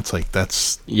thing, man.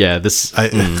 That's yeah. This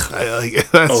like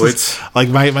it's like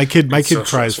my kid so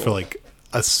cries stressful.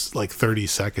 For like 30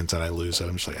 seconds and I lose it.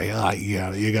 I'm just like,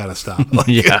 you gotta stop. Like,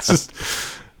 yeah,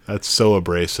 that's so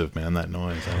abrasive, man. That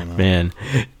noise, I don't know. Man.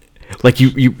 Like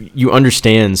you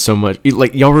understand so much.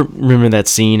 Like y'all remember that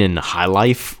scene in High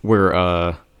Life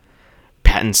where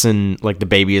Pattinson, like the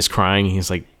baby is crying.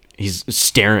 He's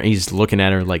staring. He's looking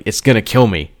at her like it's gonna kill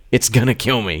me. It's gonna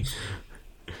kill me.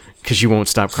 Because she won't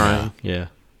stop crying. Yeah.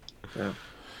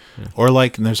 Or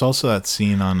like, and there's also that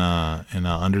scene on in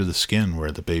Under the Skin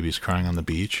where the baby's crying on the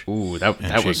beach. Ooh,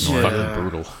 that was fucking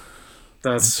brutal.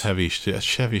 That's heavy shit.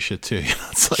 That's heavy shit too.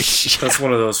 It's like that's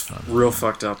one of those real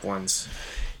fucked up ones.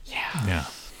 Yeah.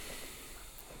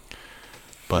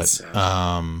 But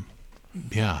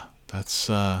yeah, that's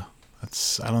I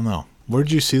don't know. Where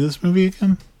did you see this movie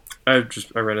again? I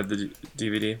rented the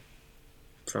DVD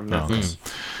from Netflix.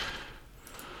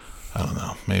 I don't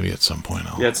know. Maybe at some point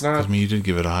I'll. Yeah, it's not. I mean, you did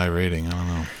give it a high rating. I don't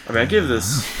know. I mean, I gave it a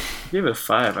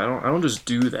 5. I don't just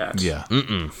do that. Yeah.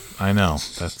 I know.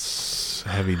 That's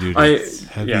heavy duty.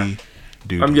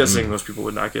 Duty. I'm guessing most people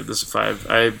would not give this a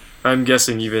 5. I'm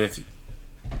guessing even if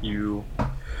you, I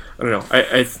don't know.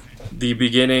 The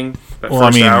beginning, that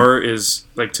first hour is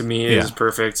like to me is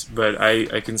perfect, but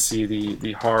I can see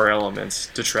the horror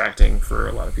elements detracting for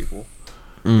a lot of people.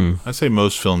 I'd say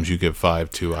most films you give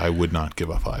 5 to, I would not give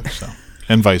a 5. So,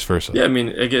 and vice versa. Yeah, I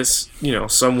mean, I guess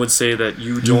some would say that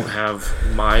you don't have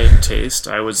my taste.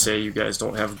 I would say you guys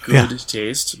don't have good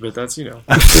taste, but that's neither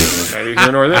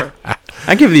here nor there.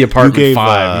 I give The Apartment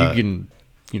 5. You can,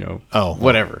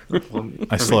 whatever.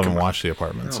 I still haven't watched The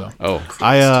Apartment, so. Oh,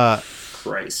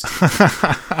 Christ.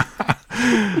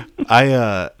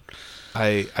 I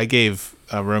gave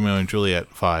Romeo and Juliet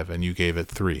 5, and you gave it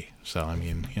 3. So I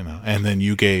mean, and then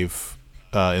you gave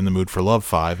In the Mood for Love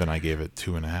 5, and I gave it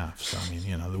 2.5. So I mean,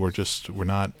 we're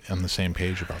not on the same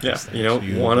page about this. Yeah,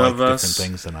 one of us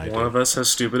has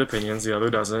stupid opinions, the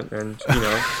other doesn't, and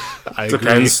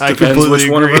depends which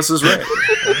one of us is right.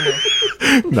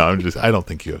 No, I don't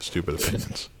think you have stupid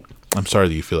opinions. I'm sorry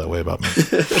that you feel that way about me.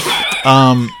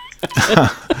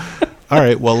 All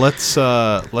right, well let's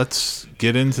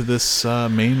get into this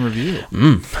main review,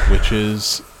 which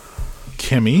is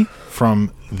Kimi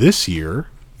from this year,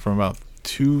 from about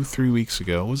 2-3 weeks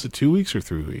ago. Was it 2 weeks or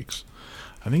 3 weeks?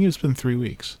 I think it's been 3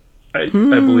 weeks. I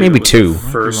believe maybe it was 2. The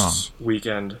first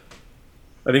weekend.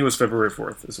 I think it was February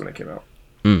 4th is when it came out.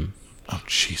 Oh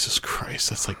Jesus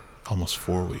Christ, that's like almost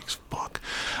 4 weeks. Fuck.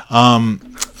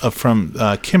 From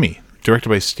Kimi, directed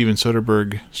by Steven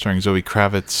Soderbergh, starring Zoe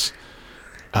Kravitz.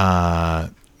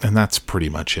 And that's pretty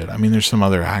much it. I mean, there's some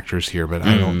other actors here, but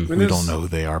we don't know who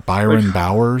they are. Byron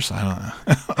Bowers? I don't know.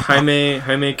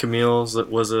 Jaime Camille's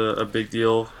was a big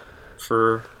deal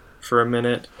for a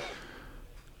minute.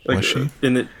 Was she?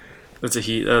 That's a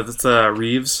he. That's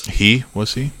Reeves.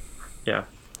 Was he? Yeah.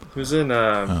 Who's in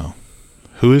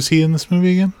Who is he in this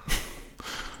movie again?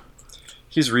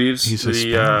 He's Reeves. He's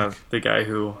the guy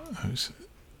who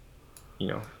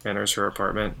enters her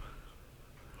apartment.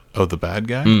 Oh, the bad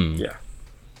guy? Yeah.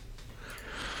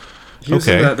 He was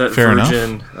in that fair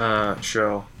Virgin enough.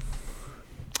 show.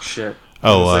 Shit.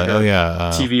 Yeah.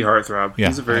 TV heartthrob. Yeah,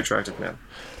 he's a very attractive man.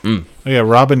 Oh, yeah,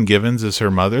 Robin Givens is her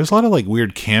mother. There's a lot of like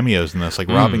weird cameos in this. Like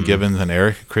Robin Givens and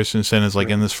Erica Christensen is like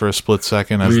in this for a split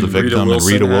second as the victim, and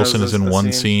Rita Wilson is in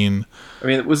one scene. I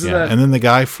mean, wasn't that? And then the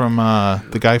guy from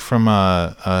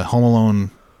Home Alone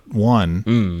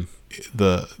 1.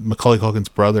 The Macaulay Culkin's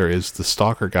brother is the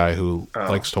stalker guy who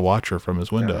likes to watch her from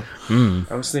his window. Yeah.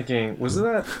 I was thinking, wasn't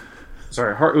that?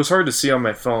 Sorry, it was hard to see on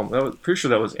my phone. Pretty sure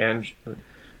that was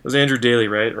Andrew Daly,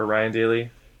 right, or Ryan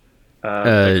Daly?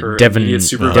 Devin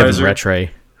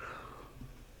Rattray.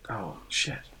 Oh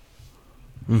shit!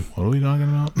 What are we talking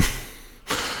about?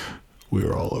 We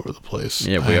were all over the place.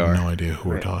 Yeah, we are. I have no idea who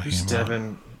we're talking about.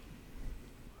 Devin?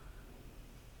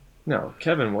 No,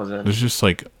 Kevin wasn't. There's just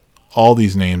like all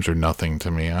these names are nothing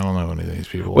to me. I don't know any of these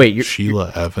people. Wait, you're-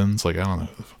 Sheila Evans, like I don't know.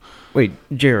 Wait,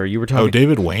 Jared, you were talking. Oh,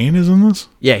 David Wayne is in this.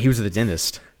 Yeah, he was the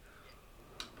dentist.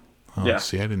 Oh, Yeah.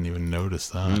 see, I didn't even notice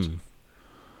that.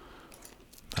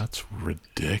 That's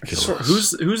ridiculous. So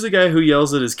who's the guy who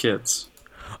yells at his kids?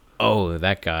 Oh,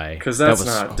 that guy. Because that's That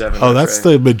was- not Devin. Oh, that's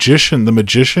Rattray. the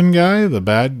magician guy, the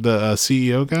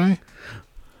CEO guy.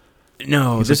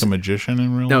 No, He's this like a magician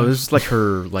in real no, life. this is like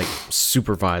her like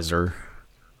supervisor.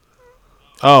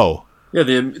 Oh, Yeah,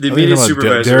 the I thought you were immediate talking about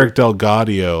supervisor. Derek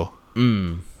Delgadio.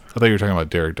 I thought you were talking about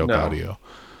Derek Delgadio.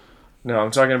 No,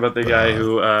 I'm talking about the guy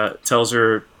who tells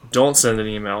her, "Don't send an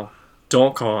email,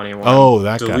 don't call anyone. Oh,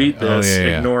 that guy. delete Oh, this, yeah,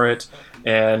 yeah. ignore it."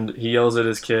 And he yells at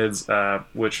his kids,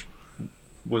 which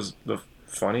was the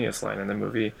funniest line in the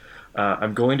movie.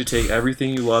 I'm going to take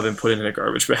everything you love and put it in a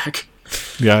garbage bag.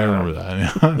 Yeah, I remember that.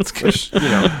 Yeah, that's good. You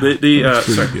know, pretty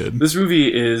sorry, good. this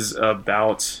movie is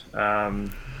about not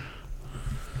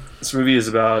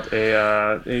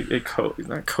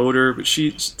coder, but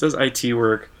she does IT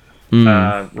work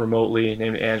remotely,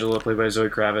 named Angela, played by Zoe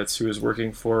Kravitz, who is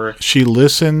working for. She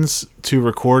listens to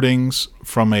recordings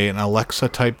from an Alexa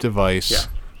type device, Yeah.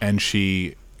 and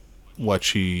she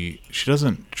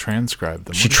doesn't transcribe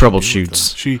them. She What does do with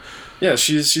troubleshoots. them? She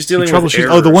She's dealing with troubleshoots.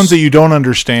 errors. Oh, the ones that you don't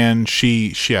understand.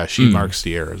 She marks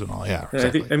the errors and all. Yeah, Yeah,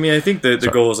 exactly. I think the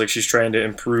goal is like she's trying to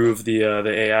improve the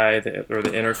AI or the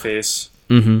interface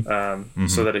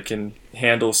so that it can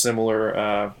handle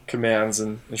similar commands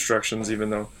and instructions, even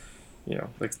though, you know,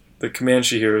 like the command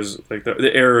she hears, like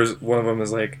the errors, one of them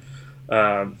is like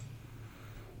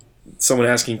someone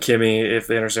asking Kimmy if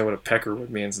they understand what a peckerwood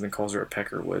means and then calls her a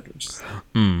peckerwood, which is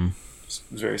just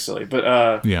very silly.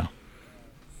 But yeah.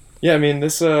 yeah, I mean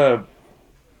this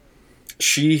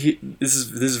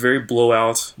is very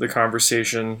blowout the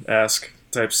conversation esque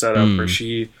type setup where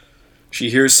she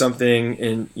hears something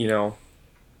in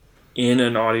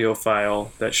an audio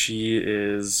file that she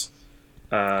is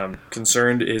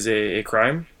concerned is a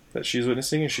crime that she's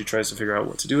witnessing, and she tries to figure out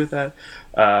what to do with that.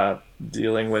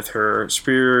 Dealing with her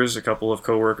superiors, a couple of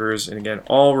coworkers, and again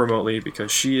all remotely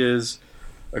because she is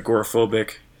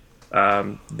agoraphobic.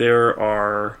 There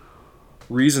are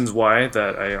reasons why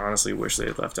that I honestly wish they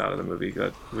had left out of the movie.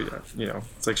 That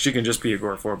it's like she can just be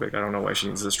agoraphobic. I don't know why she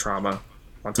needs this trauma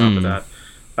on top of that.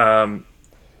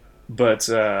 But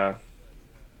so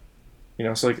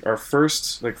like our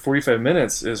first 45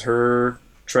 minutes is her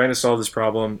trying to solve this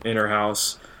problem in her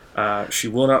house. She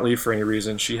will not leave for any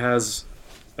reason. She has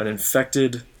an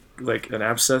infected, like an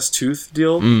abscess tooth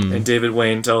deal, and David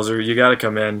Wayne tells her, "You got to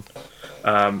come in."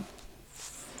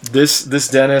 This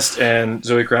dentist and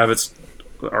Zoe Kravitz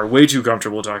are way too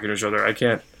comfortable talking to each other. I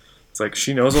can't. It's like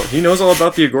he knows all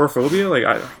about the agoraphobia. Like,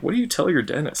 what do you tell your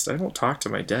dentist? I don't talk to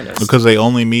my dentist Because they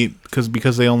only meet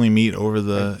over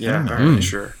the yeah, I'm internet. not really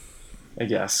sure. I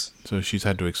guess. So she's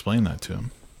had to explain that to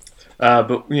him.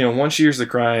 But once she hears the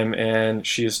crime and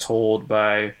she is told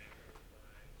by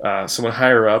someone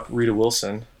higher up, Rita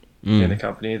Wilson, in the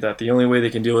company, that the only way they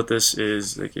can deal with this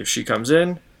is like if she comes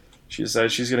in, she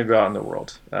decides she's going to go out in the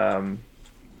world.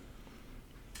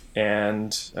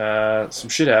 And some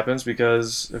shit happens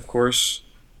because, of course,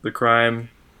 the crime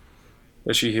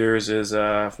that she hears is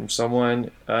from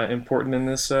someone important in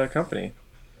this company.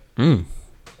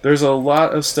 There's a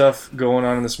lot of stuff going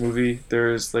on in this movie.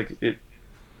 There's it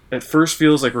at first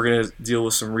feels like we're going to deal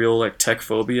with some real tech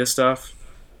phobia stuff.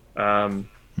 Then,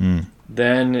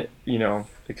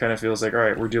 it kind of feels like, all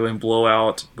right, we're doing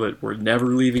blowout, but we're never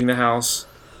leaving the house,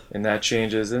 and that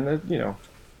changes. And then,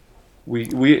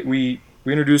 we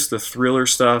introduced the thriller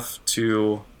stuff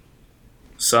to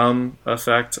some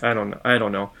effect. I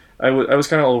don't know. I was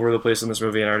kind of all over the place in this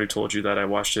movie, and I already told you that I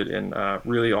watched it in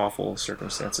really awful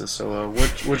circumstances. So,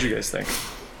 what'd you guys think?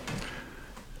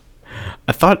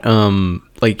 I thought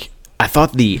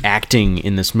the acting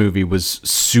in this movie was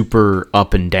super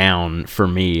up and down for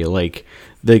me. Like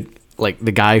the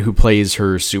guy who plays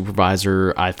her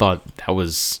supervisor, I thought that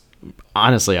was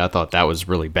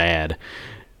really bad.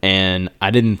 And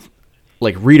I didn't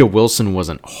Rita Wilson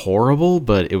wasn't horrible,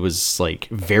 but it was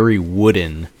very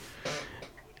wooden.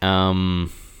 And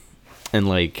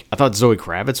I thought Zoe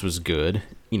Kravitz was good.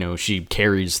 She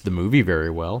carries the movie very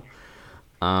well.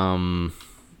 And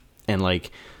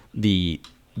the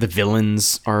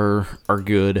villains are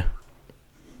good.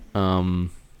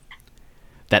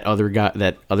 That other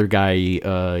guy,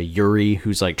 Yuri,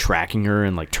 who's tracking her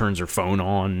and turns her phone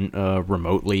on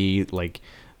remotely.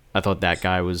 I thought that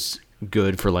guy was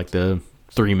good for the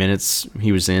 3 minutes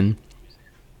he was in.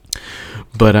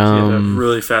 But a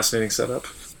really fascinating setup.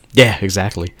 yeah,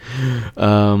 exactly.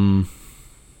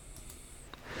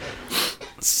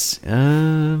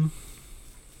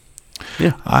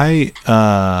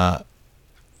 Yeah.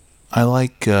 I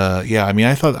like, yeah, I mean,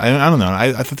 I don't know.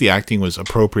 I thought the acting was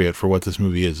appropriate for what this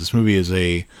movie is. This movie is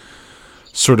a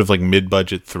sort of like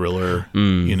mid-budget thriller,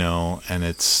 you know, and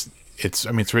it's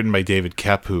written by David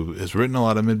Koepp, who has written a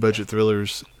lot of mid-budget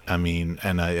thrillers. I mean,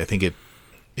 and I think it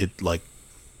like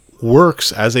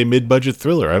works as a mid-budget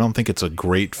thriller. I don't think it's a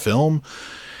great film,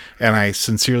 and I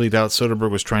sincerely doubt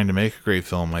Soderbergh was trying to make a great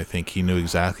film. I think he knew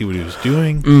exactly what he was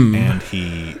doing, and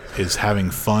he is having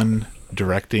fun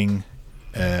directing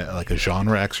like a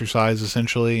genre exercise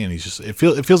essentially, and it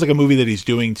feels like a movie that he's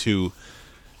doing to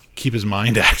keep his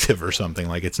mind active or something.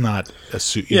 Like it's not a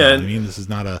suit. You know what I mean, this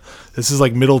is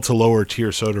like middle to lower tier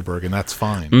Soderbergh, and that's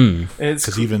fine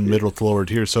because even middle to lower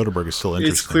tier Soderbergh is still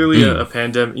interesting. It's clearly a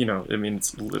pandemic. You know, I mean,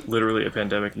 it's literally a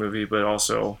pandemic movie, but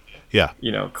also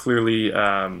you know, clearly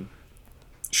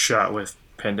shot with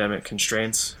pandemic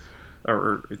constraints,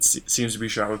 or it seems to be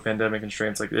shot with pandemic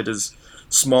constraints. Like it is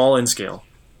small in scale.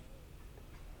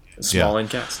 Small in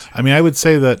cast. I mean, I would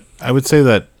say that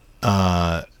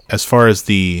as far as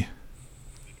the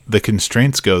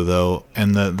constraints go, though,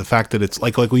 and the fact that it's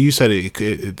like what you said,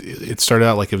 it started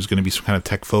out like it was going to be some kind of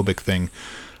tech phobic thing.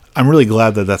 I'm really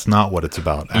glad that that's not what it's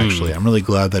about. Actually, I'm really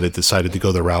glad that it decided to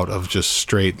go the route of just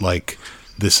straight like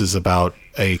this is about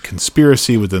a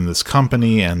conspiracy within this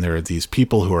company, and there are these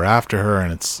people who are after her,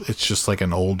 and it's just like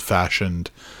an old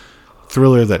fashioned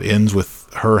thriller that ends with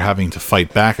her having to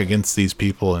fight back against these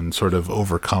people and sort of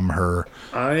overcome her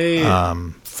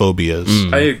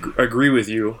phobias. I agree with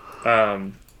you.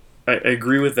 I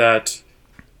agree with that.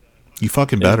 You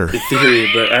fucking better. In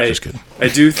theory, but I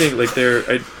do think like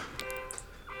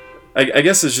I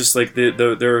guess it's just like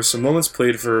there are some moments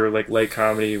played for like light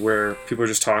comedy where people are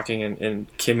just talking and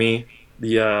Kimmy,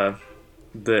 the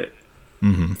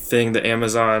thing, the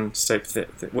Amazon type thing,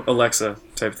 Alexa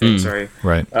type thing, sorry.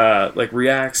 Right. Like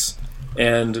reacts,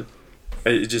 and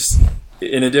it just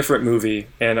in a different movie,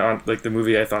 and on like the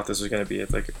movie I thought this was going to be,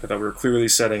 like I thought we were clearly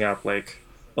setting up like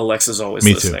Alexa's always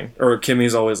listening, or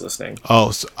Kimmy's always listening.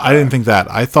 Oh, so I didn't think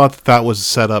that. I thought that was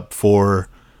set up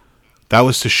that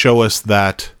was to show us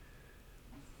that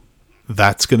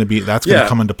that's going to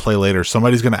come into play later.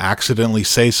 Somebody's going to accidentally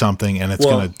say something, and it's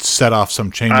going to set off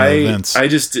some chain of events. I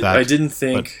didn't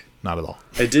think. Not at all.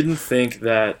 I didn't think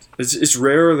that it's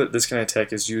rare that this kind of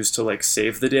tech is used to like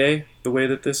save the day the way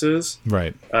that this is.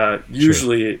 Right.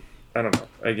 Usually, I don't know.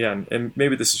 Again, and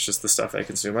maybe this is just the stuff I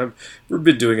consume. We've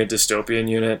been doing a dystopian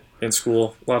unit in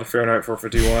school, a lot of Fahrenheit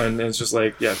 451, and it's just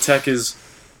like, yeah, tech is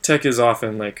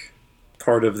often like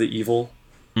part of the evil,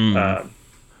 and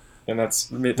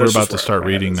that's we're about to start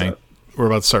reading. We're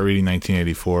about to start reading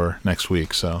 1984 next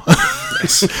week, so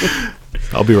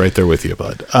I'll be right there with you,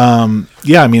 bud.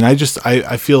 Yeah, I mean, I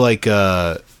feel like,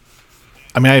 I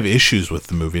mean, I have issues with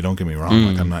the movie. Don't get me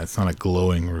wrong. Like, it's not a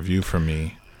glowing review from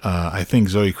me. I think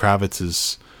Zoe Kravitz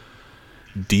is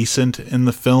decent in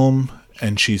the film,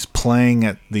 and she's playing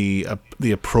at the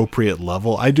appropriate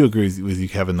level. I do agree with you,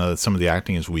 Kevin, though, that some of the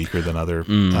acting is weaker than other.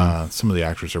 Some of the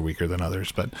actors are weaker than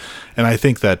others, and I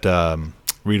think that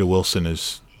Rita Wilson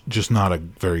is just not a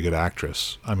very good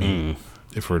actress. I mean,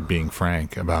 if we're being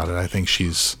frank about it, I think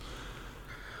she's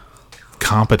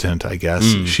competent, I guess.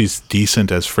 She's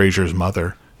decent as Frasier's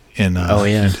mother in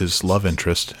and his love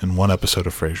interest in one episode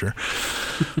of Frasier.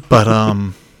 But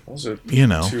you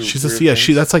know,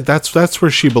 that's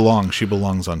where she belongs. She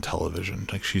belongs on television.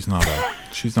 Like she's not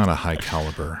a high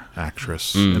caliber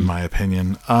actress in my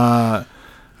opinion. I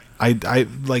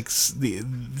like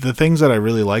the things that I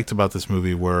really liked about this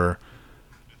movie were,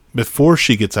 before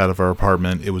she gets out of her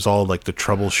apartment, it was all like the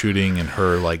troubleshooting and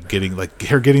her getting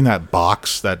that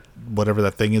box, that whatever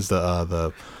that thing is,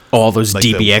 the all those like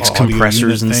DBX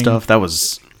compressors and stuff. That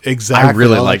was exactly. I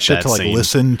really liked that to like scene.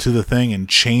 Listen to the thing and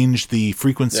change the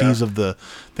frequencies of the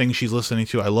thing she's listening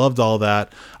to. I loved all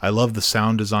that. I love the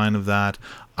sound design of that.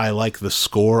 I like the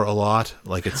score a lot.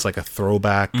 Like it's like a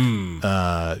throwback,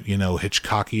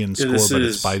 Hitchcockian score, but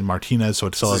it's by Martinez, so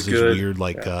it still has these weird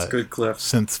good clip.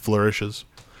 synth flourishes.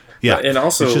 Yeah, and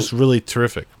also it's just really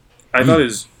terrific. I thought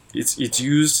it's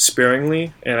used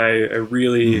sparingly, and I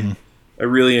really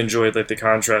enjoyed like the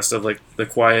contrast of like the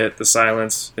quiet, the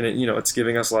silence, and it's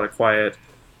giving us a lot of quiet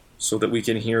so that we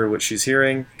can hear what she's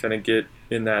hearing, kind of get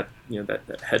in that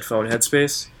that headphone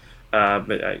headspace.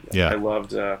 But I loved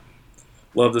the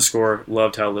score,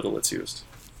 loved how little it's used,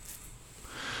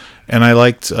 and I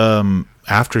liked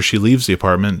after she leaves the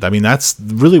apartment. I mean, that's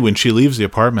really when she leaves the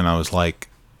apartment. I was like,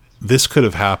 this could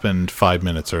have happened 5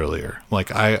 minutes earlier. Like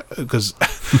because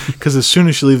as soon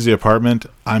as she leaves the apartment,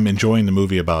 I'm enjoying the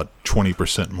movie about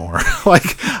 20% more.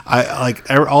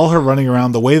 All her running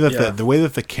around, the way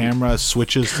that the camera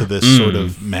switches to this sort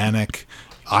of manic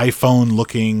iPhone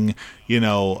looking,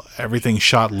 everything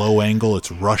shot low angle. It's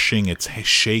rushing. It's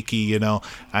shaky.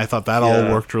 I thought that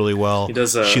all worked really well. He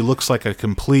does, she looks like a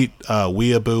complete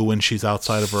weeaboo when she's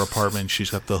outside of her apartment. She's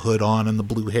got the hood on and the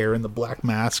blue hair and the black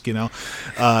mask. She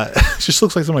just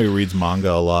looks like somebody who reads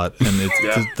manga a lot. And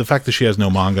the fact that she has no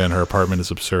manga in her apartment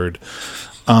is absurd.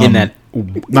 In that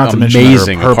Not to mention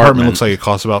amazing her apartment looks like it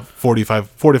costs about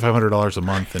 $4,500 a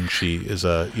month, and she is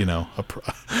a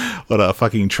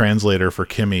fucking translator for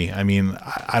Kimmy. I mean,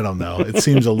 I don't know. It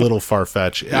seems a little far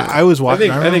fetched. I was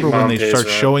watching. I remember when they start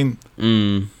showing.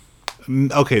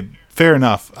 Okay, fair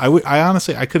enough. I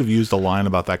honestly could have used a line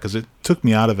about that because it took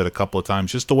me out of it a couple of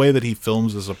times. Just the way that he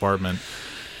films this apartment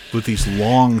with these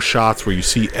long shots where you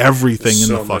see everything in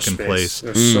the fucking place.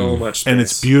 There's so much space. And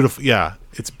it's beautiful. Yeah,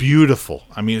 it's beautiful.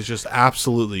 I mean, it's just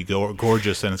absolutely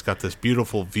gorgeous, and it's got this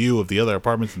beautiful view of the other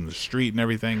apartments and the street and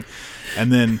everything.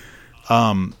 And then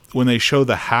when they show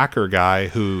the hacker guy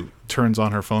who turns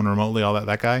on her phone remotely, all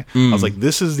that guy, I was like,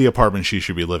 this is the apartment she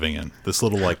should be living in. This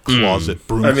little closet,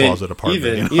 closet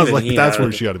apartment. I was like, that's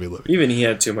where she ought to be living. Even he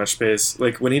had too much space.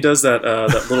 Like when he does that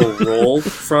little roll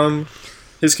from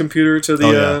his computer to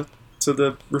the to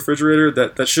the refrigerator,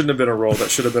 that shouldn't have been a roll. That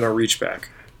should have been a reach back.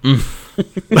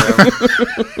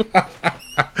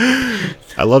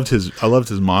 I loved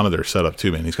his monitor setup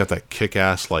too, man. He's got that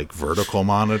kick-ass like vertical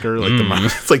monitor, like the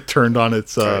monitor, it's like turned on.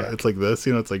 It's like this,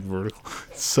 it's like vertical.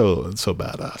 It's so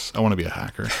badass. I want to be a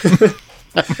hacker.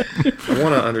 I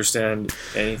want to understand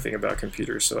anything about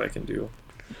computers so I can do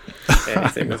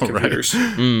anything with computers.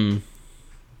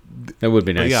 That would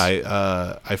be nice. But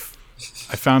yeah,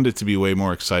 I found it to be way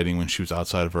more exciting when she was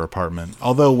outside of her apartment.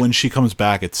 Although when she comes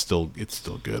back, it's still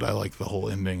good. I like the whole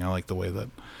ending. I like the way that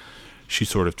she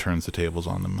sort of turns the tables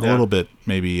on them. A little bit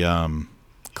maybe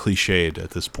cliched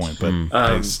at this point, but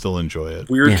I still enjoy it.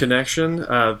 Weird connection.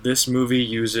 This movie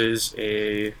uses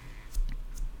a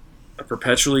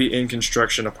perpetually in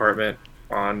construction apartment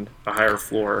on a higher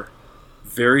floor,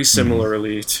 very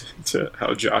similarly to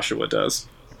how Joshua does.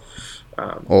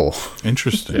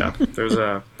 Interesting. Yeah, there's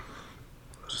a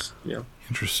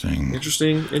interesting.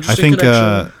 I think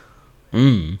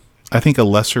connection. I think a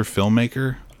lesser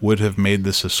filmmaker would have made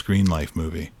this a Screen Life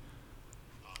movie,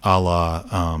 a la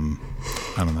I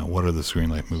don't know, what are the Screen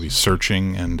Life movies?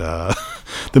 Searching and the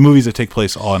movies that take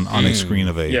place on a screen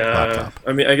of a laptop.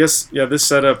 I mean, I guess this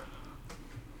setup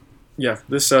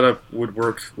would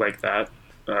work like that.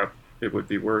 It would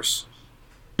be worse.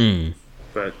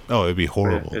 But it'd be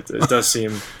horrible. It does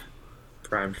seem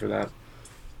primed for that.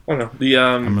 I don't know.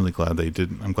 I'm really glad they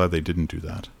didn't. I'm glad they didn't do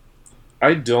that.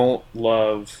 I don't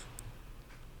love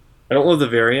the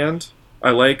very end. I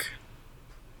like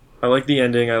the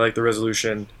ending. I like the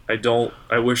resolution.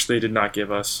 I wish they did not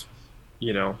give us,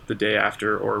 the day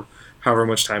after or however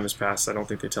much time has passed. I don't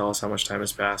think they tell us how much time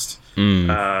has passed.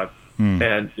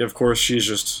 And of course,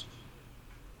 she's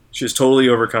totally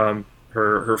overcome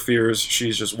her fears.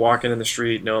 She's just walking in the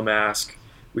street, no mask.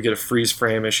 We get a freeze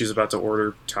frame as she's about to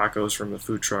order tacos from the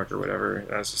food truck or whatever.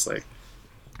 And I was just like,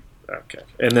 okay.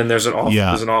 And then there's an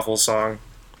awful song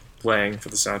playing for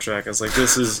the soundtrack. I was like,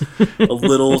 this is a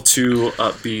little too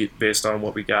upbeat based on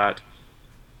what we got.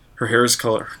 Her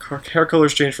hair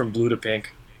color's changed from blue to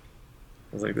pink.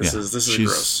 I was like, this is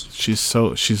gross.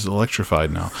 She's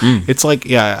electrified now. It's like,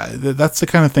 that's the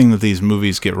kind of thing that these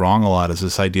movies get wrong a lot, is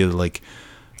this idea that like,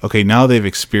 okay, now they've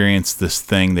experienced this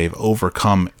thing, they've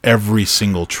overcome every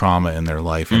single trauma in their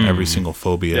life and every single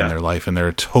phobia in their life, and they're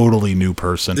a totally new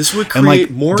person. This would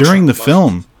create more during the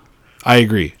film. I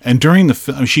agree. And during the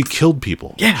film, she killed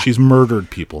people. Yeah. She's murdered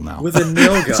people now. With a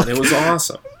nail gun. It was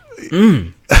awesome.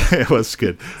 It was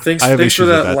good. Thanks for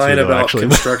that line about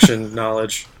construction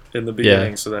knowledge in the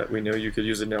beginning so that we know you could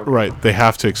use a nail gun. Right. They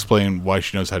have to explain why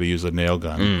she knows how to use a nail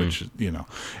gun, which,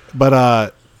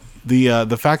 But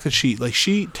the fact that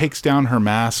she takes down her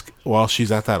mask while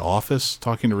she's at that office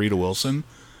talking to Rita Wilson.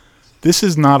 This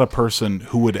is not a person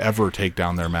who would ever take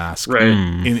down their mask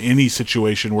in any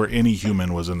situation where any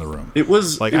human was in the room. It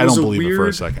was like, I don't believe it for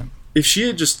a second. If she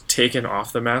had just taken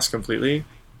off the mask completely,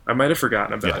 I might have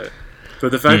forgotten about it.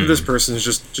 But the fact that this person is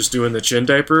just doing the chin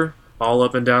diaper all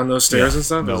up and down those stairs and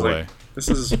stuff, I was like, this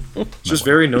is just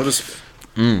very noticeable.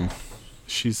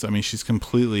 She's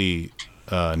completely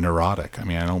neurotic. I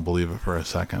mean, I don't believe it for a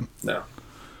second. No.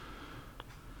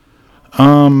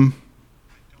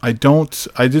 I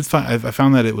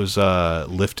found that it was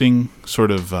lifting sort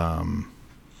of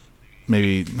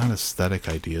maybe not aesthetic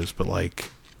ideas, but like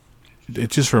it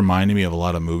just reminded me of a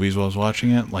lot of movies while I was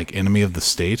watching it, like Enemy of the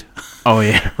State. Oh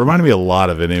yeah, Reminded me a lot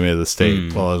of Enemy of the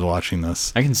State while I was watching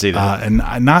this. I can see that. And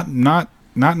not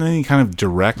in any kind of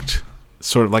direct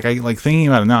sort of I thinking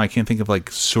about it now. I can't think of like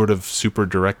sort of super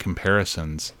direct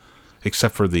comparisons,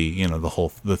 except for the the whole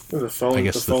phone, I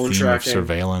guess the the phone theme tracking. of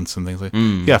surveillance and things like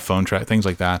Mm. phone track things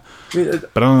like that. I mean,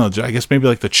 But I don't know. I guess maybe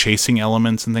like the chasing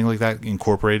elements and things like that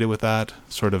incorporated with that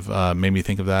sort of made me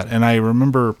think of that. And I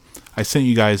remember I sent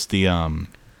you guys the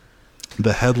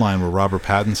headline where Robert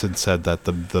Pattinson said that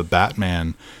the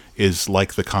Batman is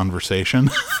like The Conversation.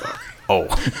 Oh,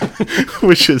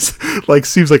 Which is like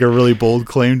seems like a really bold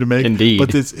claim to make. Indeed.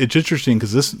 But it's interesting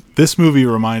because this movie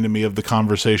reminded me of The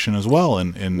Conversation as well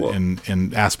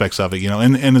in aspects of it,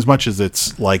 and as much as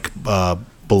it's like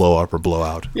blow up or blow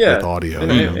out with audio.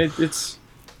 And it's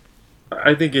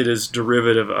I think it is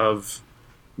derivative of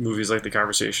movies like The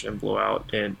Conversation and Blowout,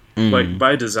 and like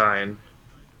by design.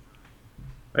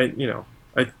 I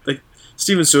like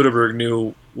Steven Soderbergh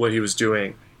knew what he was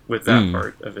doing with that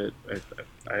part of it.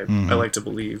 I like to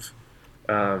believe.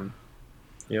 Man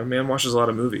watches a lot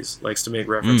of movies, likes to make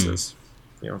references.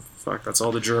 Fuck, that's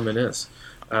all the German is.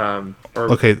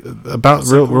 Okay, about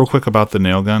real quick about the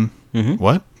nail gun. Mm-hmm.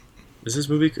 What? Is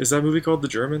that movie called The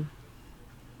German?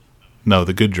 No,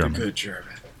 The Good German. Good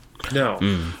German. No,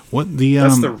 What the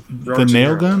that's the Robert De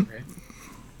nail Niro gun? one, right?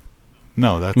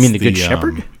 No, that's You mean The Good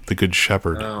Shepherd? The Good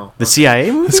Shepherd. Oh, the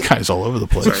CIA movie. This guy's all over the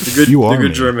place. sorry. The You are Good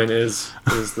me. German is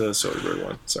the Soderbergh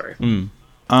one. Sorry.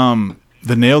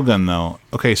 The nail gun, though.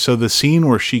 Okay, so the scene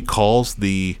where she calls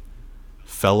the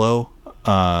fellow,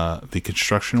 the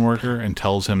construction worker, and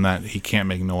tells him that he can't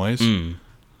make noise.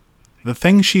 The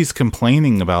thing she's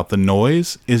complaining about, the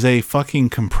noise, is a fucking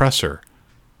compressor,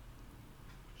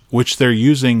 which they're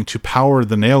using to power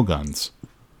the nail guns.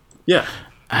 Yeah.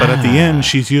 But at the end,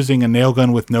 she's using a nail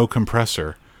gun with no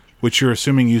compressor, which you're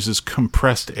assuming uses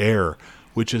compressed air,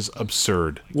 which is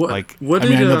absurd. What- Like, what I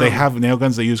mean, did, I know they have nail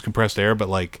guns that use compressed air, but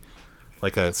like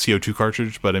a CO2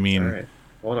 cartridge. But I mean, All right.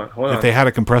 Hold on. if they had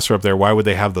a compressor up there, why would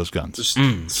they have those guns? Just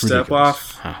It's step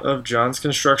ridiculous. off of John's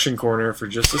construction corner for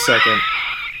just a second.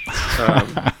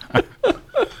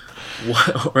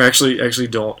 Or actually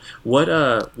don't. What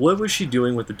was she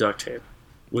doing with the duct tape?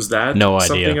 Was that No idea.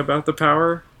 something about the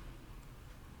power?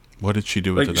 What did she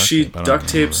do with Like the she tape? I don't duct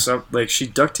taped remember. she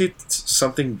duct taped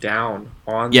something down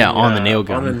on on the nail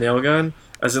gun. on the nail gun,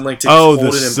 as in like to Oh,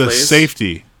 hold it in the place.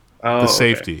 safety. Oh, The okay.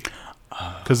 safety.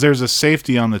 Because there's a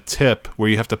safety on the tip where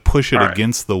you have to push it All right.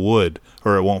 against the wood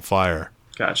or it won't fire.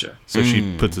 Gotcha. So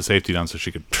she puts the safety down so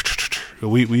she could.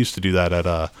 We used to do that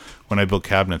at when I built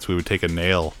cabinets. We would take a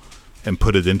nail and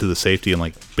put it into the safety and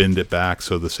like bend it back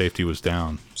so the safety was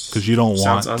down because you don't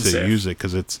Sounds want unsafe. to use it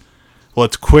because it's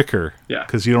quicker. Yeah.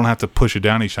 Because you don't have to push it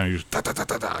down each time. You just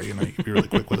you can be really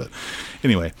quick with it.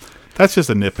 Anyway, that's just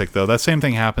a nitpick though. That same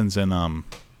thing happens in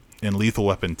Lethal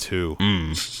Weapon 2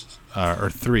 or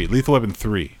 3. Lethal Weapon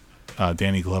 3.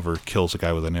 Danny Glover kills a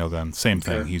guy with a nail gun. Same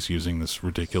thing. Okay. He's using this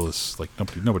ridiculous, like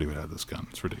nobody would have this gun.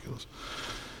 It's ridiculous.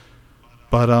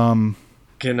 But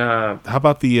Can how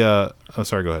about the? Oh,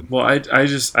 sorry. Go ahead. well,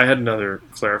 I had another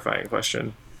clarifying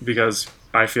question because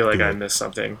I feel like I missed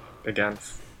something again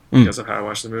because of how I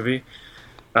watched the movie.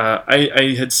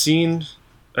 I had seen,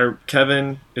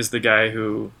 Kevin is the guy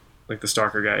who, like the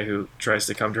stalker guy who tries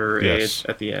to come to her Yes. aid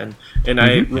at the end, and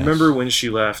I remember when she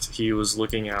left, he was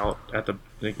looking out at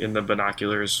in the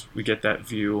binoculars. We get that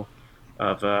view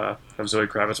of Zoe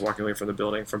Kravitz walking away from the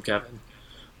building from Kevin.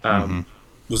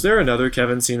 Was there another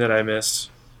Kevin scene that I missed?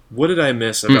 What did I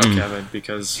miss about Kevin?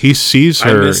 Because He sees I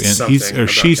her, missed and something or about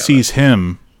she Kevin. sees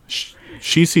him.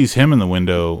 She sees him in the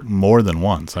window more than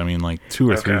once. I mean, like 2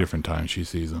 or 3 Okay. different times she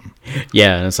sees him.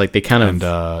 Yeah, and it's like they kind of.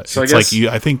 And So I it's like guess- you.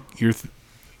 I think you're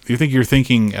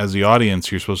thinking as the audience,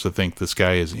 you're supposed to think this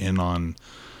guy is in on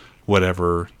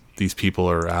whatever these people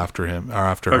are after him, or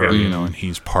after her, Okay. and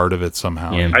he's part of it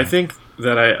somehow. Yeah. I think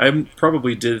that I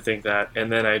probably did think that,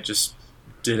 and then I just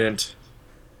didn't.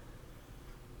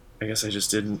 I guess I just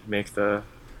didn't make the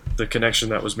connection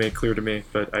that was made clear to me,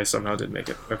 but I somehow did make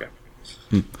it. Okay.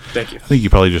 Thank you. I think you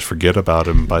probably just forget about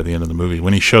him by the end of the movie.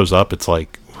 When he shows up, it's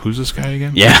like, who's this guy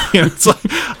again? Yeah. It's like,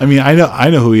 I mean, I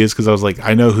know who he is because I was like,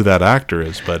 I know who that actor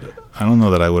is, but I don't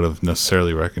know that I would have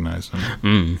necessarily recognized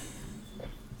him.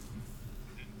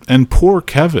 And poor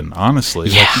Kevin, honestly,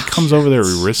 like he comes over there,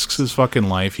 he risks his fucking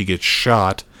life, he gets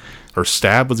shot or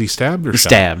stabbed. Was he stabbed or shot?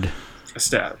 stabbed.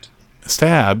 Stabbed.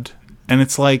 Stabbed, and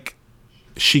it's like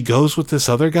she goes with this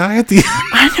other guy at the end.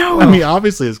 I know. I mean,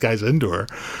 obviously this guy's into her.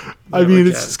 I mean, it's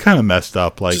again. just kind of messed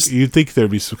up. Like, you'd think there'd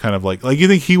be some kind of like you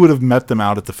think he would have met them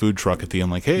out at the food truck at the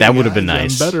end, like, hey, That would have been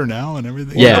guys, nice. I'm better now and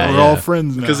everything. Yeah, we're yeah. all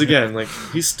friends now. Because again, like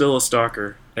he's still a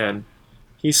stalker, and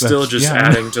he's still just yeah.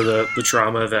 adding to the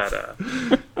trauma that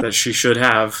that she should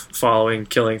have following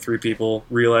killing 3 people,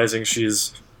 realizing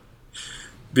she's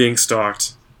being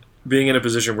stalked, being in a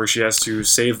position where she has to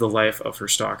save the life of her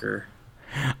stalker.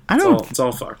 I don't. It's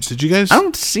all fucked. Did you guys? I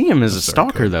don't see him as a Sorry,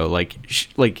 stalker go though.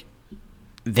 Like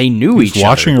they knew He's each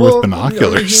watching other. her with Well,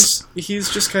 binoculars. he's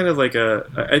just kind of like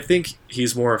I think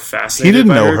he's more fascinated. He didn't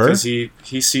by know her. because he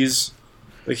sees,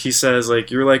 like he says,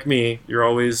 like you're like me. You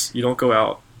don't go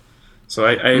out. So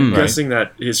I'm Right. guessing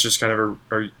that it's just kind of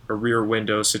a rear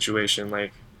window situation.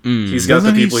 Like Mm. he's got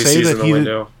Doesn't the he people he say sees that in the he did-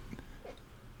 window.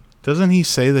 Doesn't he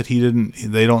say that he didn't?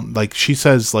 They don't like. She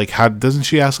says like, how doesn't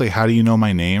she ask like, how do you know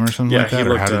my name or something Yeah, like that, he or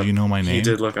looked how up. did you know my name? He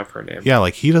did look up her name. Yeah,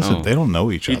 like he doesn't. Oh. They don't know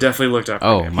each He other. definitely looked up.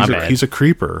 Oh, her name. my he's bad. he's a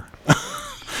creeper.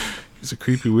 He's a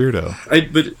creepy weirdo.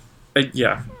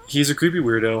 Yeah, he's a creepy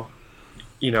weirdo.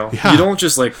 You know, Yeah. you don't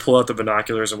just like pull out the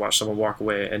binoculars and watch someone walk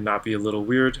away and not be a little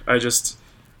weird.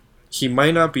 He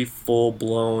might not be full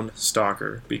blown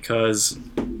stalker because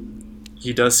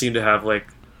he does seem to have like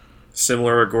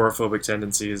similar agoraphobic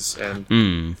tendencies, and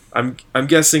Mm. I'm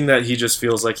guessing that he just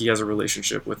feels like he has a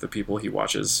relationship with the people he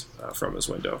watches from his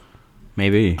window.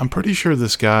 Maybe. I'm pretty sure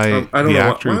this guy, I don't the know.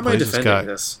 actor Why who am I plays this defending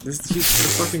guy, this?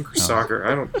 He's a fucking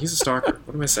stalker. He's a stalker.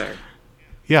 What am I saying?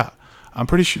 yeah, I'm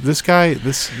pretty sure this guy,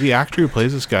 the actor who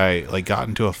plays this guy, like got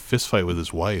into a fist fight with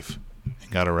his wife and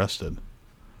got arrested.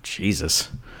 Jesus.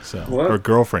 So What? or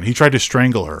girlfriend. He tried to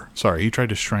strangle her. Sorry, he tried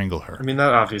to strangle her. I mean,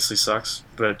 that obviously sucks,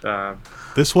 but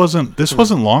This wasn't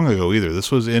long ago either.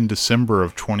 This was in December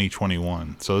of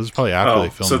 2021. So this is probably after they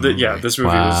filmed so the movie. this movie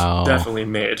Wow. was definitely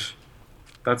made.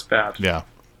 That's bad. Yeah.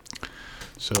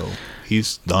 So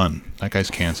he's done. That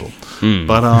guy's canceled. Hmm.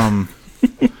 But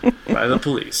By the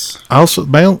police. I also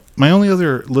my only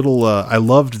other little I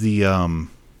loved the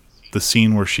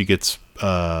scene where she gets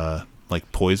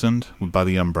like poisoned by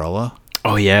the umbrella,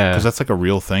 Oh yeah. because that's like a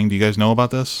real thing. Do you guys know about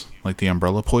this? Like the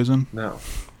umbrella poison? No.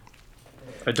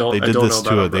 I don't. They I did don't this know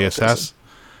about to a umbrella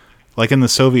like in the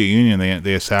Soviet Union,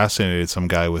 they assassinated some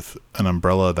guy with an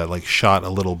umbrella that like shot a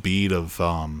little bead of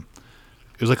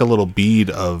it was like a little bead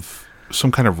of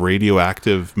some kind of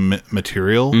radioactive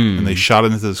material, and they shot it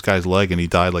into this guy's leg, and he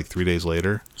died like 3 days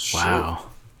later. Wow.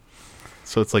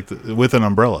 So it's like with an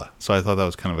umbrella. So I thought that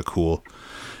was kind of a cool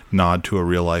nod to a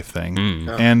real life thing.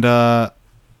 And I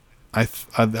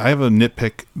have a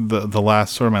nitpick. The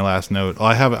last sort of my last note. Well,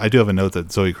 I do have a note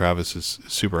that Zoe Kravitz is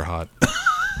super hot.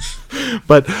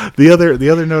 But the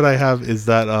other note I have is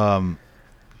that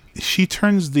she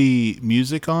turns the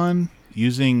music on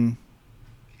using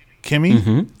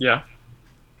Kimmy Yeah.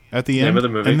 at the Name end, of the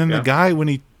movie, and then yeah. the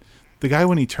guy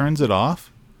when he turns it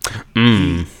off,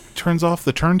 he turns off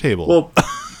the turntable. Well,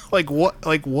 like what?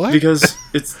 Like what? because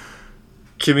it's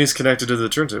Kimmy's connected to the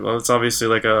turntable. It's obviously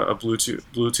like a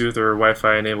Bluetooth or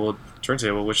Wi-Fi enabled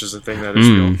turntable, which is a thing that is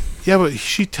real. Yeah, but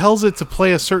she tells it to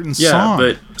play a certain Yeah, song.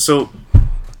 but so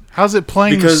How's it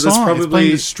playing because the it's song? It's probably-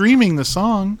 playing streaming the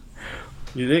song.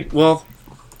 you think? Well,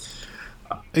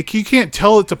 Like you can't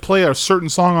tell it to play a certain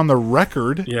song on the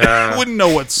record. Yeah. It wouldn't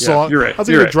know what song. you're right, How's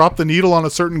it you're gonna right. drop the needle on a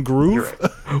certain groove?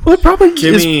 Well, it probably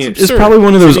Kimmy- is absurd. probably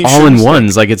one of those Kimmy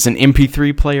all-in-ones. Like it's an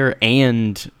MP3 player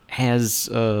and has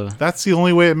That's the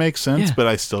only way it makes sense. Yeah. But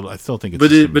I still think it's. but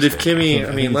just a if mistake. Kimmy, think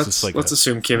I mean, it's let's just like let's a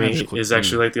assume Kimmy magical is thing.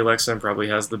 actually like the Alexa and probably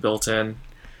has the built-in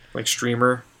like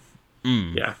streamer.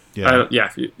 Yeah. Yeah.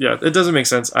 Yeah. It doesn't make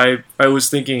sense. I was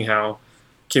thinking how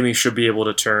Kimmy should be able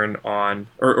to turn on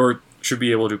or should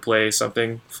be able to play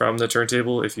something from the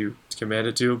turntable if you command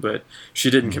it to, but she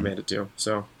didn't command it to.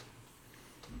 So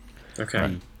okay.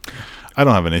 Right. I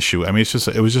don't have an issue. I mean,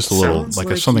 it was just a little Sounds like,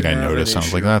 like something you I have an noticed. I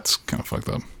was like, issue. that's kind of fucked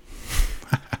up.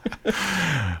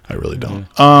 I really don't.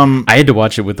 I had to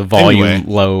watch it with the volume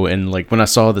Anyway. low, and like when I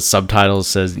saw the subtitles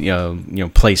says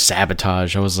play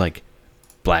Sabotage, I was like,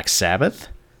 Black Sabbath,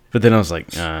 but then I was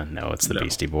like, no, it's the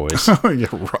Beastie Boys. You're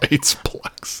right. It's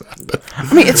Black Sabbath.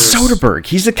 I mean, it's Soderbergh.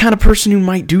 He's the kind of person who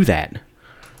might do that.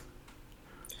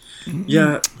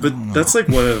 Yeah, but that's like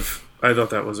one of I thought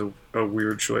that was a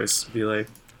weird choice. Be like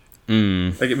I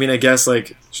mean, I guess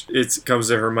like it comes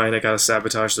to her mind. I gotta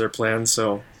sabotage their plans,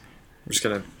 so I'm just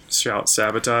gonna shout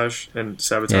sabotage, and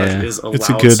sabotage Yeah. is a It's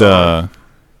a loud good. song.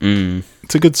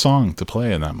 It's a good song to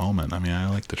play in that moment. I mean, I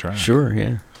like the track. Sure,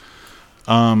 yeah.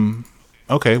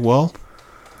 Okay. Well,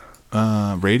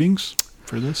 ratings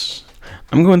for this,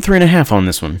 I'm going 3.5 on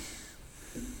this one.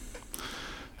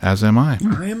 as am I.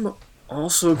 I'm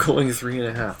also going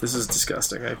 3.5. This is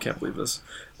disgusting. I can't believe this.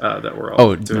 That we're all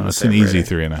Oh, doing No, the it's same an easy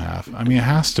rating. 3.5. I mean, it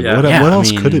has to be. Yeah. What, Yeah, what I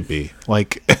else could mean- it be?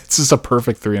 Like, it's just a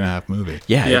perfect 3.5 movie.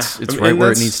 Yeah, Yeah, it's I mean, right and where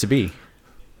it that's- needs to be.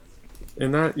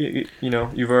 And that you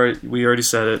know, we already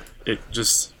said it.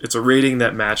 It's a rating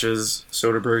that matches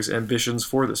Soderbergh's ambitions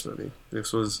for this movie.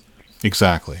 This was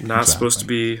Exactly. not supposed to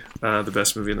be the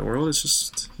best movie in the world. It's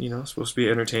just supposed to be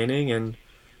entertaining and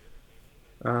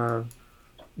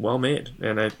well made.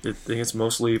 And I think it's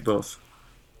mostly both.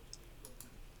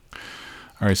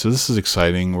 All right, so this is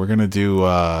exciting. We're going to do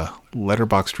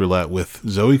Letterboxd Roulette with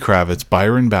Zoe Kravitz,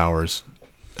 Byron Bowers,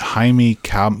 Jaime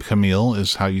Camille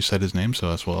is how you said his name, so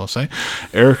that's what I'll say.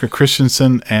 Erica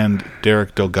Christensen and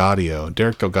Derek Delgadio.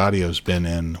 Derek Delgadio's been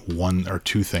in 1 or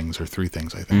 2 things or 3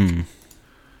 things, I think.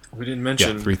 We didn't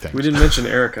mention 3 things. We didn't mention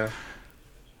Erica.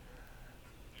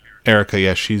 Erica,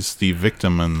 yeah, she's the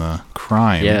victim in the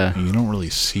crime. Yeah. You don't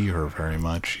really see her very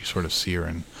much. You sort of see her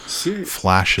in See,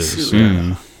 flashes. see,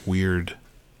 Yeah. Weird,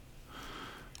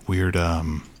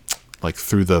 like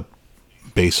through the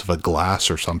base of a glass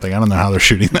or something. I don't know how they're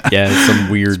shooting that. Yeah, it's some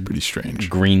weird Pretty strange.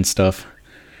 green stuff.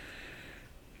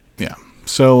 Yeah.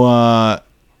 So, all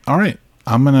right.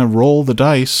 I'm going to roll the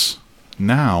dice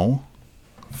now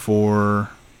for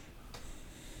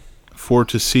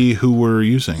to see who we're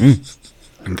using.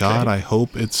 And God, I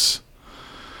hope it's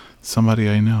somebody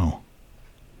I know.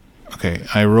 Okay,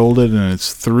 I rolled it and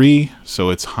it's 3, so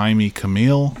it's Jaime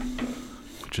Camille,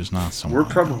 which is not someone. we're I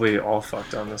know. probably all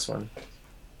fucked on this one.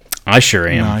 I sure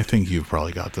am. No, I think you've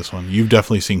probably got this one. You've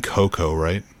definitely seen Coco,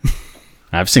 right?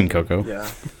 I've seen Coco. Yeah.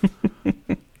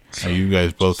 You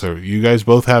guys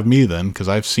both have me then, because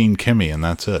I've seen Kimmy and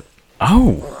that's it.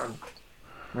 Oh,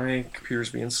 My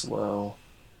computer's being slow.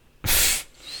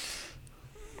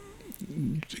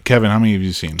 Kevin, how many have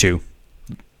you seen? 2.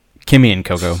 Kimmy and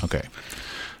Coco. Okay.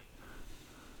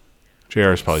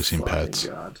 JR's probably seen Fucking Pets.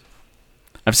 God.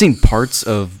 I've seen parts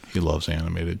of. He loves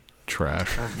animated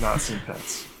trash. I've not seen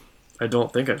Pets. I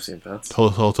don't think I've seen Pets.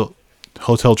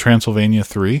 Hotel Transylvania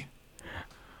 3.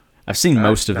 I've seen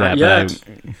most of not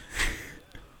that,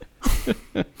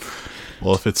 but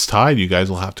Well, if it's tied, you guys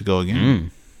will have to go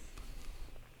again.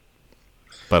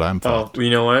 But I'm Oh, fucked. you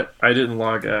know what? I didn't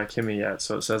log Kimmy yet,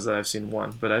 so it says that I've seen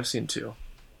 1, but I've seen 2.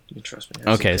 You trust me?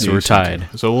 I've okay, seen so we're tied.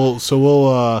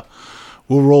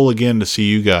 We'll roll again to see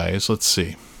you guys. Let's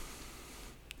see.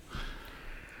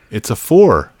 It's a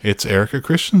 4. It's Erica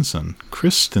Christensen.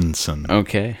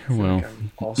 Okay, well,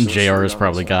 I'm also JR screwed has on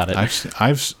probably this one.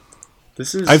 got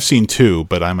it. I've seen 2,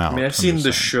 but I'm out. I mean, I've I'm seen just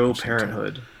the saying. show I've seen 2.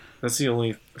 Parenthood. That's the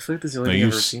only. I feel like that's the only No, thing I've you've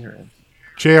ever s- seen her in.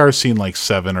 JR's seen like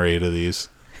 7 or 8 of these.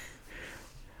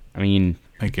 I mean,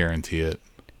 I guarantee it.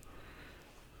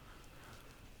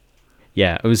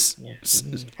 yeah, it was.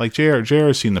 Like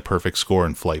JR's seen the perfect score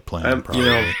in Flight Plan. I'm,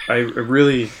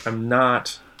 Probably. I'm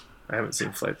not. I haven't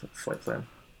seen Flight Plan.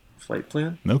 Flight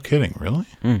Plan? No kidding, really?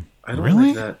 I don't Really?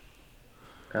 like that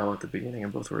L at the beginning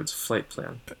of both words. Flight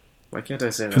Plan. Why can't I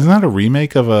say that? Isn't that a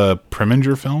remake of a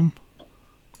Preminger film?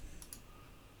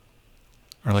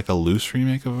 Or like a loose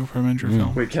remake of a Preminger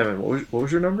film? Wait, Kevin, what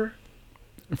was your number?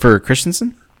 For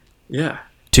Christensen? Yeah,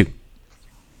 2.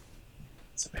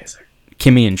 it's amazing.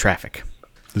 Kimmy in Traffic.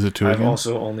 Is it 2 I've again?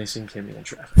 also only seen Kimmy in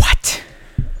Traffic. What?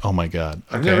 Oh my god.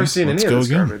 I've Okay, never seen let's any of go this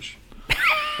again. garbage.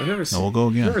 I've never seen. we'll go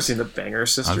again. I've never seen the Banger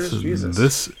Sisters. Jesus.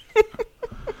 This.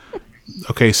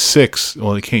 Okay, 6.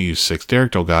 Well, you can't use 6.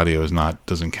 Derek Delgadio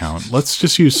doesn't count. Let's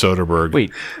just use Soderbergh.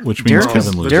 Wait, which means Derek is,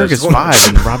 Kevin loses. Derek is 5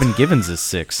 and Robin Givens is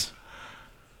 6.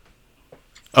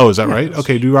 Oh, is that right?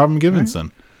 Okay, do Robin Givens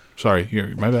then. Sorry,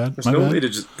 my bad. There's My no bad. way to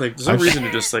just there's no I've- reason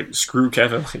to just screw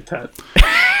Kevin like that.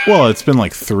 Well, it's been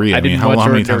like 3. I, I mean, didn't how watch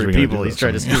many times are Ordinary we going People. to He's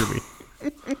trying to screw me.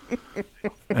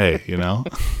 Hey,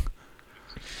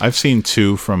 I've seen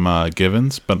 2 from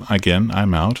Givens, but again,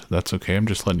 I'm out. That's okay. I'm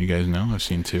just letting you guys know. I've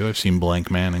seen 2. I've seen Blank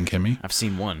Man and Kimmy. I've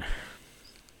seen 1.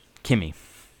 Kimmy.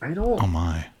 I don't. Oh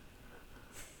my.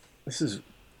 This is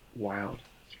wild.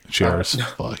 Cheers.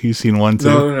 Fuck. You seen 1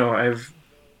 too? No.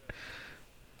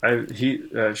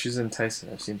 She's in Tyson.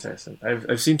 I've seen Tyson.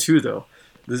 I've seen 2 though.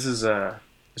 This is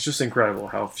it's just incredible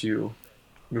how few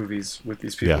movies with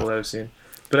these people Yeah. that I've seen.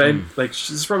 But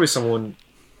she's probably someone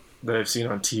that I've seen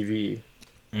on TV.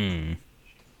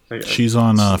 Like, She's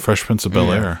on Fresh Prince of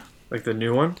Bel-Air. like the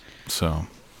new one. So,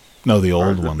 no, the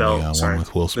old Or one, sorry, one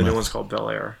with Will The new one's Smith. called Bel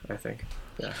Air, I think.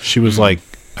 Yeah. She was like,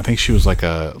 I think she was like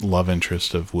a love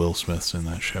interest of Will Smith's in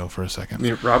that show for a I second.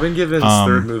 mean, Robin Givens'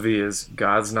 third movie is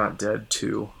God's Not Dead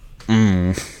 2.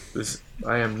 This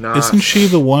I am not. Isn't she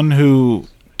the one who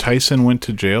Tyson went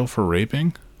to jail for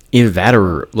raping? Either that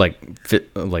or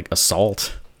like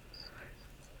assault.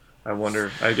 I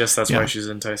wonder. I guess that's Yeah. why she's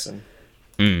in Tyson.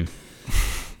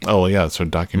 Oh yeah, it's a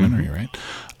documentary, right?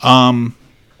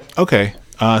 Okay.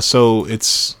 So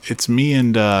it's me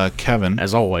and Kevin,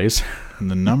 As always. and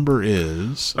the number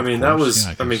is. I mean, of that course, was.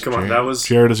 yeah, I mean, 'cause come on, Jared- that was.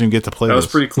 Jared doesn't even get to play. That was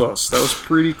this. pretty close. That was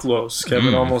pretty close.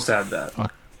 Kevin almost had that.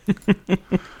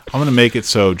 I'm gonna make it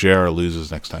so JR loses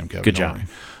next time, Kevin. Good Don't job. worry.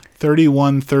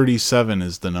 3137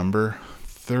 is the number.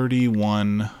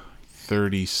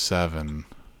 3137.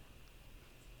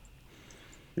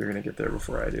 You're gonna get there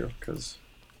before I do, because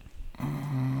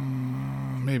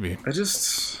Maybe. I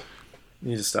just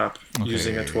need to stop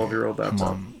using a 12-year-old Come laptop.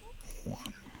 on.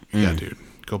 Yeah, dude.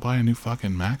 Go buy a new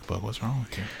fucking MacBook. What's wrong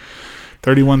with you?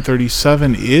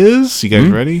 3137 is, you guys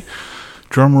ready?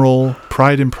 Drum roll,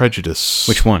 Pride and Prejudice.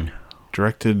 Which one?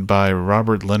 Directed by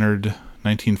Robert Leonard,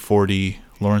 1940,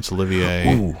 Laurence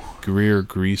Olivier, Greer,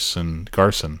 Grease, and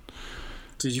Garson.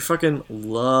 Dude, you fucking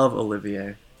love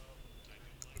Olivier.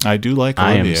 I do like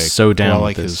I am Olivier. so down I with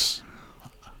like this.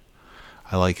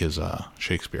 I like his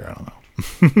Shakespeare. I don't know.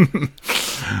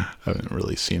 I haven't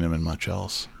really seen him in much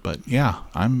else, but yeah,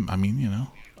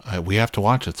 we have to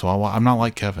watch it. So I'm not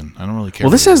like Kevin. I don't really care.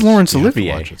 Well, this what it has is. Laurence You have to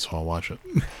Olivier. watch it, so I'll watch it.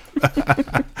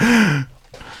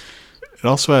 It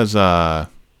also has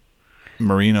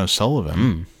Marino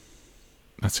Sullivan.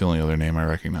 That's the only other name I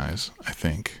recognize. I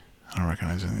think I don't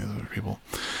recognize any of the other people.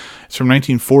 It's from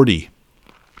 1940,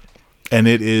 and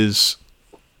it is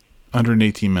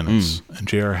 118 minutes. And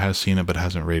JR has seen it but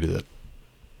hasn't rated it.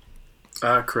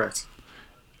 Correct.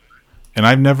 And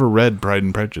I've never read Pride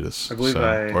and Prejudice. I believe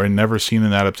or I've never seen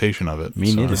an adaptation of it.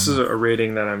 Me neither. This is a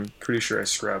rating that I'm pretty sure I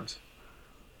scrubbed.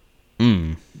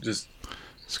 Just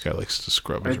This guy likes to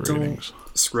scrub his I don't- ratings.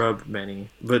 scrub many,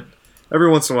 but every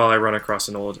once in a while I run across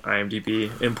an old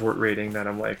IMDb import rating that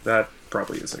I'm like, that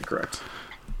probably isn't correct.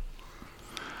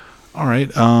 All right.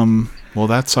 Well,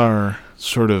 that's our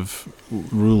sort of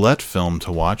roulette film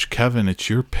to watch. Kevin, it's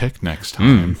your pick next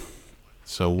time.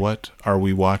 So what are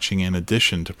we watching in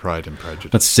addition to Pride and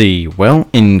Prejudice? Let's see. Well,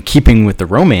 in keeping with the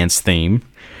romance theme,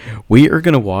 we are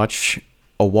going to watch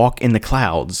A Walk in the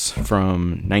Clouds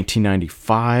from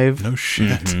 1995. No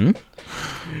shit.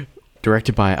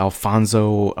 Directed by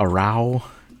Alfonso Arau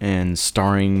and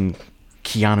starring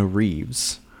Keanu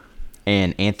Reeves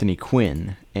and Anthony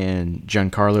Quinn and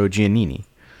Giancarlo Giannini.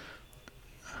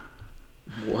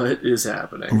 What is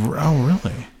happening? Oh,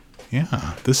 really?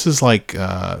 Yeah. This is like,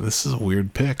 this is a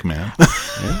weird pick, man.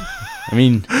 I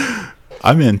mean,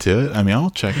 I'm into it. I mean, I'll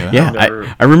check it out. yeah,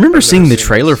 never- I remember I've seeing never the seen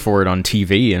trailer this. for it on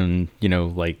TV and,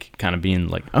 like kind of being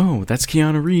like, oh, that's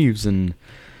Keanu Reeves.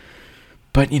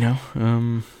 But,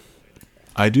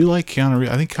 I do like Keanu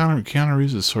Reeves. I think Keanu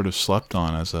Reeves is sort of slept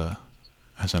on as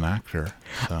an actor.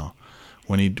 So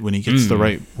when he gets the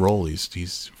right role,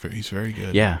 he's very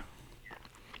good. yeah.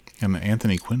 And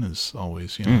Anthony Quinn is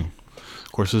always,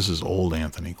 Of course, this is old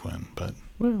Anthony Quinn, but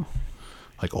Well,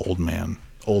 like old man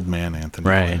Anthony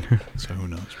Right. Quinn. So who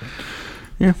knows? But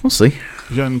yeah, we'll see.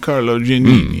 Giancarlo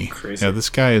Giannini. Crazy. Yeah, this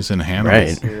guy is in Hannibal.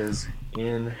 Right. This is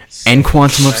insane. And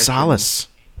Quantum of I Solace.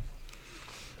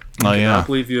 Oh I yeah. cannot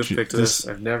believe you have G- picked this.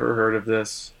 I've never heard of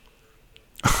this.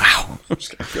 Wow.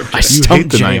 Just kidding. I hate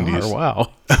stumped the JR. 90s.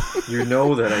 Wow. You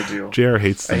know that I do. JR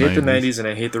hates the I hate 90s. the 90s and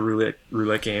I hate the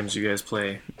roulette games you guys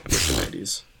play with the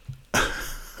 90s.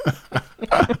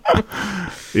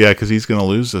 Yeah, because he's gonna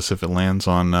lose this if it lands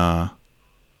on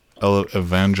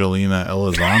Evangelina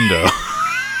Elizondo.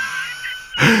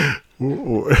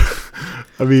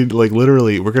 I mean, like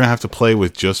literally, we're gonna have to play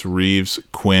with just Reeves,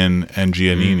 Quinn, and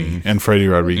Giannini, and Freddie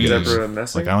Rodriguez. Deborah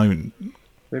Messing? Like I don't even.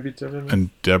 Maybe Deborah. And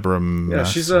Deborah. Yeah,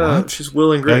 Mess- she's what? she's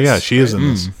Will and Yeah, Grace. yeah, she is right? in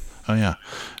this. Oh yeah.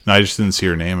 No, I just didn't see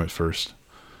her name at first.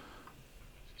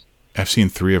 I've seen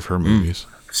 3 of her movies.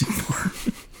 I've seen 4.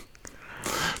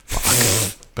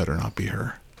 Fuck. Better not be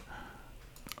her.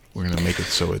 We're gonna make it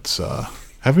so it's.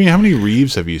 How many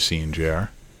Reeves have you seen, JR?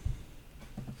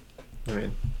 I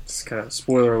mean, it's kind of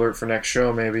spoiler alert for next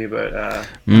show, maybe, but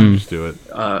Just do it.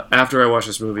 after I watch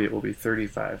this movie, it will be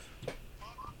 35.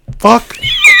 Fuck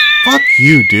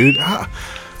you, dude.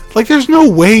 Like, there's no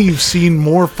way you've seen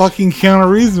more fucking Keanu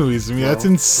Reeves movies than me. That's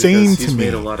Well, insane because to he's me.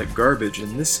 made a lot of garbage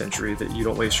in this century that you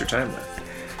don't waste your time with.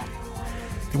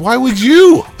 Why would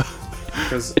you?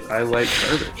 Because I like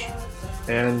garbage.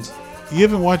 And, You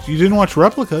didn't watch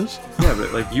Replicas. yeah,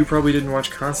 but, like, you probably didn't watch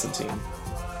Constantine.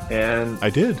 And, I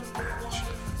did.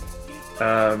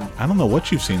 I don't know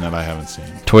what you've seen that I haven't seen.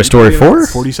 Toy Story 4?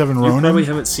 47 you probably Ronin?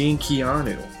 haven't seen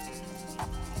Keanu.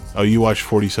 Oh, you watched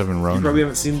 47 You Ronin. probably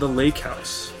haven't seen The Lake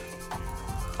House.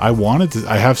 I wanted to.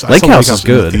 I saw Lake Lake House House is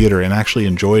in the good. theater and actually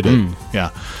enjoyed it. Yeah.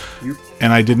 You,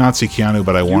 And I did not see Keanu,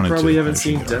 but I you wanted to. probably I haven't just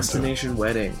seen didn't get around to it. Destination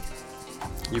Wedding.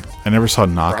 I never saw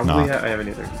Knock Probably Knock. I haven't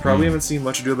either. You probably haven't seen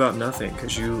Much Ado About Nothing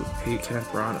because you hate Kenneth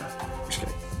Branagh. Just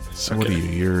kidding. So what are you?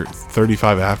 You're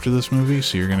 35 after this movie,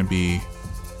 so you're gonna be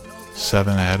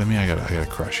 7 ahead of me. I gotta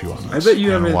crush you on this. I bet you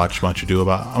I'm haven't- gonna watch Much Ado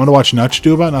About. I'm gonna watch Much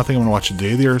Ado About Nothing. I'm gonna watch The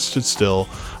Day the Earth Stood Still.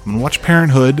 I'm gonna watch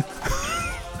Parenthood.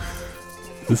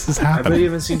 This is I bet you happening.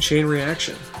 haven't seen Chain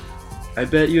Reaction. I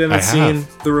bet you haven't I have. seen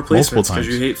The Replacements Multiple because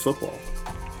you times. hate football.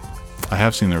 I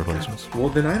have seen The Replacements. Well,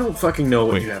 then I don't fucking know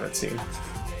what Wait. you haven't seen.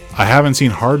 I haven't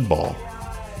seen Hardball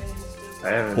I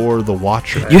haven't. or The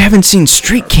Watcher. You haven't seen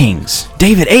Street Kings,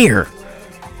 David Ayer.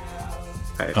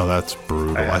 Oh, that's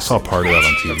brutal. I I, have saw seen part of that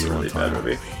on That's TV a one really time. bad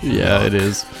movie. Yeah, it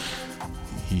is.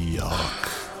 Yuck.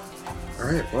 All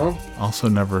right, well, Also,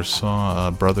 never saw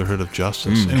Brotherhood of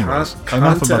Justice. Anyways, enough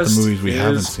contest about the movies we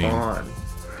haven't is seen. on.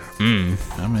 I'm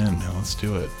in, man. Let's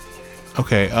do it.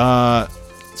 Okay,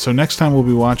 so next time we'll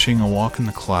be watching A Walk in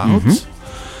the Clouds.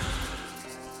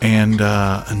 And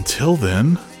until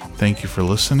then, thank you for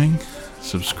listening.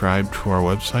 Subscribe to our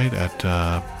website at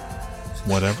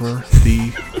whatever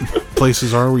the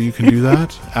places are where you can do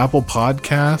that. Apple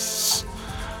Podcasts.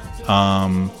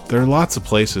 There are lots of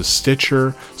places.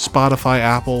 Stitcher, Spotify,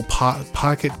 Apple,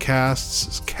 Pocket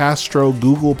Casts, Castro,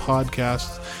 Google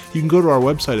Podcasts. You can go to our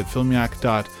website at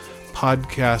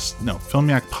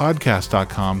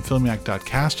filmiacpodcast.com,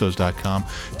 filmiac.castos.com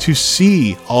to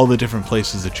see all the different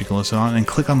places that you can listen on, and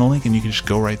click on the link and you can just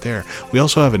go right there. We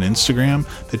also have an Instagram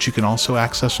that you can also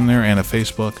access from there, and a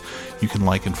Facebook. You can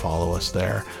like and follow us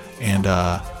there. And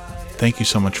thank you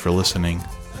so much for listening.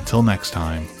 Until next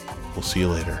time, we'll see you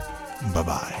later.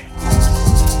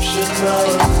 Bye-bye.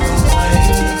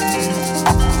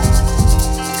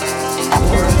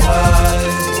 Or if I